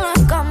sabes que en la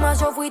cama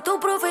yo fui tu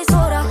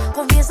profesora.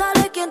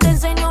 Confiésale quién te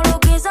enseñó lo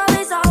que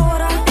sabes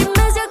ahora.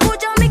 Dime si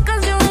escuchas mis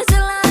canciones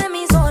en la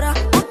emisora,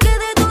 porque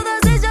de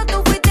todas ellas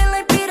tú fuiste la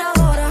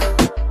inspiradora.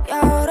 Y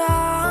ahora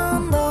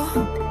ando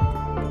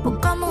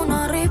buscando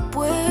una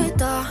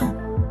respuesta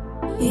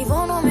y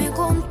vos no me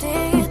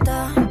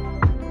contestas.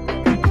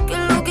 ¿Qué es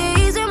lo que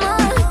hice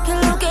mal? ¿Qué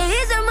es lo que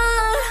hice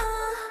mal?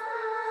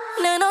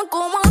 Nena,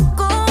 ¿cómo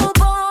hago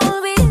pa'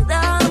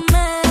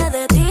 olvidarme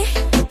de ti?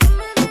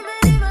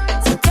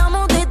 Si te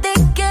amo desde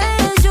que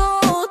yo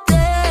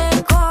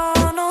te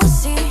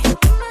conocí.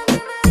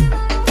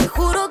 Te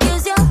juro que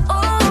si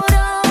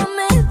ahora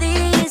me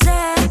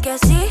dices que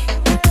sí,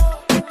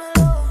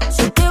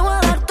 yo te voy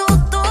a dar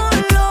todo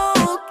lo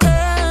que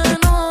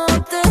no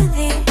te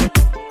di.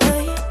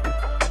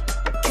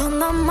 ¿Qué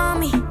onda,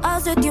 mami?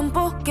 Hace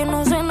tiempo que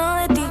no sé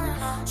nada de ti.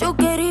 Yo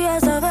quería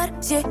saber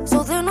si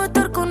eso de no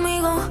estar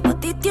conmigo a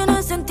ti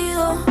tiene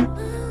sentido,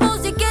 o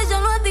si que ya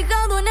lo has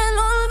dejado en el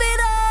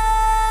olvido.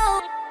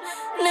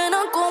 Nena,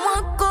 ¿cómo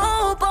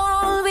hago pa'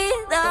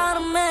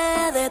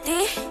 olvidarme de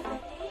ti?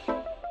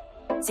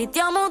 Si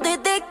te amo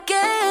desde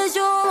que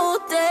yo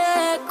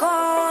te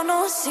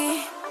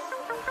conocí.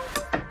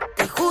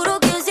 Te juro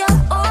que si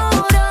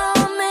ahora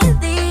me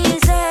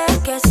dices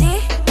que sí,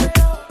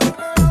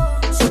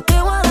 yo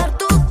te voy a dar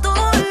todo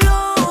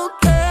lo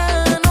que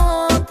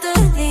no te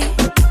di.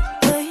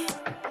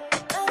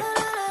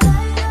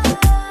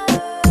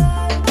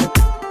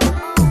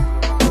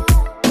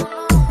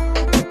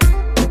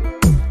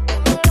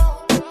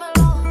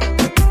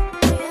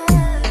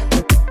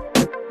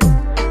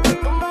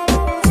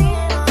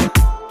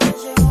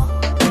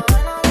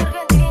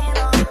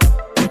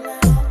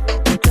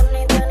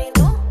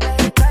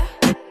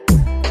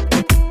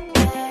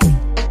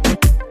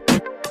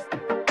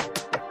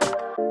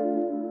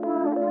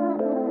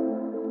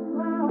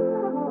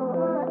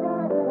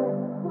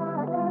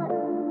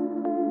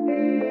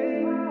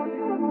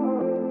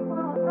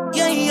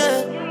 Yeah,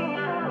 yeah.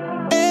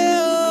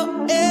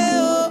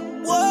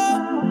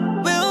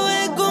 Wow.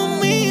 Bebé,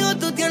 conmigo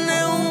tú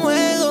tienes un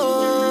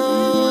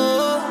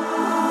juego.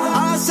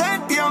 Hace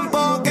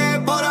tiempo que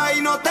por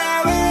ahí no te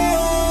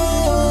veo.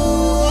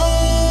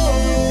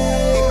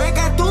 Dime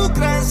que tú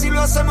crees si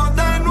lo hacemos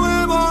de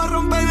nuevo.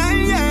 Romper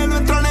el hielo,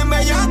 entrar en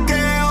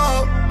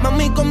bellaqueo.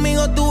 Mami,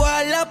 conmigo tú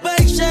vas a la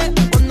perse.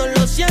 Cuando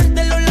lo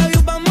sientes, los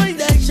labios van a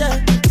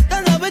morderse.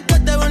 Cada vez que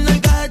te veo en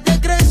el caje te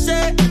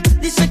crece.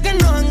 Dice que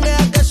no janguea,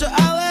 que eso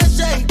a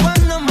veces. Y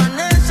cuando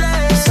amanece,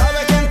 ¿sabe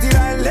quién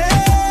tirarle?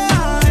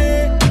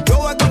 Yo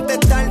voy a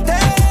contestarte.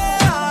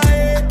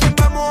 ¿Quién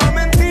vamos a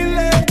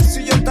mentirle?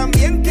 Si yo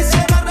también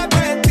quisiera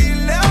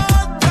repetirle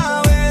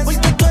otra vez.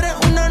 porque tú eres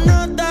una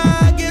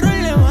nota, quiero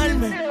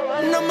elevarme.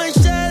 Una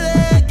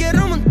Mercedes,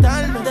 quiero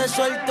montarme. Te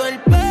suelto el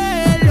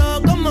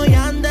pelo como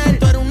Yandel.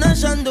 Tú eres una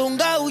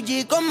sandunga,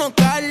 Uji como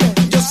Carle.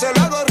 Yo se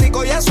lo hago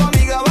rico y a su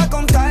amiga va a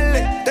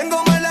contarle.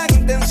 Tengo malas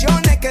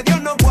intenciones, que Dios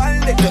nos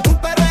guarde. Yo un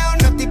perreo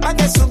no estoy pa'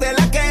 que sude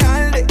la que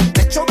arde.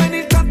 Te he hecho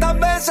venir tantas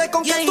veces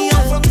con que tú vas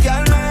a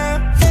frontearme.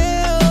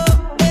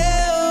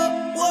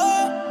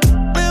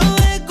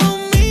 Bebé,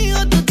 conmigo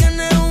tú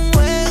tienes un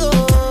juego.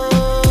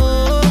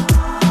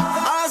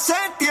 Hace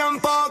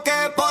tiempo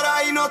que por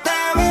ahí no te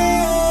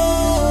veo.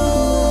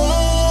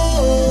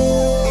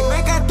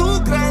 Dime que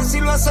tú crees si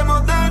lo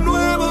hacemos de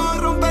nuevo.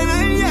 Romper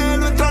el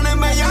hielo, entrar en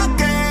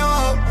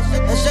bellaqueo.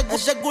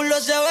 Ese culo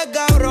se ve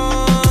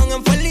cabrón.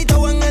 En falita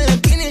o en el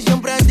skinny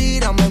siempre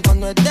tírame.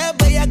 Cuando estés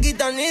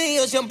bellaquita ni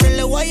yo siempre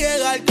le voy a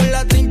llegar con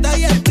la 30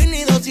 y el pin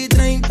y 2 y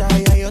 30.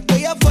 Ya yo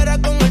estoy afuera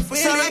con el Se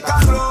feeling. ve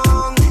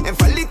cabrón. En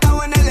faldita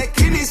o en el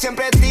skinny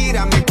siempre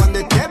tírame. Cuando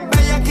estés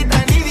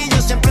bellaquita ni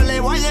yo siempre le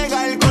voy a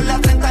llegar con la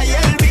 30 y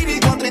el pin y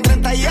 4 y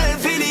 30 y el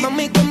feeling.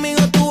 Mami,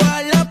 conmigo tú vas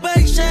a la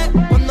perse.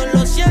 Cuando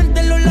lo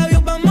sientes, los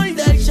labios van a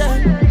morderse.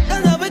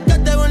 Cada vez que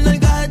te veo en el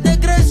caje te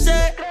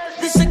crece.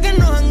 Dice que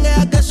no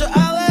janguea, que eso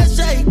a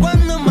veces. Y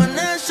cuando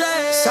amanece,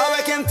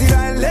 ¿sabe quién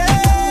tirarle?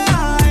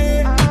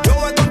 Yo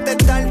voy a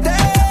contestarte.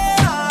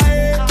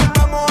 ¿Quién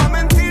vamos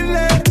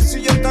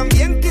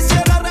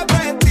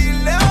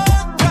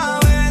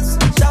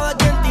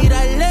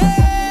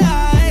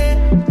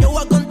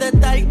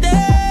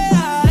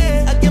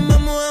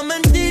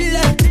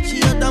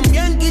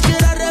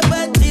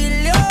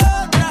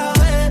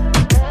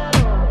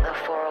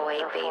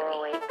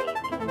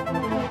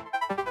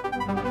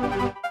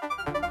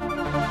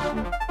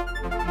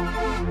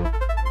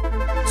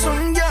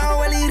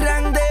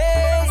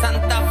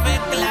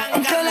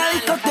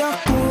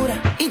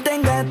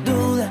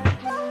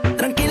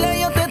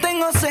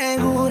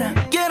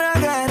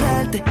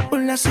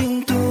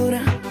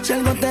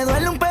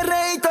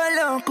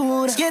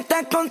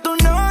con tu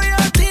novio,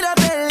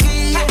 tírate el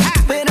guille.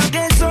 Pero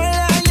que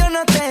sola yo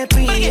no te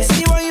pille.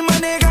 Si voy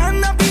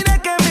manejando,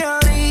 pide que me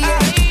orille.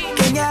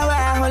 Que allá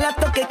abajo la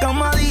toque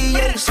como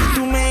DJ. Si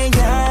tú me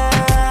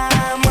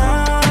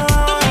llamas,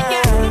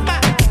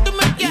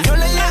 yo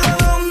le llego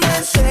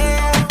donde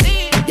sea.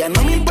 Ya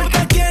no me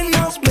importa quién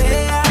nos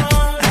vea.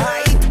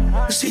 Ay,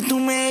 si tú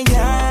me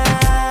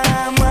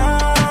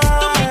llamas,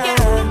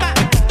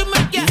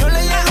 yo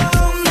le llego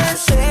donde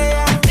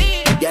sea.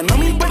 Ya no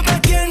me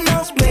importa quién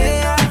nos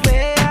vea.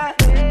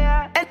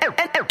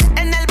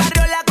 En el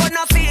barrio la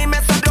conocí, me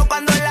asombró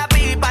cuando la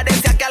vi.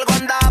 Parecía que algo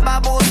andaba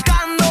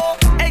buscando.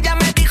 Ella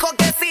me dijo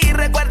que sí,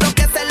 recuerdo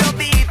que se lo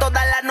di.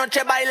 Toda la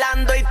noche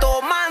bailando y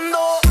tomando.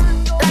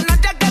 La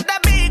noche que te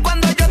vi,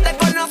 cuando yo te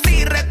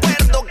conocí,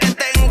 recuerdo que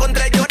te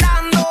encontré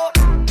llorando.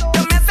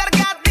 Yo me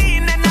acerqué a ti,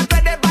 nena, tú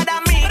eres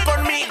para mí.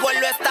 Conmigo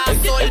lo estás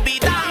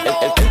olvidando.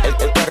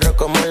 El perro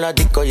como la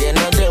disco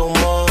lleno de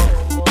humo.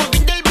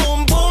 Moviendo el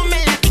boom boom,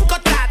 en la disco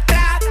tra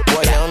tra.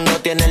 Guayando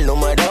tiene el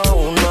número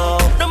 1.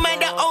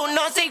 Número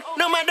 1, sí,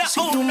 número 1. Si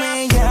tú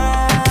me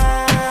llamas,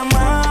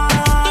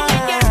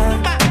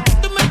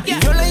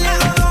 yo le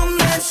llego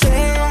donde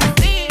sea.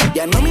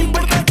 Ya no me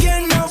importa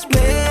quién nos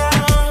vea.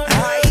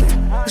 Ay,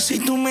 si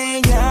tú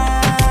me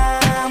llamas,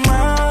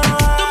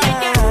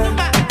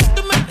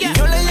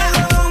 yo le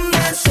llego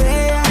donde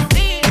sea.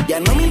 Ya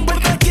no me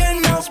importa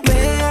quién nos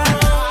vea.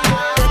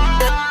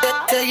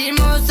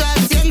 Seguimos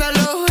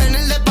haciéndolo en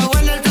el depa o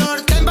en el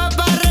flor. Ten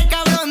paparre,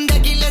 cabrón, de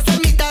Aquiles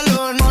en mi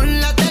talón.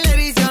 Con la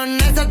televisión,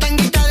 esa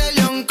tanguita de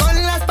león. Con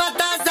las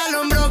patas al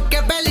hombro,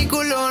 qué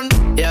peliculón.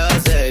 Yo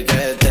sé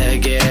que te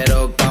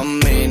quiero pa'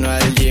 mí, no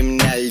al gym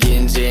ni al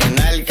jeans,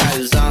 sino el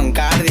calzón.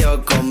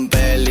 Cardio con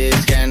pelis,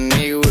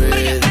 Kenny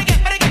Weed.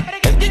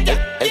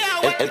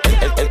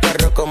 El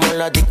perro como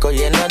la disco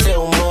llena de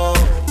humo.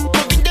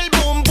 Moviendo el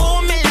boom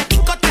boom, en la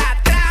disco tra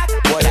tra.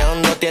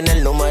 Guayando tiene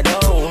el número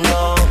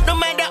 1.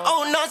 Número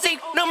 1, sí,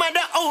 número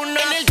 1.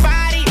 En el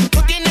party,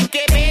 tú tienes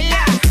que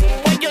verla.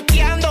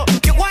 Guayoteando,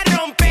 yo voy a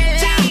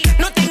romperla.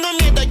 No tengo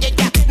miedo, ya,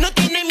 no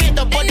tiene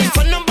miedo. Por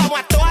eso nos vamos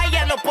a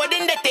toalla, no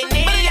pueden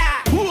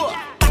detenerla.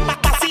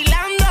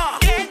 Vacilando,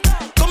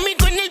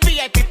 conmigo en el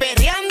VIP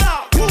perreando.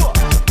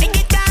 Ella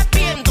está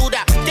bien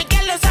dura,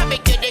 ella lo sabe,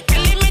 quiere que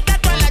le meta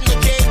toda la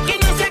noche, que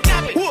no se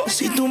acabe.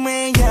 Si tú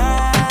me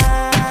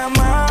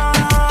llamas,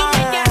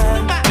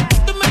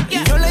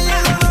 yo le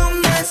llego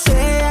donde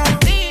sea.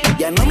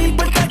 Ya no me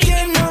importa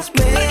quién nos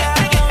vea.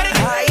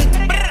 Ay,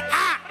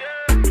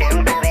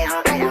 Siempre dijo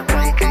que yo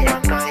estoy, que yo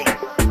estoy.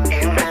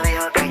 Siempre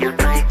dijo que yo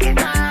estoy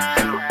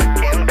quitado.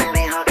 Siempre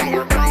dijo que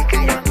yo estoy, que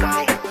yo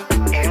estoy.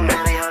 Siempre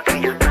dijo que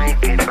yo estoy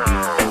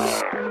quitado.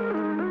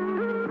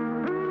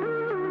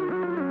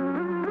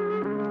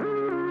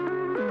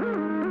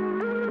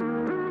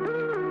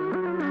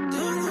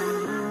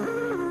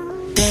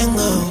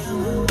 tengo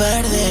un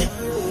par de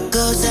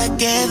cosas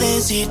que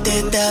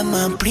decirte,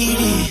 tan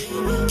pretty,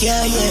 que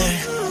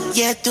ayer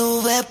ya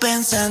estuve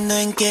pensando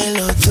en que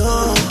los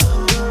dos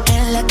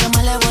en la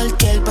cama le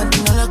volteé el panty,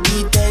 no lo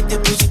quité y te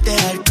pusiste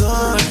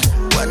alcohol.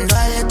 Cuando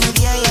al otro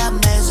día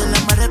llamé, solo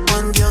me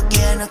respondió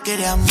que no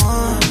quería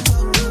amor.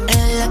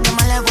 En la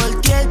cama le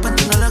volteé el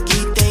panty, no lo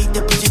quité y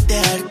te pusiste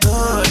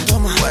alcohol.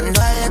 Toma.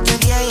 Cuando al otro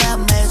día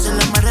llamé,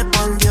 solo me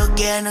respondió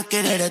que no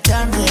quería. Era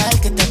tan real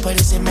que te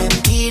parece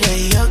mentira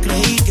y yo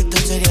creí que esto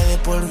sería de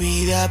por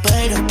vida,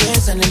 pero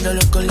empiezan el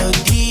dolor con los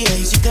días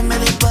y sí que me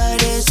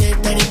parece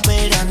estar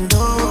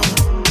esperando.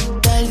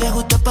 Tal vez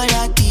justo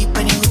para ti,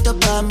 pero injusto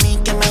para mí,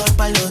 que mejor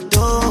para los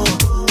dos.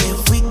 Te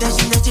fuiste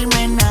sin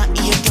decirme nada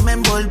y es que me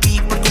envolví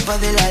por culpa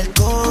del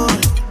alcohol.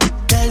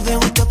 Tal vez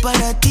justo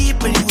para ti,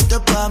 pero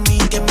injusto para mí,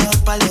 que mejor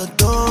para los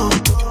dos.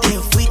 Te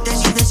fuiste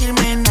sin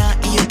decirme nada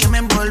y es que me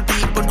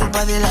envolví por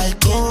culpa del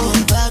alcohol.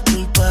 ¿Quién te va a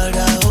culpar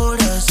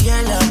ahora si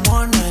el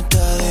amor no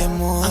está de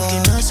moda?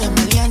 Aunque no sea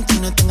maleante y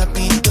no tenga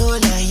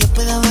pistola, yo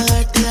puedo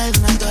bajarte de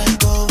alguna tu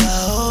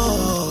alcoba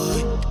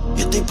hoy.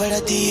 Yo estoy para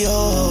ti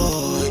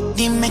hoy.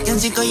 Dime que en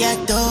 5 ya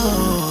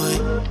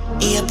estoy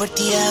y yo por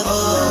ti hago.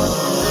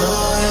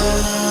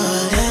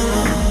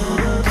 Tengo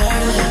un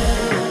par de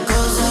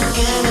cosas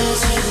que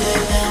decirte,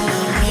 tan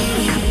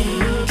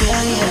que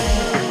ayer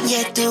ya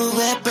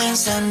estuve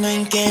pensando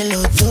en que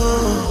los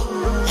dos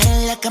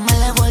en la cama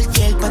le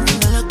volteé el panty,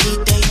 no lo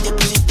quité y te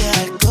pusiste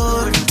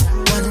alcohol.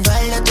 Cuando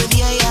al otro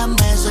día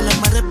llamé, solo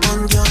me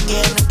respondió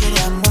que no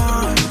quería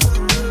amor.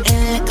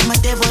 En la cama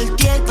te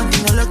volteé el panty,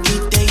 no lo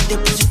quité y te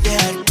pusiste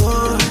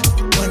alcohol.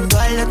 Cuando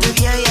al otro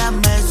día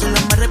llamé, solo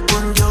me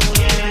respondió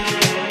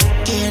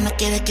que ya no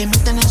quiere que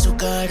mientan en su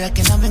cara,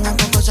 que no vengan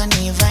con cosas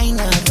ni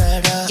vainas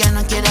raras. Ya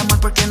no quiere amor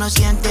porque no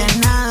siente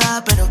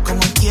nada, pero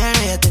como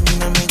quiere ya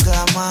termina en mi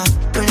cama.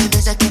 Pero es de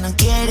esas que no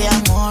quiere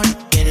amor,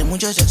 quiere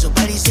mucho sexo,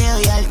 pariseo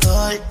y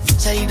alcohol.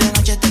 Salir de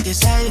noche hasta que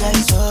salga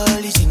el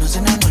sol, y si no se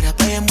enamora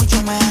pues es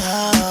mucho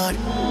mejor.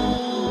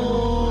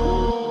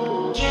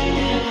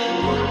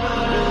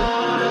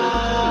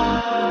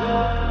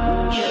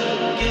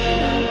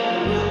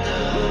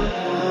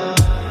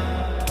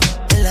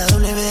 En la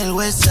W del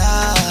Westside,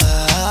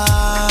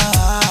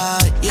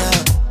 yeah.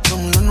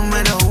 Somos los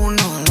número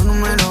uno, los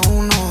número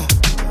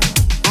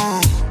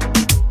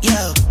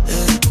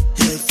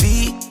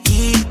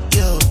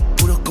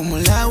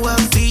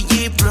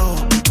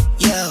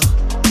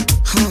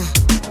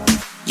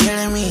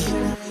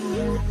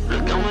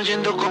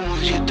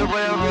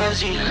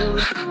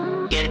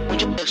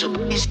Hoy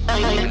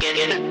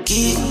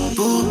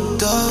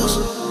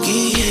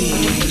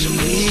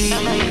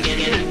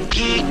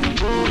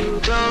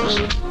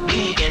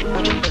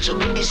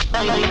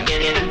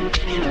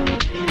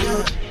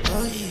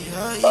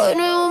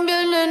no es un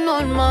viernes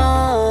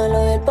normal,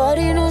 hoy el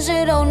party no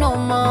será uno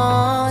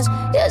más.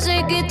 Ya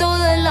se quitó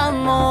del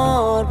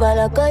amor, pa'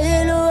 la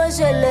calle lo voy a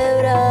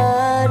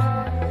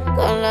celebrar.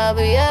 Con la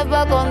vieja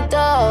pa'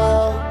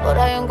 contar, por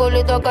ahí un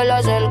culito que le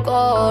hace el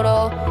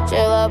coro. Se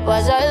va a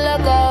pasar la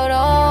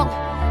cabrón,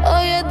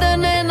 hoy esta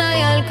nena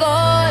y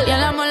alcohol. Y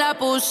el amor la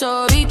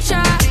puso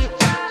bicha,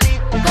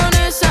 con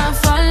esa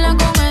falda,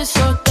 con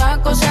esos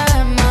tacos se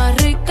ve más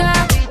rica.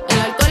 El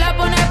alcohol la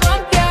pone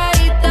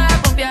pompeadita,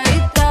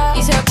 pompeadita.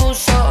 Y se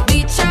puso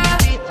bicha,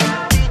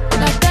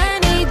 la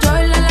tenis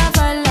Jordan, la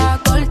falda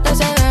corta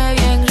se ve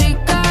bien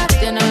rica.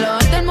 Tiene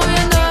los hotel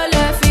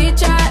moviéndole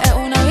ficha, es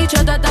una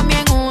bichota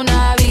también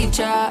una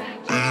bicha.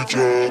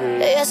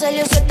 Ella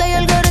salió suelta y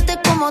el garete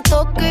como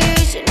Toki.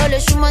 Si no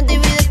le sumas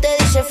divide te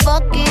dice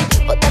fuck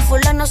it. Otra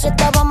fulano se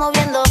estaba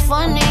moviendo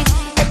funny.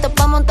 Esto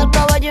pa' montar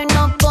caballo y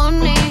no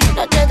pony.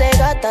 Noche de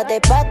gata,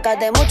 de paca,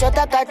 de mucho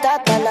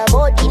taca-taca. La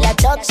body, la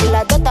toxi,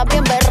 las dos están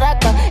bien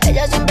berraca.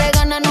 Ella siempre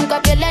gana,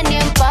 nunca pierde ni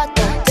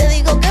empata. Te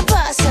digo qué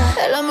pasa,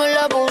 el amor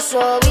la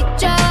puso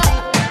bicha.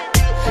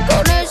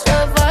 Con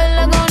esa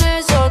falda, con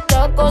esos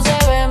tacos se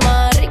ve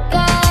más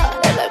rica.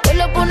 El alcohol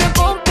la pone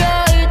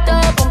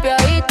pompeadita,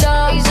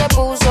 pompeadita. Y se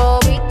puso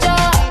bicha.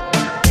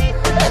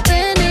 La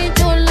tenis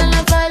chula en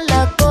la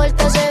falda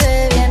corta se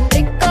ve bien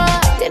rica.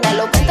 Tiene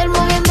los cantar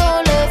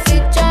moviéndole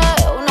ficha.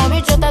 Es una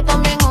bichota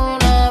también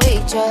una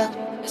bicha.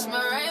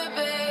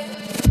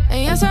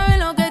 Ella sabe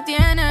lo que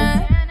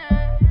tiene,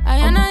 a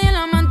ella nadie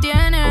la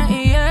mantiene,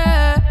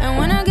 yeah. And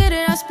when I get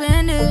it, I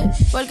spend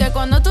it. Porque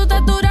cuando tú te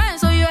duras,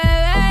 eso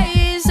llueve.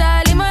 Y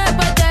salimos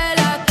después de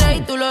las 3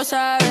 y tú lo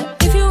sabes.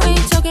 If you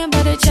ain't talking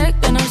about the check,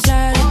 then I'm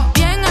sorry.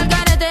 Bien al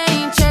carete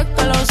y check,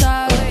 lo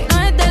sabes. No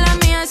es de la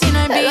mía, sino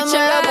es bicha. El hombre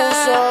la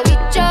puso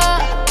bicha.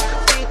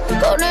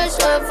 Con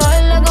esa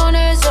falda, con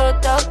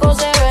esos tacos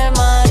se ve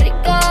más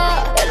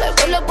rica. El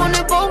alcohol la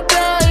pone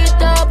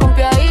pompeadita,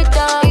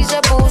 pompeadita. Y se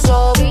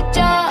puso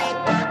bicha.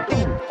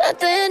 La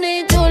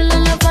tenis chula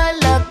en la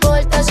falda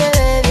corta se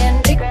ve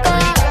bien rica.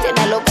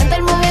 Tiene los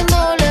cantar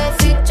moviéndole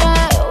ficha.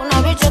 Es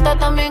una bichota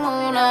también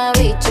una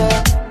bicha.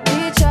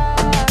 Bicha.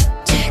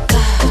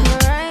 Checa.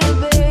 Right,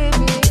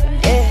 baby.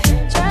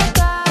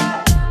 Checa.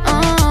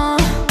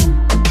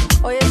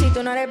 Oye, si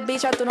tú no eres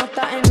bicha, tú no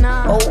estás en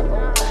nada. Oh.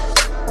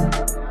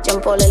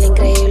 John Paul el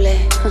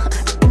increíble.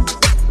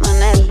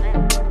 Manel.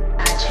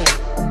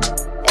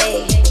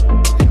 Ey.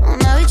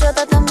 Una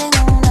bichota también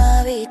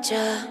una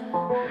bicha.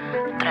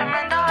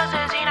 Tremenda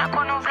asesina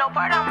con un flow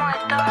para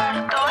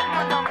matar. Todo el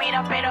mundo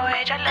mira, pero a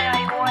ella le da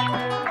igual.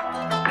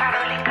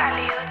 Carolina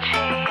Calido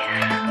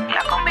Cheese,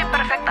 la combi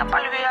perfecta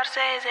para olvidarse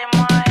de ese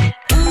mal.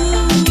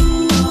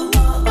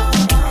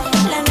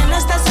 La nena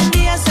está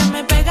encendida, se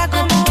me pega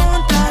como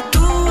un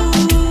tatú.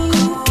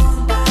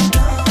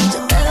 Yo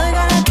te doy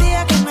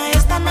garantía que nadie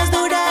está más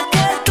dura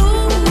que tú.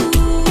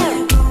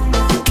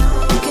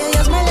 Que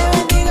Dios me le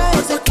bendiga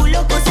ese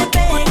culo que se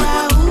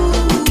pega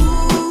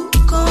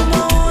como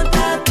un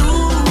tatú.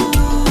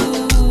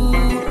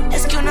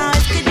 Es que una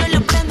vez que yo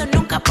lo prendo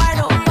nunca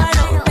paro.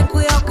 Ten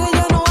cuidado que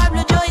yo no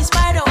hablo, yo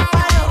disparo.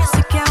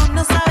 Sé que aún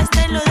no sabes,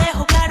 te lo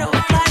dejo claro.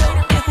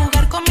 Que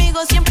jugar conmigo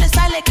siempre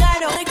sale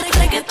caro.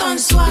 Reggaetón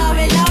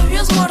suave,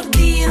 labios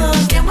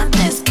mordidos,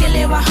 diamantes que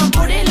le bajan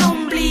por el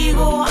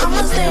ombligo. A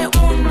más de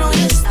uno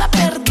y está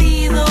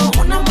perdido.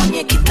 Una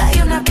muñequita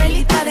y una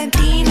peli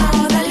Tarantino.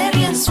 Dale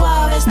bien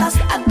suave, estás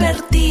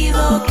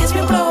advertido. Que es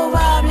bien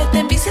probable te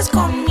envicies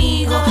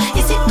conmigo.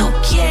 Y si tú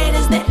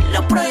quieres de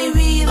lo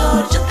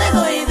prohibido, yo te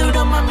doy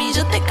duro, mami,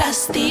 yo te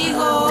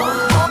castigo.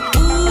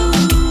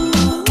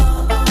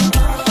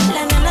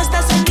 La nena está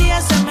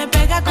encendida, se me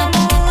pega como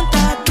un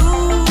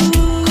tatú.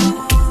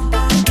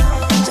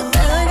 Yo te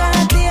doy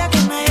garantía que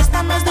nadie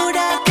está más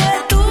dura que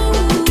tú.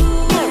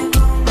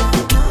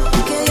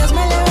 Que Dios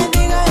me le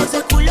bendiga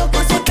ese culo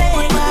que se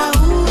pega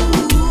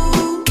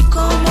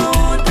como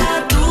un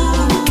tatú.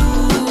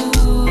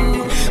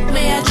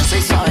 Vea, yo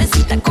soy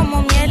suavecita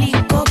como miel y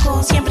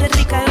coco. Siempre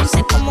rica,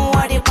 dulce como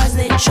arepas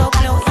de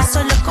choclo. Y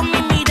solo con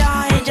mi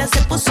mirada ella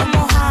se puso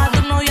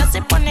mojada. No, ya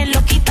se pone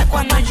loquita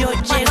cuando yo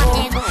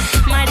llego.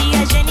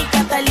 María, Jenny,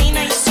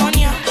 Catalina y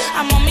Sonia.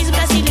 Amo mis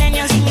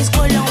brasileñas y mis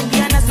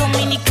colombianas,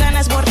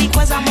 dominicanas,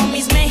 borricuas, amo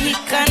mis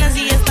mexicanas.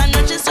 Y esta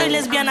noche soy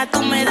lesbiana,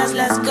 tú me das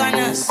las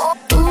ganas.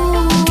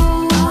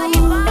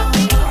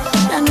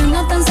 La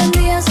nena tan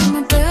encendida se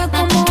me pega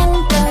como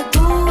un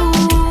tatú.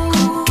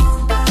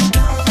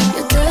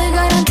 Yo te doy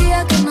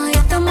garantía que nadie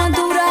está más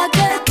dura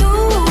que tú.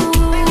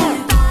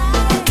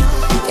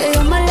 Que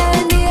Dios me le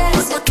bendiga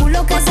ese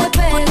culo que se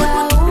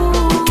pega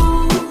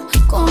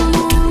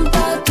como un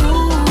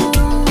tatú.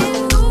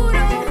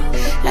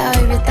 La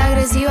baby está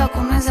agresiva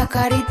con esa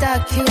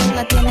carita cute.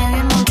 La tiene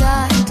bien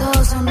montada en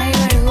todo su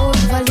neighborhood.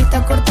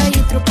 Faldita corta y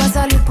trupa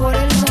salir por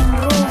el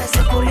sunroof.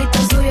 Ese culito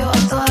suyo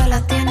a todas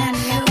las tienen.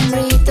 Un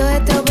brillito de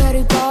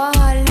strawberry pa'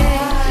 bajarle.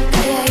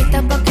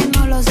 Calladita pa' que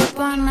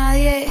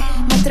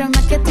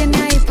Muéstrame qué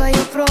tiene ahí pa'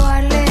 yo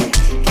probarle.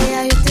 Que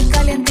ya yo estoy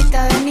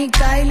calientita, ven y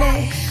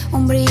caile.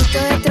 Un brillito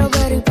de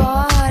strawberry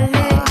pa'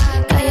 bajarle.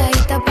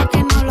 Calladita pa'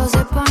 que no lo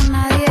sepa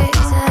nadie.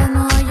 Se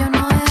desnudó, yo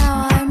no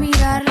dejaba de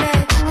mirarle.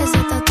 Ese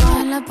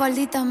tatuaje en la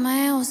espaldita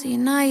me dejó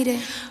sin aire.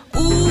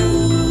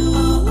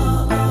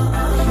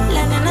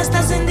 La nena está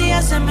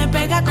encendida, se me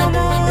pega como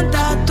un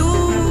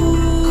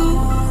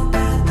tatú.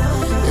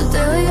 Yo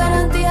te doy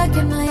garantía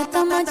que nadie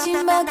está más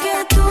chimba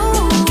que tú.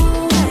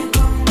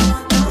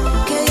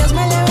 Que Dios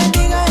me le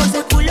bendiga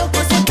ese culo que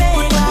se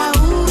pega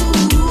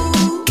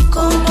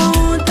como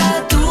un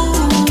tatú.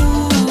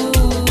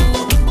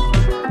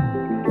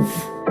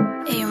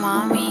 Y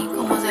mami,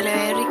 cómo se le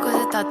ve rico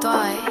ese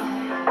tatuaje.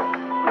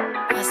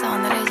 Hasta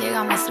dónde le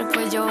llega, muestre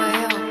pues yo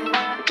veo.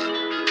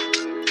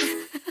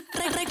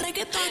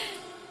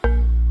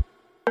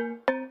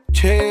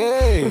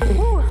 Che,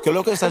 ¿qué es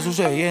lo que está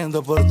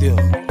sucediendo, por Dios?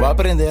 Va a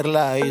prender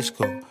la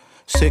disco.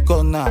 Sé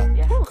con nada,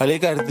 Cali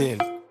Cartel.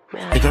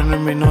 Ella no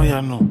es mi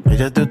novia, no,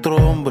 ella es de otro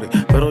hombre.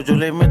 Pero yo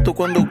le meto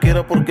cuando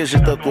quiera porque se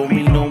tatuó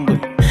mi nombre.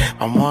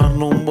 Vamos a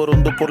darnos un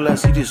borondo por la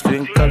city, estoy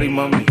en Cali,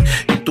 mami.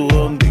 ¿Y tú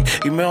dónde?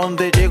 Dime a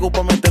dónde llego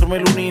pa' meterme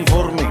el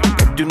uniforme.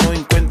 De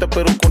 1.50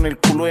 pero con el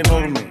culo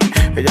enorme.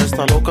 Ella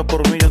está loca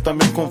por mí, yo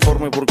también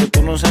conforme. Porque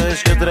tú no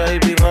sabes qué otra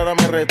baby rara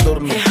me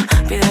retorne.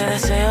 Pide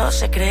deseo,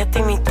 secreto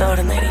y mi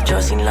Turner. Y yo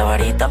sin la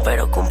varita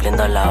pero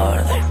cumpliendo la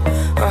orden.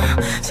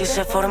 Si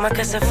se forma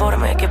que se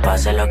forme, que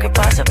pase lo que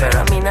pase,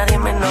 pero a mí nadie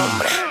me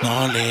nombra.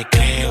 No le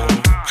creo,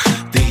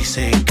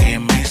 dice que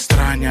me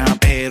extraña,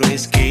 pero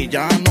es que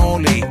ya no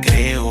le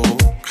creo.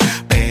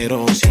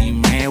 Pero si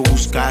me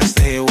buscas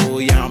te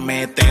voy a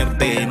meter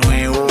de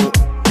nuevo.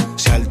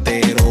 Se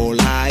alteró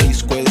la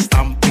disco,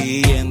 están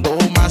pidiendo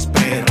más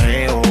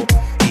perreo.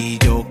 Y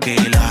yo que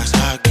la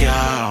saqué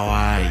a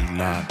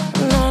bailar.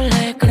 No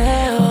le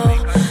creo,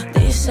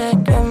 dice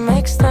que me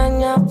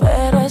extraña,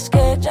 pero es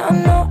que ya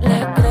no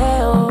le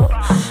creo.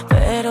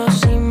 Pero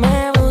si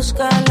me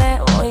busca le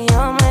voy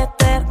a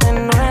meter de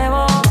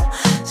nuevo.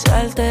 Se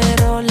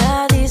alteró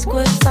la disco,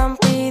 están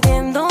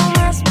pidiendo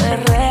más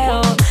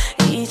perreo.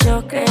 Y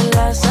yo que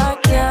la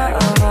saqué a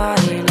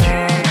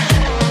bailar.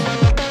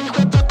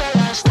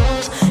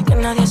 Que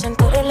nadie se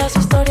entere las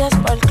historias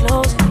pa'l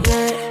close,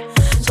 yeah.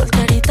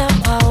 Solterita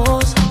pa'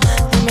 vos,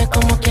 dime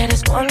cómo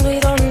quieres, cuándo y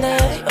dónde.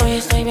 Hoy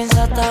estoy bien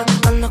sata,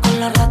 ando con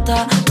la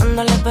rata,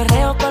 dándole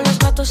perreo con los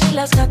gatos y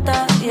las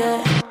gatas,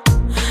 yeah.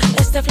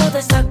 Este flow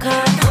destaca,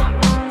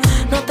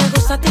 no te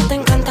gusta, a ti te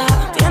encanta.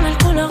 Tiene el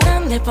culo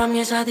grande, pa' mí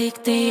es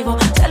adictivo.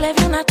 Se le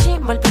ve una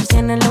chimba, el piercing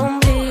en el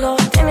ombligo.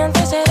 Tiene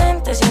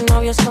antecedentes y el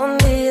novio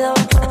escondido.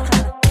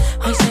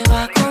 Hoy se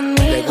va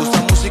conmigo. Le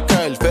gusta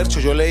música del fercho,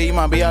 yo le di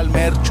más vía al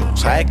mercho.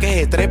 Sabe que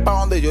se trepa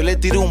donde yo le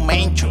tiro un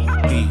mencho.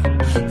 Y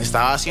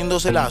estaba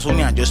haciéndose las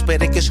uñas, yo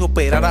esperé que se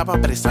operara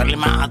para prestarle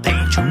más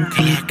atención.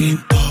 Que la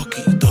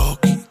Kentucky,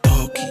 toki,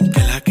 toki.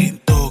 Que la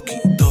Kentucky,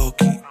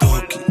 toki,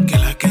 toki. Que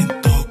la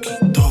Kentucky,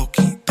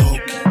 toki,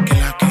 toki. Que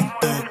la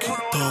Kentucky,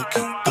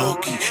 toki,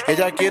 toki.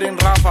 Ella quiere en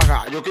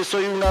ráfaga, yo que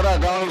soy un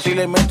aragán. Si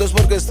le meto es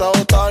porque está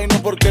botada y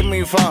no porque es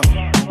mi fan.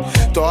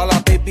 Todas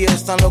las baby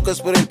están locas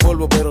por el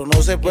polvo, pero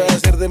no se puede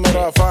hacer de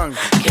mero afán.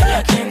 Que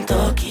la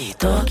Kentucky,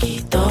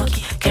 toki,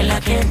 toki. Que la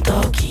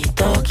Kentucky,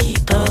 toki,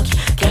 toki.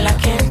 Que la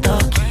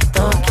Kentucky,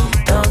 toki,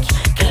 toki.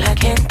 Que la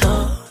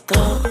Kentucky,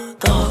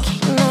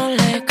 toki. No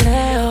le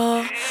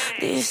creo,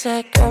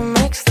 dice que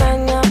me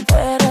extraña,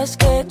 pero es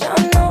que ya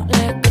no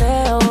le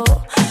creo.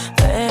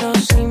 Pero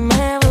si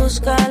me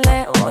busca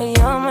le voy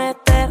a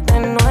meter de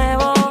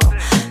nuevo.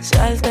 Se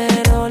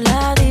alteró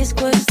la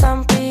disco,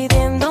 están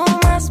pidiendo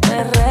más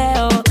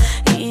perreo.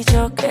 Y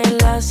yo que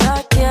la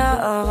saqué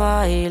a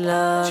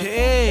bailar.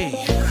 Che,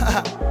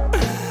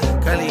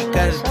 Cali,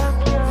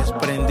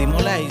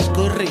 desprendimos la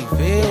disco re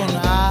feo,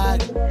 nada.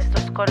 Esto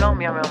es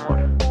Colombia, mi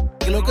amor.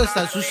 ¿Qué es lo que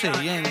está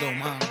sucediendo,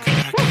 man?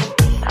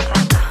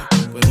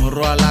 Podemos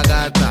robar la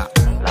gata.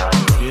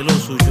 Y lo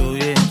suyo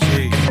bien,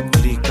 che.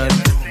 Cali,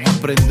 vamos a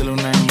prenderle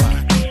una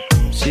imagen.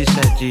 Sí,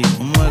 allí,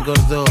 como el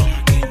gordo.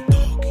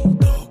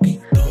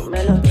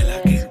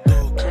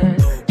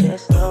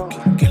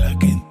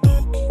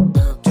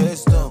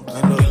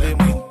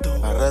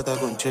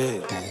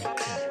 Che.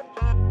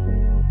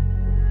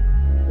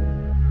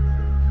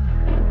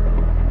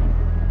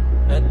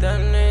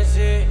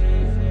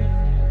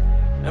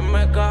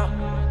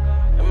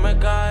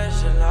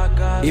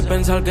 Y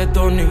pensar que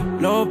Tony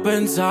lo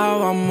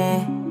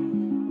pensábamos.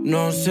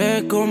 No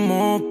sé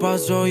cómo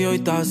pasó y hoy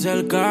te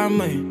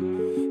acercarme.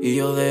 Y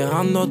yo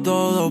dejando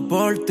todo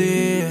por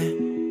ti.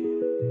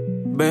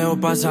 Veo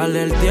pasar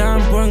el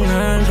tiempo en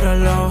el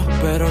reloj,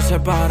 pero se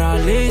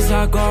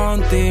paraliza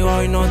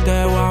contigo y no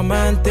te voy a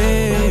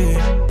mentir.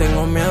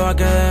 Tengo miedo a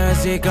que deje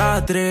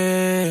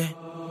cicatriz.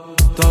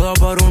 Todo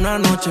por una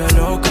noche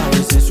loca,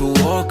 besé su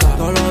boca.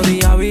 Todos los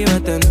días vive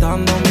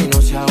tentándome y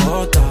no se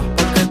agota.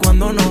 Porque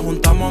cuando nos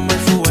juntamos me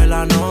sube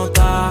la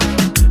nota.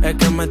 Es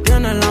que me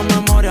tiene la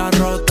memoria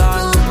rota.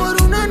 Todo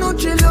por una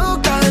noche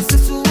loca, besé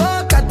su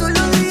boca. Todos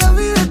los días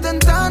vive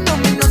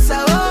tentándome y no se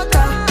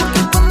agota.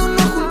 Porque cuando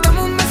nos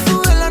juntamos me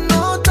sube la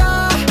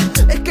nota.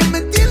 Es que me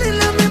tiene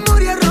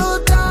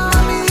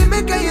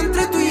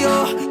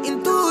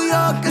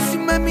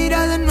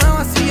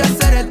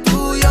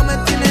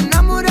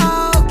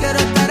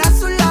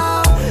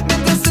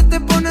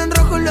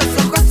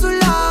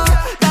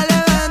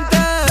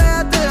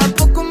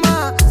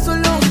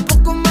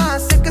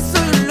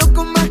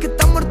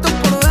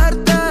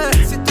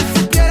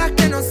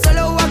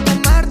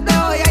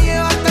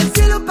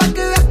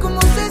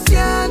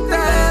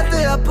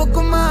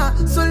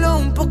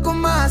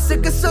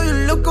soy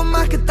un loco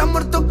más que está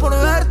muerto por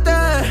verte.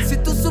 Si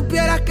tú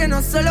supieras que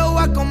no solo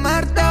voy a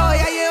comerte, voy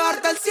a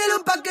llevarte al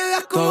cielo pa' que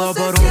veas cómo todo se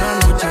por siente.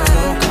 una noche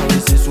loca,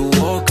 dice su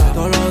boca.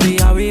 Todos los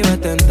días vive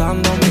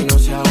tentándome y no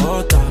se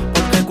agota.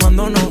 Porque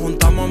cuando nos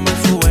juntamos me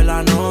sube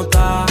la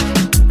nota.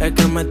 Es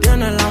que me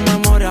tiene la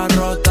memoria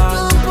rota.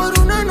 Todo por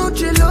una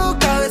noche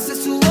loca, a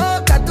veces su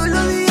boca. Todos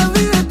los días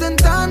vive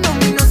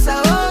tentándome y no se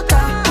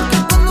agota. Porque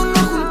cuando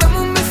nos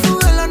juntamos me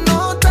sube la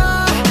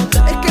nota.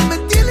 Es que me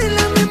tiene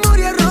la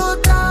memoria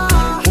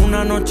rota.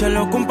 Una noche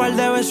loco, un par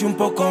de veces y un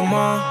poco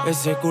más.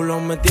 Ese culo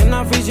me tiene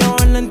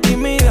aficionado en la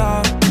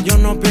intimidad. Yo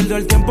no pierdo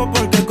el tiempo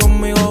porque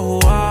conmigo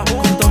jugás.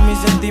 Junto mis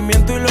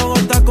sentimientos y luego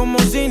está como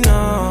si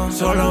nada.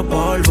 Solo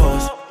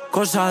polvos,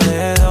 cosa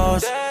de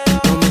dos.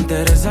 No me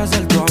interesa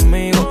ser tu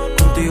amigo.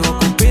 Contigo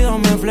Cupido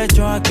me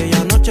flechó.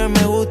 Aquella noche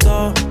me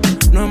gustó.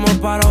 No hemos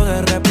parado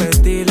de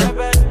repetir.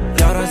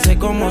 Y ahora sé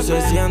cómo se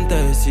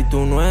siente si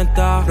tú no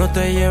estás. No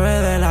te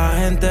lleves de la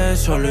gente,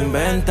 solo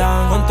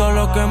inventan. Con todo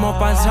lo que hemos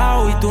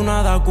pasado y tú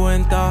nada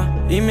cuenta.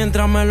 Y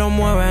mientras me lo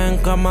mueves en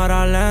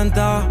cámara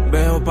lenta,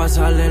 veo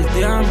pasar el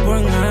tiempo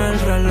en el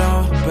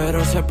reloj.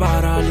 Pero se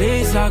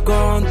paraliza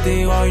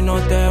contigo y no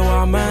te voy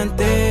a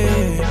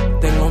mentir.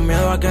 Tengo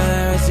miedo a que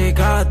deje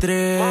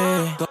cicatriz.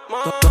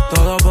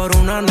 Todo por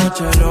una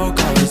noche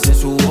loca, dice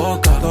su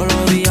boca. Todos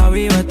los días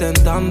vive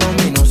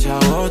tentándome y no se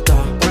agota.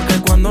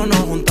 Porque cuando nos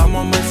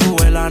juntamos me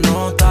sube la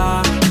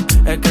nota.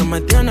 Es que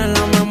me tiene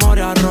la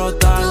memoria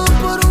rota. Todo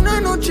por una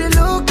noche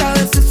loca, a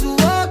veces su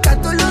boca.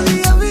 Todos los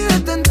días vive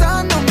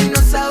tentándome y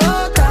no se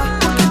agota.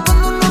 Porque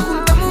cuando nos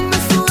juntamos me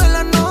sube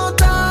la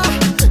nota.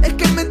 Es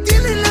que me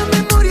tiene la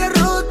memoria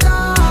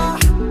rota.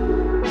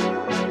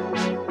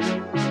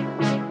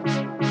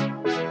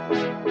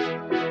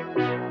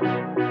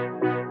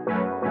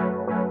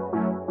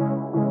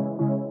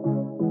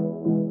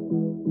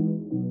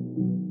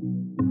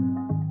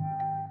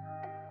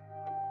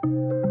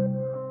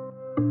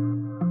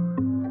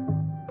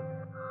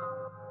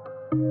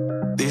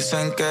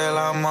 Dicen que el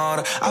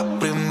amor a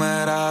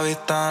primera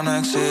vista no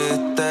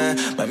existe.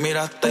 Me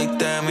miraste y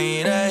te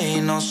miré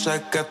y no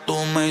sé qué tú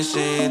me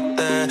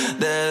hiciste.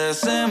 Desde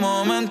ese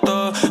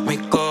momento mi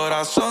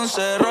corazón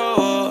se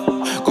robó.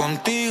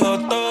 Contigo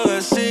todo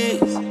es sí,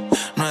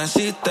 no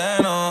existe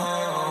no.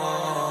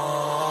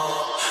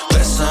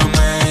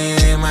 Bésame y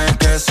dime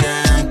qué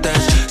sientes.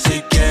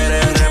 Si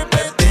quieres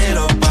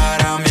repetirlo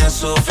para mí es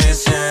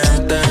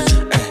suficiente.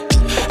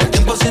 El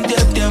tiempo sin ti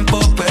es tiempo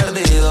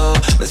perdido.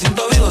 Me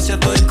siento vivo si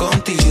estoy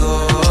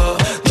contigo.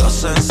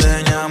 Dios,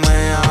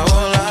 enséñame a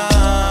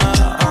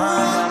volar.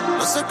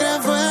 No sé qué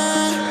fue,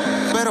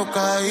 pero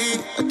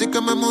caí. Estoy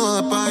que me mudo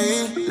de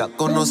país. La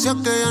conocí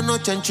aquella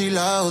noche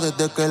enchilado.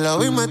 Desde que la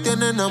vi me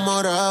tiene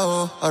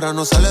enamorado. Ahora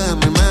no sale de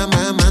mi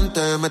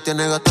mente. Me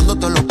tiene gastando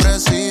todos los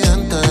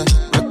presidentes.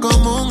 No es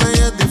común,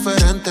 ella es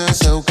diferente.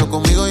 Se buscó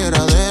conmigo y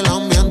era del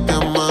ambiente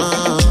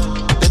más.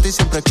 De ti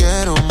siempre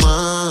quiero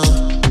más.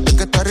 Es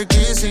que está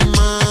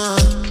riquísima.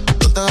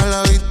 No te hagas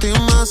la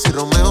víctima. Si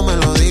Romeo me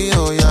lo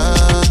dijo ya.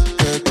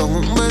 Que con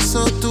un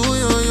beso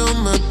tuyo yo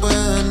me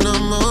puedo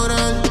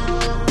enamorar.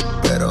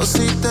 Pero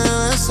si te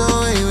beso,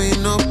 baby,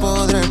 no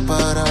podré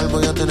parar.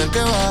 Voy a tener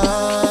que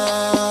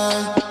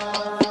bajar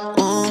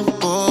un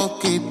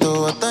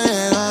poquito hasta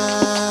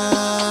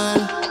llegar.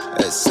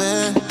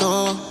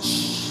 Excepto.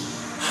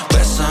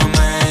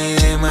 Bésame y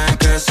dime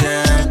qué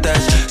sientes.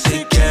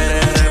 Si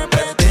quieres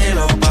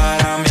repetirlo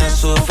para mí es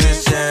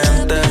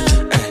suficiente.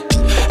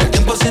 El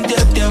tiempo sin ti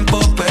es tiempo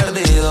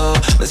perdido.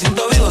 Me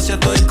siento vivo si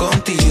estoy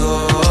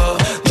contigo.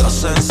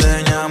 Dios,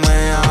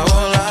 enséñame a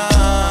volar.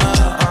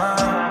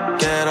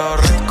 Quiero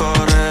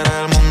recorrer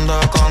el mundo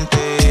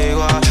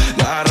contigo,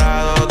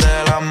 agarrados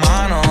de la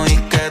mano y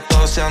que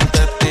todos sean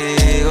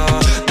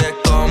testigos de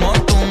cómo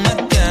tú me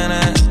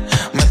tienes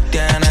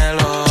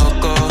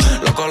loco,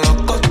 loco,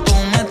 loco, tú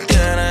me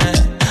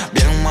tienes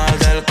bien mal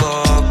del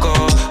coco.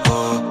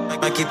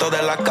 Me quito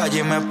de la calle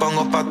y me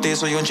pongo pa' ti.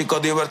 Soy un chico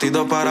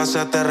divertido para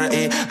hacerte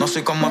reír. No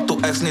soy como tu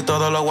ex ni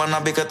todos los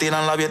wannabes que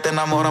tiran la vida y te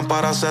enamoran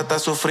para hacerte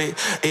sufrir.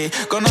 Y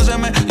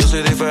conóceme, yo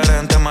soy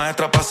diferente,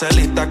 maestra pa' ser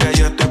lista que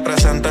yo estoy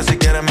presente. Si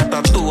quieres me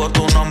tatúo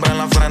tu nombre en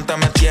la frente.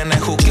 Me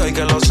tienes juqueo y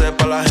que lo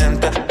sepa la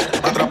gente.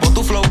 Atrapo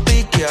tu flow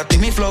piqui, a ti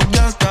mi flow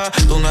gasta.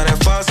 Tú no eres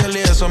fácil y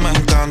eso me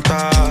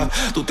encanta.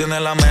 Tú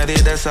tienes la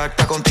medida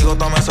exacta, contigo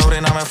toda mi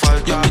sobrina me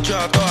falta. Yo picho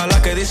a todas las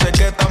que dicen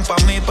que están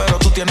pa' mí, pero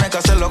tú tienes que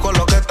hacerlo con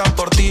lo que están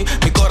por ti.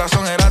 Mi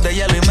corazón era de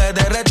hielo y me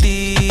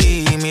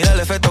derretí. Mira el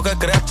efecto que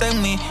creaste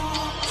en mí.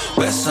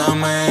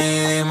 Bésame y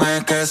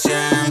dime qué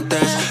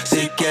sientes.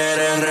 Si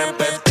quieres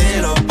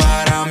repetirlo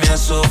para mí es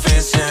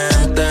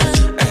suficiente.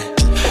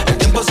 El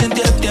tiempo sin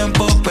ti es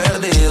tiempo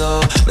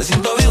perdido. Me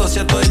siento vivo si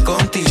estoy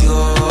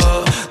contigo.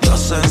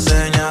 Dios,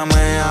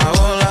 enséñame a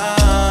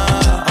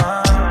volar.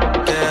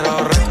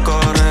 Quiero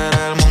recorrer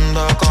el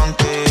mundo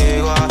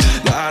contigo,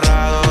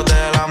 agarrados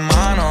de la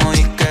mano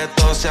y que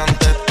todos sean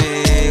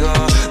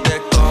testigos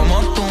de cómo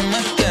tú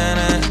me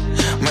tienes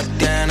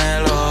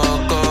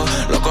loco,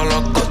 loco,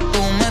 loco,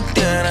 tú me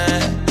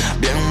tienes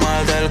bien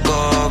mal del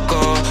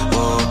coco.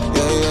 Oh.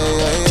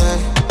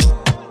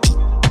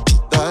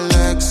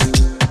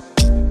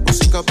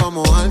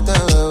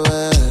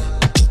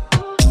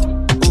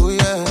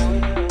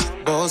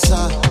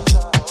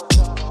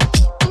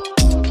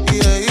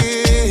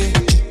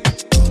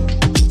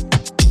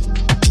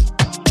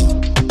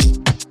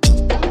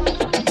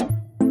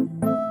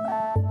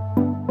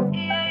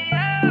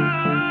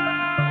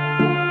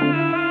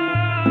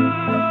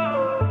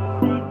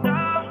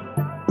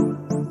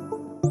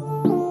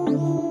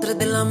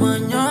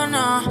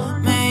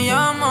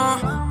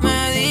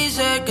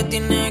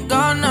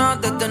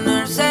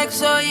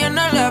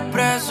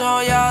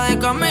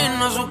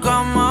 a su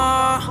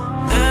cama.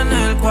 En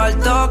el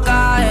cuarto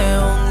cae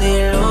un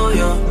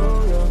diluvio.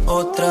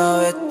 Otra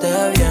vez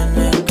te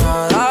vienes,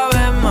 cada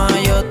vez más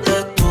yo te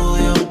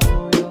estudio.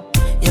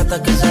 Y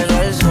hasta que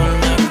salga el sol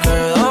me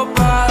quedo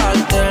pa'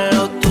 darte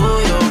lo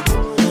tuyo.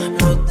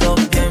 Los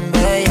dos bien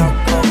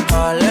bellacos,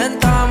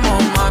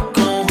 calentamos más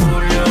con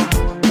Julio.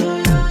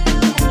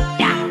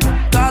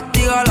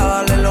 Castígala,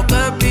 dale lo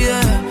que pide.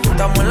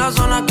 Estamos en la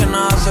zona que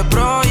nada se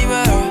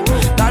prohíbe.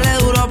 Dale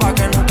duro pa'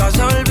 que nunca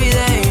se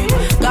olvide.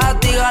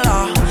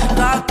 Castígala,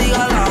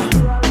 castígala.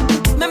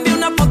 Me envió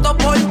una foto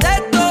por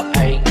texto,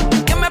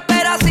 que me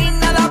espera sin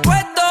nada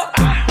puesto.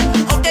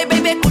 Ok,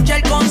 baby, escucha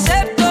el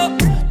concepto.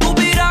 Tú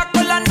viras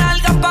con las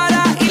nalgas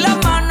para y las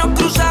manos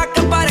cruzadas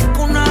que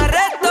parezco un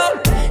arresto.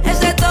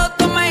 Ese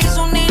toto me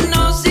hizo un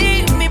himno,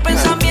 sí. Mis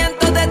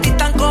pensamientos de ti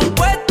están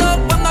compuestos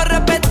cuando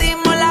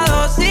repetimos la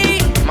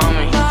dosis.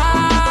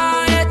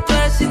 Ay, esto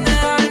es sin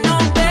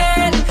dejarnos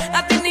ver.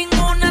 A ti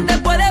ninguna te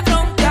puede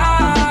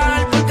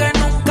frontear, porque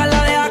nunca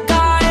la dejas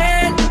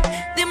caer.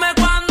 Dime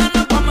cuándo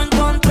nos vamos a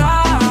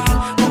encontrar.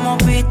 Como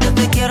viste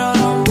te quiero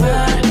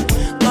romper.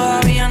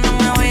 Todavía no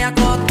me voy a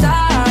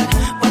acostar.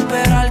 Voy a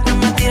esperar que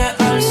me tires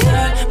al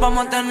cielo.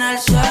 Vamos a tener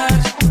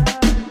sex.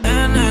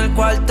 En el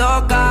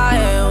cuarto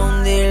cae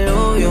un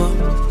diluvio.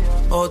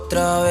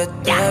 Otra vez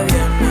te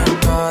vienes,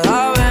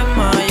 cada vez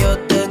más yo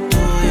te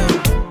estudio.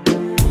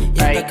 Y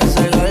hasta que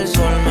salga el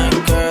sol me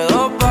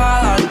quedo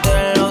pa' darte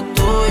lo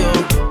tuyo.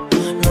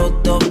 Los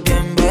dos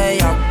bien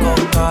bellacos,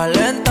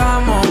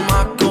 calentamos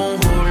más con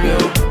Julio.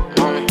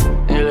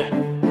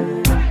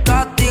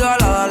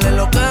 Castígala, dale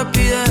lo que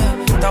pide.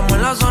 Estamos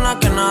en la zona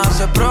que nada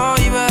se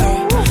prohíbe.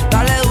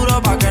 Dale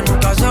duro pa' que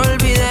nunca se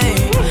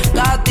olvide.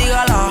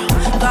 Castígala,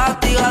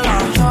 castígala.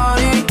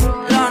 Sorry,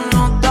 la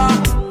nota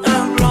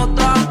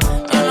explota.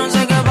 Yo no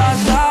sé qué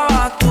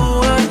pasaba,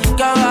 tuve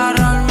que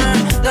agarrarme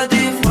de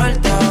ti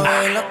fuerte.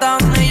 Baila hasta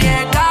donde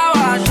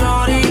llegaba,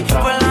 sorry.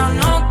 Fue la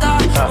nota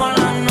con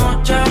la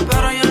noche,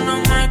 pero yo no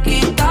me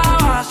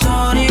quitaba,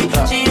 sorry.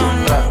 Si yo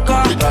nunca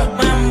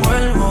me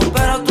envuelvo,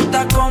 pero tú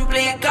estás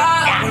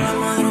complicada. Por la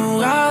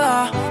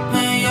madrugada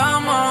me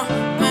llama,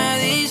 me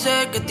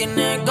dice que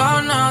tiene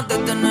ganas de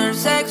tener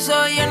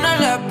sexo. Y en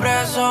el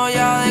expreso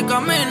ya de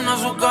camino a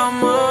su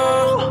cama.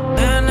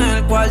 En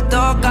el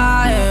cuarto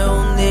cae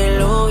un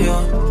diluvio.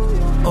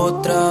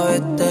 Otra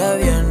vez te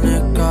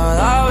vienes,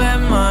 cada vez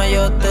más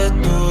yo te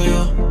estudio.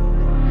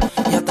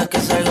 Y hasta que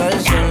salga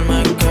el sol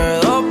me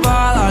quedo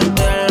pa'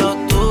 darte lo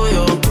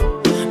tuyo.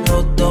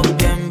 Los dos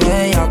bien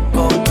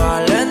bellacos,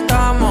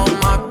 calentamos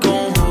más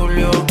con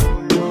Julio.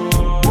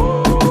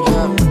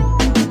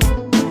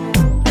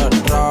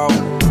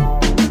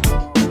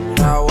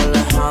 Raúl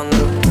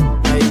Alejandro,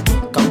 ey,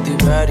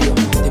 cautiverio,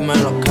 dime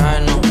lo que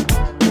no,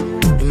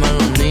 dime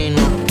los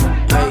niños,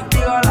 ey.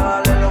 Castígala,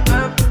 dale lo que,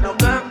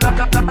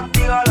 castígala,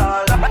 castígala,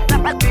 dale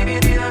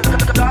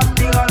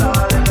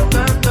lo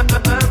que,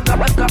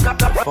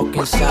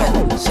 fucking say.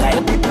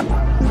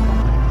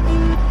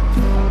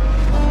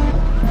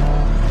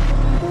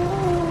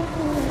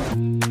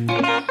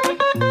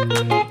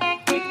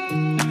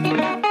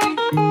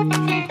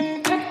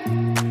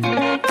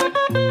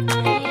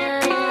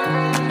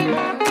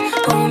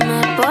 Hoy me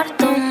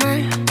porto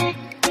mal,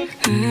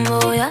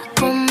 voy a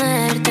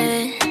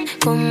comerte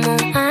como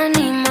un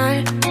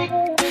animal,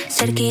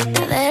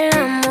 cerquita de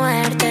la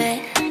muerte.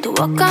 Tu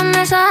boca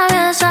me sabe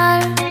a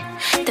sal.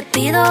 Te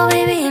pido,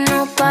 baby,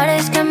 no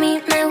pares que a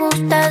mí me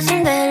gusta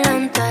sin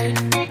delantal.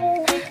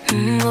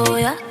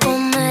 Voy a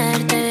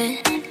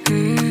comerte.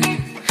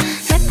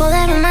 No hay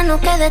poder humano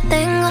que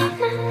detenga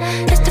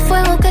este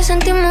fuego que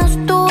sentimos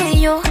tú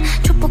y yo.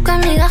 Chupo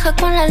carnigaja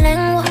con la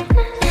lengua.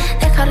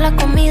 Dejar la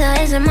comida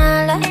es de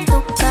mala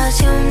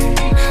educación.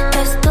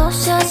 Esto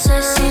se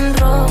hace sin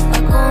ropa,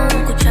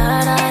 con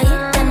cuchara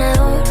y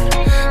tenedor.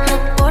 Me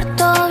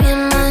porto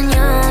bien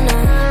mañana,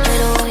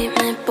 pero hoy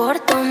me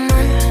porto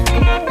mal.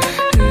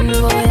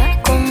 Voy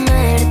a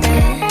comerte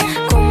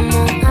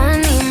como un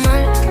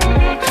animal,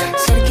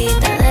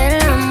 cerquita de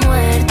la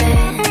muerte.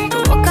 Tu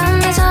boca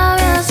me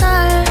sabe a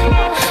sal.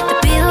 Te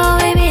pido,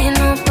 baby,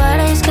 no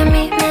pares que a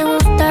mí me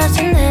gusta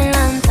sin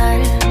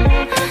delantal.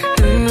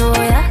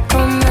 Voy a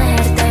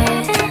comerte.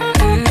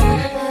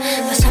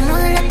 Pasamos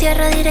de la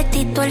tierra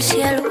directito al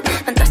cielo.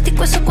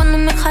 Fantástico eso cuando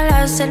me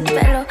jalas el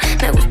pelo.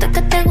 Me gusta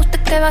que te guste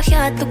que baje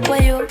a tu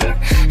cuello.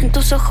 En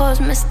tus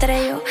ojos me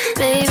estrello.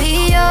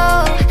 Baby,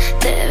 yo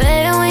te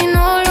veo y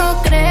no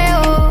lo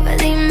creo.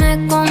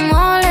 Dime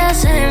cómo le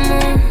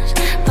hacemos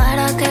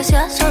para que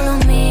sea solo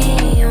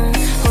mío.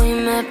 Hoy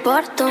me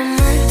porto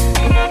mal.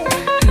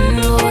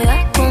 Voy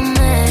a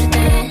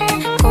comerte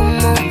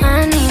como un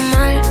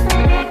animal,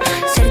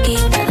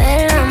 cerquita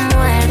de la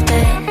muerte.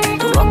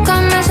 Tu boca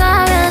me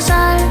sabe a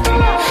sal.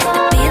 Te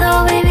pido,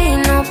 baby,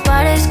 no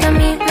pares que a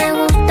mí me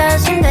gusta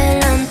sin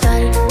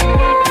delantal.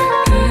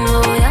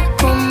 Voy a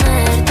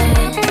comerte,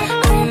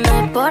 hoy me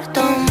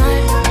porto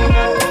mal.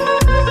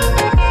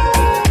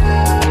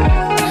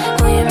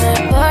 Hoy me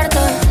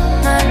porto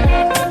mal.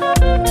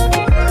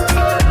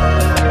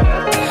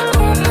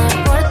 Hoy me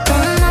porto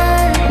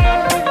mal.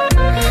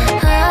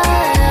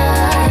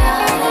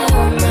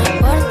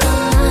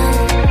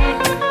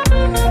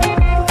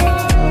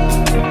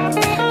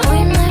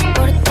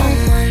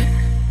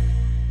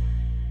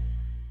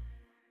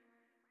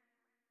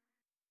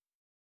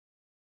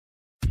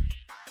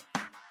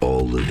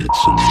 All the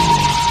hits and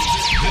more.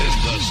 This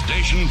is the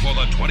station for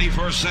the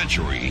 21st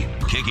century,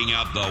 kicking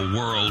out the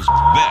world's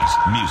best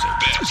music.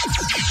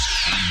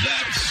 And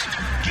that's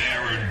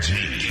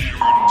guaranteed.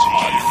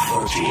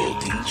 On Virtual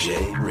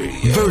DJ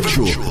Radio.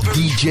 Virtual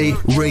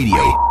DJ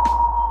Radio.